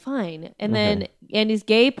 Okay, fine. And then Andy's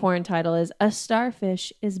gay porn title is A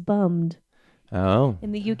Starfish is Bummed. Oh.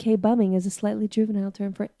 In the UK, bumming is a slightly juvenile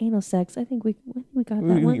term for anal sex. I think we got that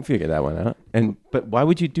We can one. figure that one out. But why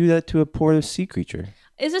would you do that to a poor sea creature?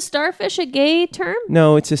 Is a starfish a gay term?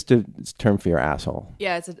 No, it's just a term for your asshole.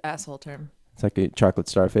 Yeah, it's an asshole term. It's like a chocolate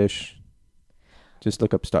starfish. Just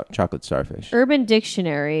look up chocolate starfish. Urban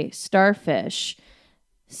Dictionary, starfish.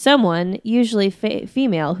 Someone, usually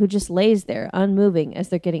female, who just lays there unmoving as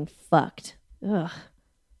they're getting fucked. Ugh.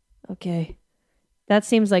 Okay. That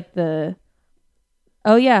seems like the...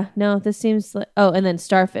 Oh, yeah. No, this seems like... Oh, and then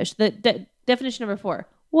starfish. The definition number 4.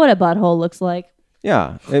 What a butthole looks like.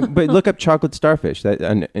 Yeah, but look up chocolate starfish that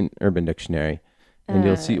in Urban Dictionary, and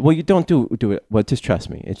you'll see. Well, you don't do it. Well, just trust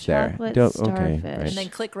me, it's there. Chocolate Don't, starfish. right. And then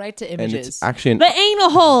click right to And images. it's actually The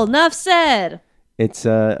anal hole. Enough said. it's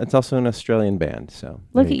also an Australian band. So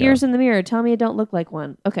Look there at you yours go. in the mirror. Tell me I don't look like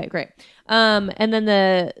one. Okay, great. And then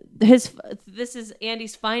this is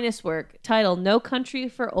Andy's finest work. Title: No Country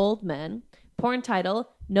for Old Men. Porn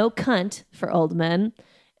title: No Cunt for Old Men.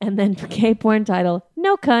 And then gay porn title: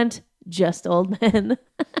 No Cunt, Just Old Men.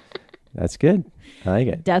 That's good. I like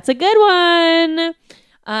it. That's a good one.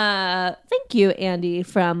 Thank you, Andy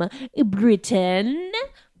from Britain.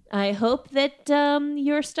 I hope that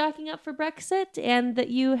you're stocking up for Brexit and that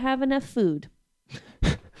you have enough food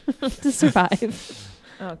to survive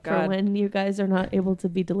oh for God. when you guys are not able to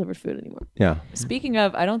be delivered food anymore. Yeah. Speaking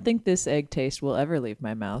of, I don't think this egg taste will ever leave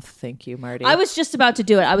my mouth. Thank you, Marty. I was just about to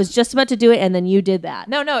do it. And then you did that.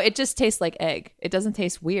 No, it just tastes like egg. It doesn't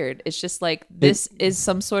taste weird. It's just like this is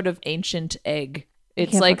some sort of ancient egg.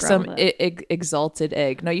 It's can't like fuck around some with exalted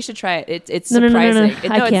egg. No, you should try it. It's No, no, no, no, no.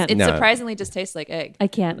 surprising. I can't. It No. surprisingly just tastes like egg. I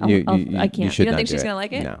can't. You I can't. should You don't not think do she's it. gonna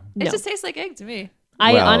like it? No. It No. just tastes like egg to me.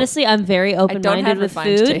 I Well- honestly, I'm very have open-minded with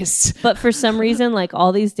refined food, taste. but for some reason, like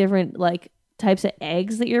all these different like types of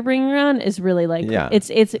eggs that you're bringing around is really like Yeah. it's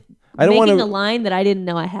I don't making wanna- a line that I didn't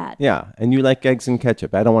know I had. Yeah, and you like eggs and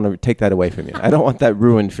ketchup. I don't want to take that away from you. I don't want that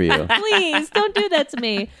ruined for you. Please don't do that to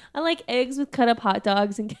me. I like eggs with cut up hot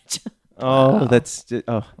dogs and ketchup. Oh,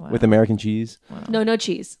 with American cheese. No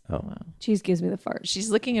cheese. Oh, Cheese gives me the fart.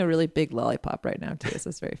 She's licking a really big lollipop right now too.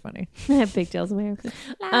 So that's very funny. I have pigtails in my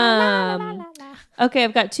hair. Okay,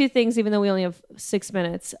 I've got 2 things, even though we only have 6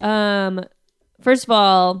 minutes. First of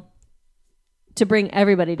all, to bring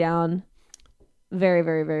everybody down, very,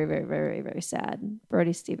 very, very, very, very, very sad.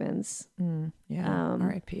 Brody Stevens, Yeah.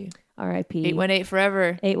 R.I.P. R.I.P. 818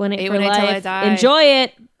 forever. 818 for 818 till I life. die. Enjoy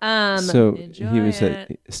it. so enjoy he was a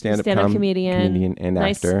it. stand-up, Stand-up comedian and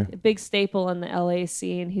nice, actor. big staple in the LA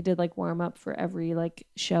scene. He did like warm up for every like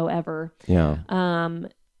show ever. Yeah,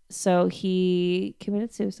 So he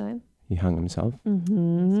committed suicide. he hung himself.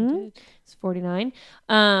 Mm-hmm. He's 49.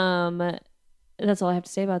 That's all I have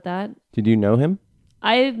to say about that. Did you know him?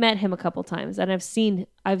 I've met him a couple times, and I've seen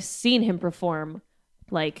him perform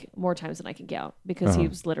like more times than I can count because he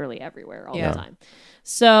was literally everywhere all Yeah. the time.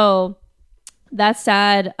 So that's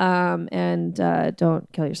sad. And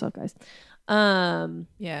don't kill yourself, guys.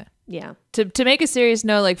 Yeah. Yeah. To make a serious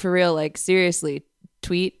note, like for real, like seriously,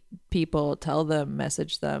 tweet people, tell them,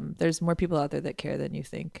 message them. There's more people out there that care than you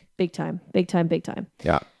think. Big time. Big time. Big time.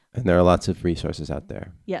 Yeah. And there are lots of resources out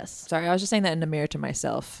there. Yes. Sorry, I was just saying that in the mirror to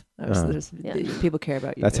myself. People care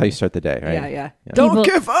about you. That's how you start the day, right? Yeah. Don't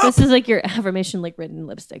give up. This is like your affirmation, like written in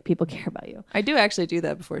lipstick. People care about you. I do actually do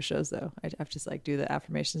that before shows, though. I have to just like do the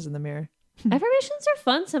affirmations in the mirror. Affirmations are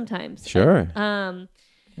fun sometimes. Sure.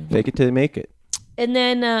 Fake it till you make it. And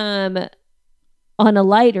then on a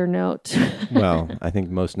lighter note. Well, I think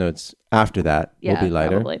most notes after that will be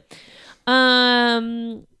lighter. Probably.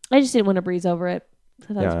 I just didn't want to breeze over it.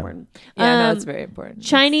 So that's important. Yeah, no, it's very important.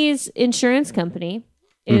 Chinese insurance company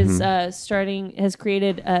is has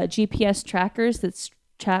created GPS trackers that's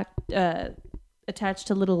attached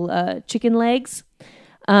to little chicken legs,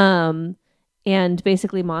 and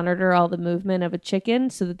basically monitor all the movement of a chicken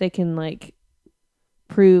so that they can like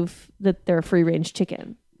prove that they're a free range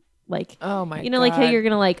chicken. Like, oh my, like how you're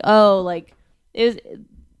gonna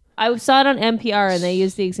I saw it on NPR and they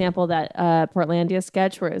used the example that Portlandia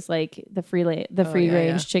sketch where it's like the free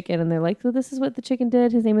range chicken, and they're like, so this is what the chicken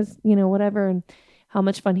did. His name is whatever, and how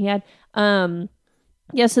much fun he had.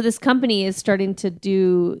 So this company is starting to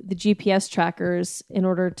do the GPS trackers in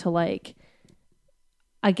order to like,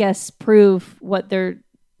 I guess, prove what their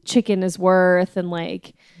chicken is worth and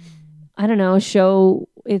like, I don't know, show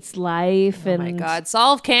its life. Oh and my God,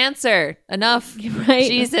 solve cancer. Enough. Right?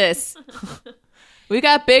 Jesus. We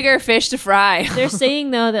got bigger fish to fry. They're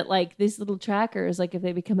saying though that like these little trackers, like if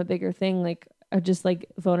they become a bigger thing, like are just like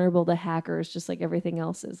vulnerable to hackers, just like everything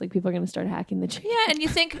else is. Like people are going to start hacking the chicken. Yeah, and you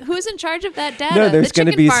think who's in charge of that data? No, there's the going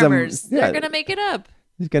to chicken be farmers. some. Yeah, they're going to make it up.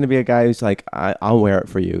 There's going to be a guy who's like, I'll wear it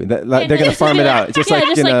for you. They're going to farm it out. Just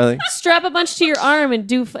strap a bunch to your arm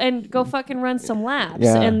and go fucking run some laps.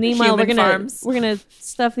 Yeah. And meanwhile, we're farms. gonna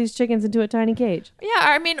stuff these chickens into a tiny cage. Yeah,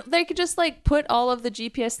 I mean, they could just like put all of the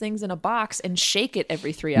GPS things in a box and shake it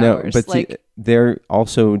every 3 No, hours. but like, see, they're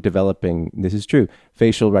also developing, this is true,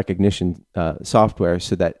 facial recognition software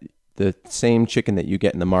so that the same chicken that you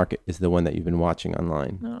get in the market is the one that you've been watching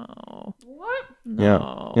online. no. What?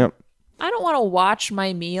 No. Yeah. Yep. I don't want to watch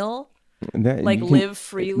my meal. That, Like you can live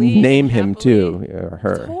freely. Name him happily. too, or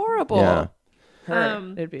her. It's horrible. Yeah.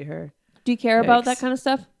 Her. It'd be her. Do you care about Yikes. that kind of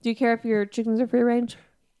stuff? Do you care if your chickens are free range?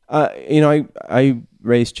 I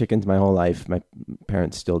raised chickens my whole life. My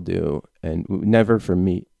parents still do, and never for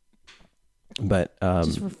meat, but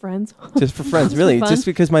Just for friends? just for friends, really. fun? Just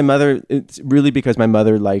because my mother, it's really because my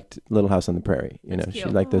mother liked Little House on the Prairie. She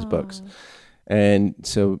cute. liked those books, and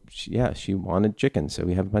so she wanted chickens. So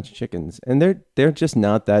we have a bunch of chickens, and they're just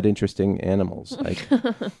not that interesting animals. Like,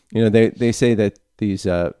 they say that these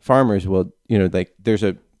farmers will, like there's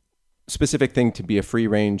a specific thing to be a free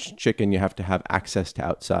range chicken. You have to have access to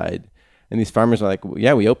outside, and these farmers are like, well,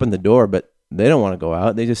 yeah, we open the door, but they don't want to go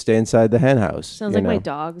out. They just stay inside the hen house. Sounds like my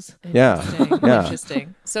dogs. Yeah. Yeah.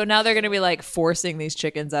 Interesting. So now they're going to be like forcing these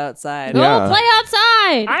chickens outside. Go Yeah. play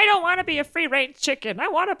outside. I don't want to be a free range chicken. I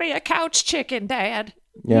want to be a couch chicken, Dad.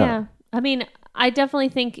 Yeah. I mean, I definitely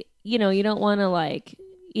think, you don't want to like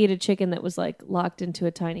eat a chicken that was like locked into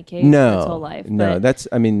a tiny cage its whole life. No, but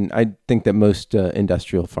I think that most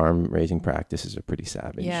industrial farm raising practices are pretty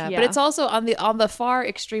savage. Yeah, Yeah. but it's also on the far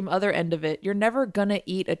extreme other end of it. You're never gonna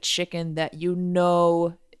eat a chicken that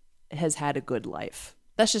has had a good life.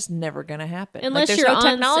 That's just never gonna happen. unless there's you're no on,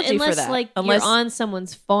 technology unless for that. like unless you're on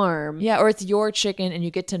someone's farm. yeah, or it's your chicken and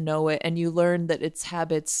you get to know it and you learn that its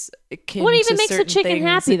habits. What even makes a chicken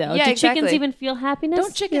happy though? Yeah, Do exactly. chickens even feel happiness?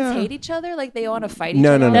 Don't chickens hate each other? Like they want to fight each No,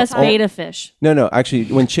 other? no, all no. the That's time? beta fish. No, actually,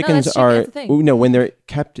 when chickens that's chicken, are that's the thing. when they're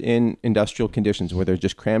kept in industrial conditions where they're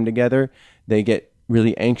just crammed together, they get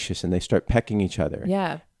really anxious and they start pecking each other.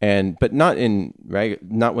 Yeah. But not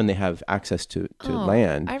not when they have access to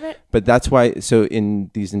land. I read- But that's why. So in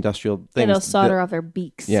these industrial things, They'll solder off their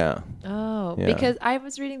beaks. Yeah. Oh, Yeah. because I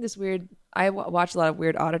was reading this weird. I watch a lot of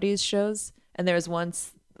Weird Oddities shows, and there was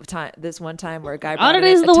this one time where a guy brought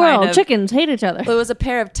Oddities in of the a ton world. of- Chickens hate each other. It was a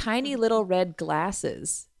pair of tiny little red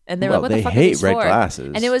glasses. And they were Well, like, what they the fuck hate are these red for?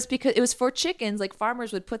 glasses. And it was because it was for chickens. Like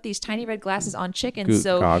farmers would put these tiny red glasses on chickens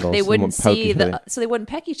so goggles, they they wouldn't won't poke see each other. so they wouldn't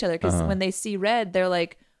peck each other because when they see red, they're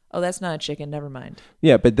like, oh, that's not a chicken. Never mind.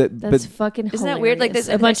 Yeah, but That's fucking Isn't that weird? Like hilarious.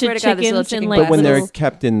 this- a bunch I swear of to God, this little chickens chicken and glass like when they're little-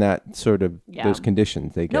 kept in that sort of Yeah. those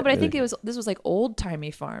conditions, they get. No, but I think really- this was like old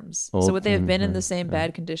timey farms. So would they have been in the same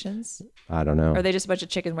bad conditions? I don't know. Or are they just a bunch of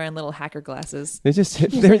chickens wearing little hacker glasses? They're just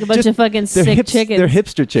They're like a bunch of fucking sick chickens. They're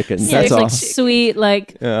hipster chickens. Yeah, That's it's all. like sweet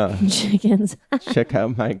like Yeah. chickens. Check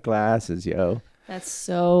out my glasses, yo. That's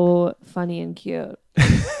so funny and cute.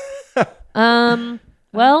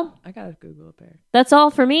 Well, I gotta Google a pair. that's all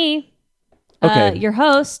for me. Okay. Your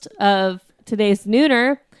host of today's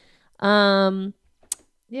Nooner.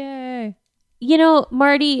 Yay.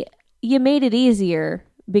 Marty, you made it easier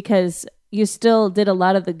because you still did a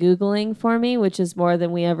lot of the Googling for me, which is more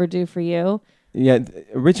than we ever do for you. Yeah,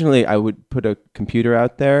 originally I would put a computer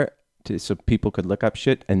out there so people could look up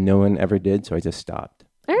shit, and no one ever did, so I just stopped.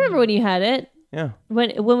 I remember when you had it. Yeah.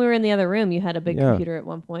 When we were in the other room, you had a big computer at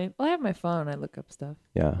one point. Well, I have my phone. I look up stuff.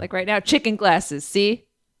 Yeah. Like right now, chicken glasses. See?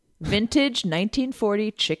 Vintage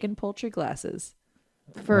 1940 chicken poultry glasses.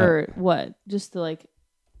 For what? Just to like...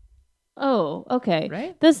 Oh, okay.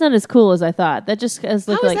 Right? That's not as cool as I thought. That just How is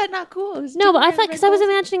looked like... that not cool? It was No, but I chicken thought, red because I was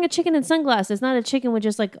glasses. imagining a chicken in sunglasses, not a chicken with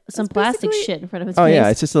just like some plastic basically- shit in front of its Oh face. yeah,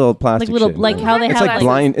 it's just a little plastic like little, shit. like how they it's have like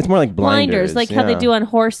blind. It's more like blinders, like how they yeah. do on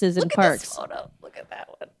horses in Look at parks. this photo. Look at that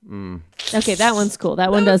one. Okay, that one's cool.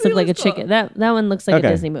 That one one does look really like a cool. chicken. That one looks like Okay.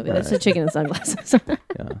 a Disney movie. All That's a right. chicken in sunglasses.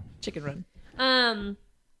 Chicken run.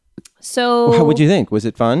 So Well, what would you think? Was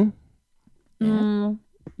it fun?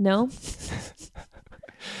 No,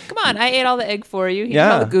 Come on, I ate all the egg for you. He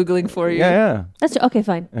Yeah. did all the Googling for you. Yeah. that's okay.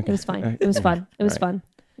 Fine. It Okay. was fine. It was fun. It was Right. fun.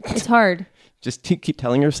 It's hard. Just keep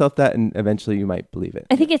telling yourself that, and eventually you might believe it.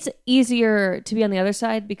 I think it's easier to be on the other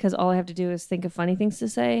side because all I have to do is think of funny things to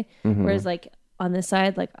say. Mm-hmm. Whereas like on this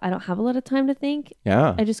side, like I don't have a lot of time to think.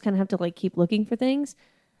 Yeah. I just kind of have to like keep looking for things.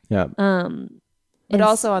 Yeah. But And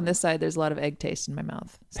also on this side, there's a lot of egg taste in my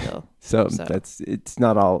mouth still. So it's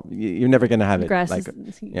not all. You're never gonna have the it. grass Like,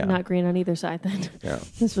 is yeah. not green on either side. Then Yeah.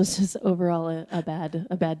 this was just overall a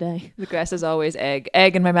bad day. The grass is always egg.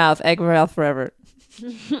 Egg in my mouth. Egg in my mouth forever.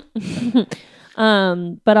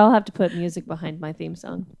 But I'll have to put music behind my theme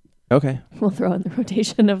song. Okay. We'll throw in the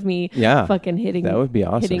rotation of me Yeah. fucking hitting That would be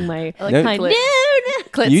awesome. hitting my I like No, the high clit.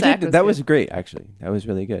 Clit You sack did. That good. was great. Actually, that was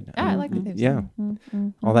really good. Yeah, I like the theme Yeah.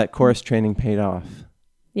 song. All that chorus training paid off.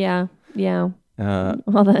 Yeah. Uh,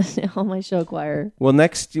 All my show choir. well,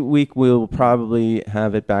 next week we'll probably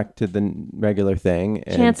have it back to the regular thing.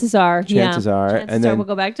 And Chances are, chances are, Chances and are then we'll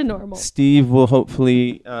go back to normal. Steve will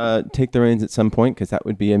hopefully take the reins at some point because that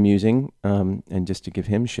would be amusing. And just to give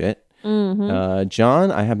him shit. Mm-hmm. John,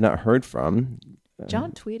 I have not heard from.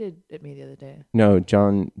 John tweeted at me the other day. No,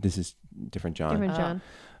 John. This is different John. Different John.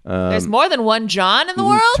 There's more than one John in the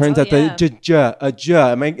world? Turns out yeah.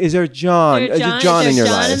 is there John? Is there Is John Is in there your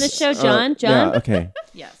John life? in the show? John? Yeah, John? okay.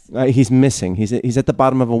 Yes. He's missing. He's at the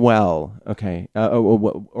bottom of a well. Okay.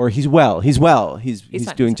 Or he's well. He's well. He's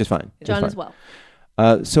fine, doing he's just fine. John Just as fine.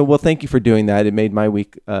 well. So, well, thank you for doing that. It made my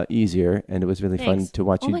week easier, and it was really fun Thanks. to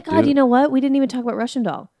watch Oh you my God, do. you know what? We didn't even talk about Russian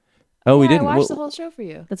Doll. Oh, we Yeah, didn't. I watched the Well, whole show for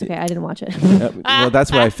you. That's okay. I didn't watch it. well,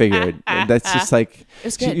 that's what I figured. That's just like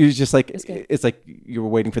was good. you're just like was good. it's like you were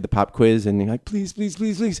waiting for the pop quiz, and you're like, please, please,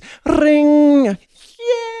 please, please, ring,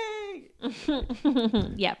 yay!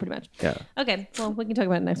 Yeah, pretty much. Yeah. Okay. Well, we can talk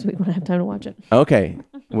about it next week when I have time to watch it. Okay.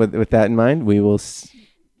 With that in mind, we will.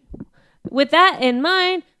 With that in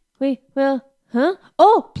mind, we will. Huh?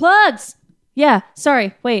 Oh, plugs. Yeah.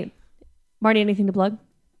 Sorry. Wait. Marty, anything to plug?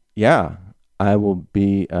 Yeah, I will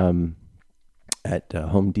be at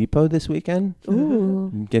Home Depot this weekend. Ooh.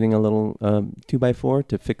 I'm getting a little 2x4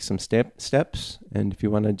 to fix some steps, and if you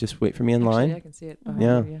want to just wait for me in Actually, line, I can see it behind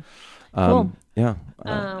Yeah. you. Cool. Yeah,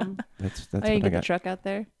 Um, that's Oh, what you I get the got. truck out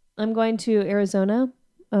there? I'm going to Arizona.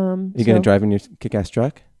 You gonna drive in your kick-ass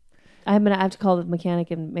truck? I have to call the mechanic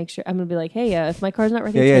and make sure. I'm gonna be like, hey, if my car's not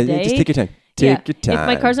ready Yeah, today, just take your time. Take your time. If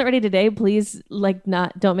my car's not ready today, please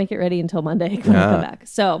don't make it ready until Monday when I come back.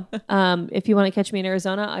 So, if you want to catch me in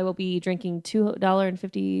Arizona, I will be drinking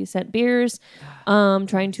 $2.50 beers,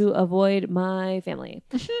 trying to avoid my family.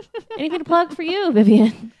 Anything to plug for you,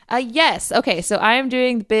 Vivian? Yes. Okay. So I am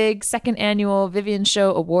doing the big second annual Vivian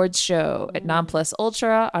Show Awards show at Non Plus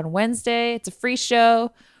Ultra on Wednesday. It's a free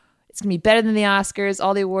show. It's gonna be better than the Oscars.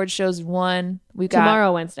 All the award shows won. We got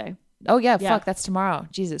Tomorrow, Wednesday. Oh yeah, Yeah. fuck, that's tomorrow.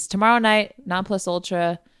 Jesus, tomorrow night, Non Plus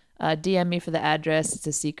Ultra. DM me for the address. It's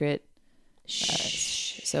a secret.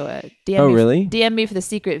 So DM. Oh, me really? DM me for the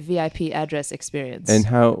secret VIP address experience. And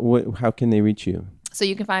how can they reach you? So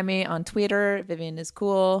you can find me on Twitter. Vivian is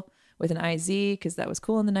cool with an IZ because that was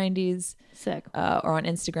cool in the 90s. Sick. Or on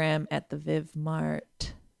Instagram at the Viv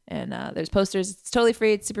Mart. And there's posters. It's totally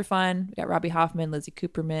free. It's super fun. We got Robbie Hoffman, Lizzie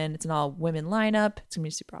Cooperman. It's an all women lineup. It's gonna be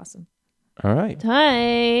super awesome. All right.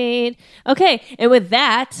 Tight. Okay, and with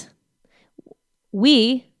that,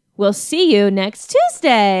 we will see you next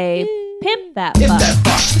Tuesday. Pimp that fuck.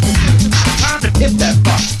 Time to hit that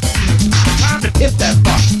fuck. Time to hit that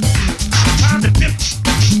fuck. Time to hit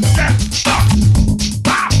that fuck.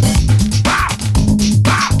 Bow, bow,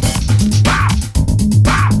 bow, bow,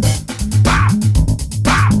 bow, bow,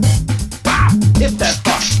 bow, bow. Hit that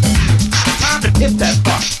fuck. Time to hit that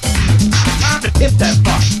fuck. Time to hit that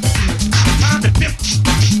fuck. Time to hit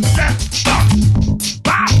that fuck.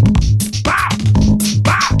 Bow, bow,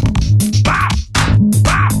 bow, bow,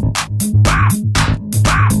 bow, bow.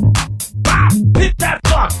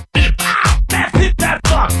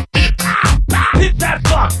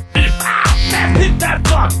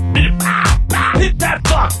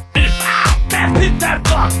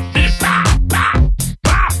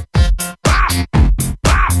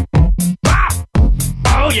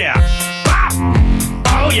 Oh yeah. Bop.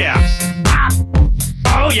 Oh yeah. Bop.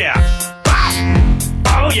 Oh yeah. Bop.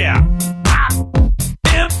 Oh yeah. Bop.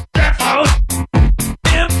 Imp that house.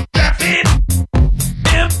 Imp that fit.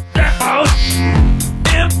 Imp that house.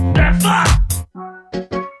 Imp that fuck.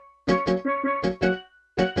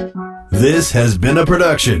 This has been a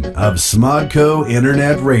production of Smodco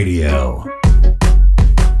Internet Radio.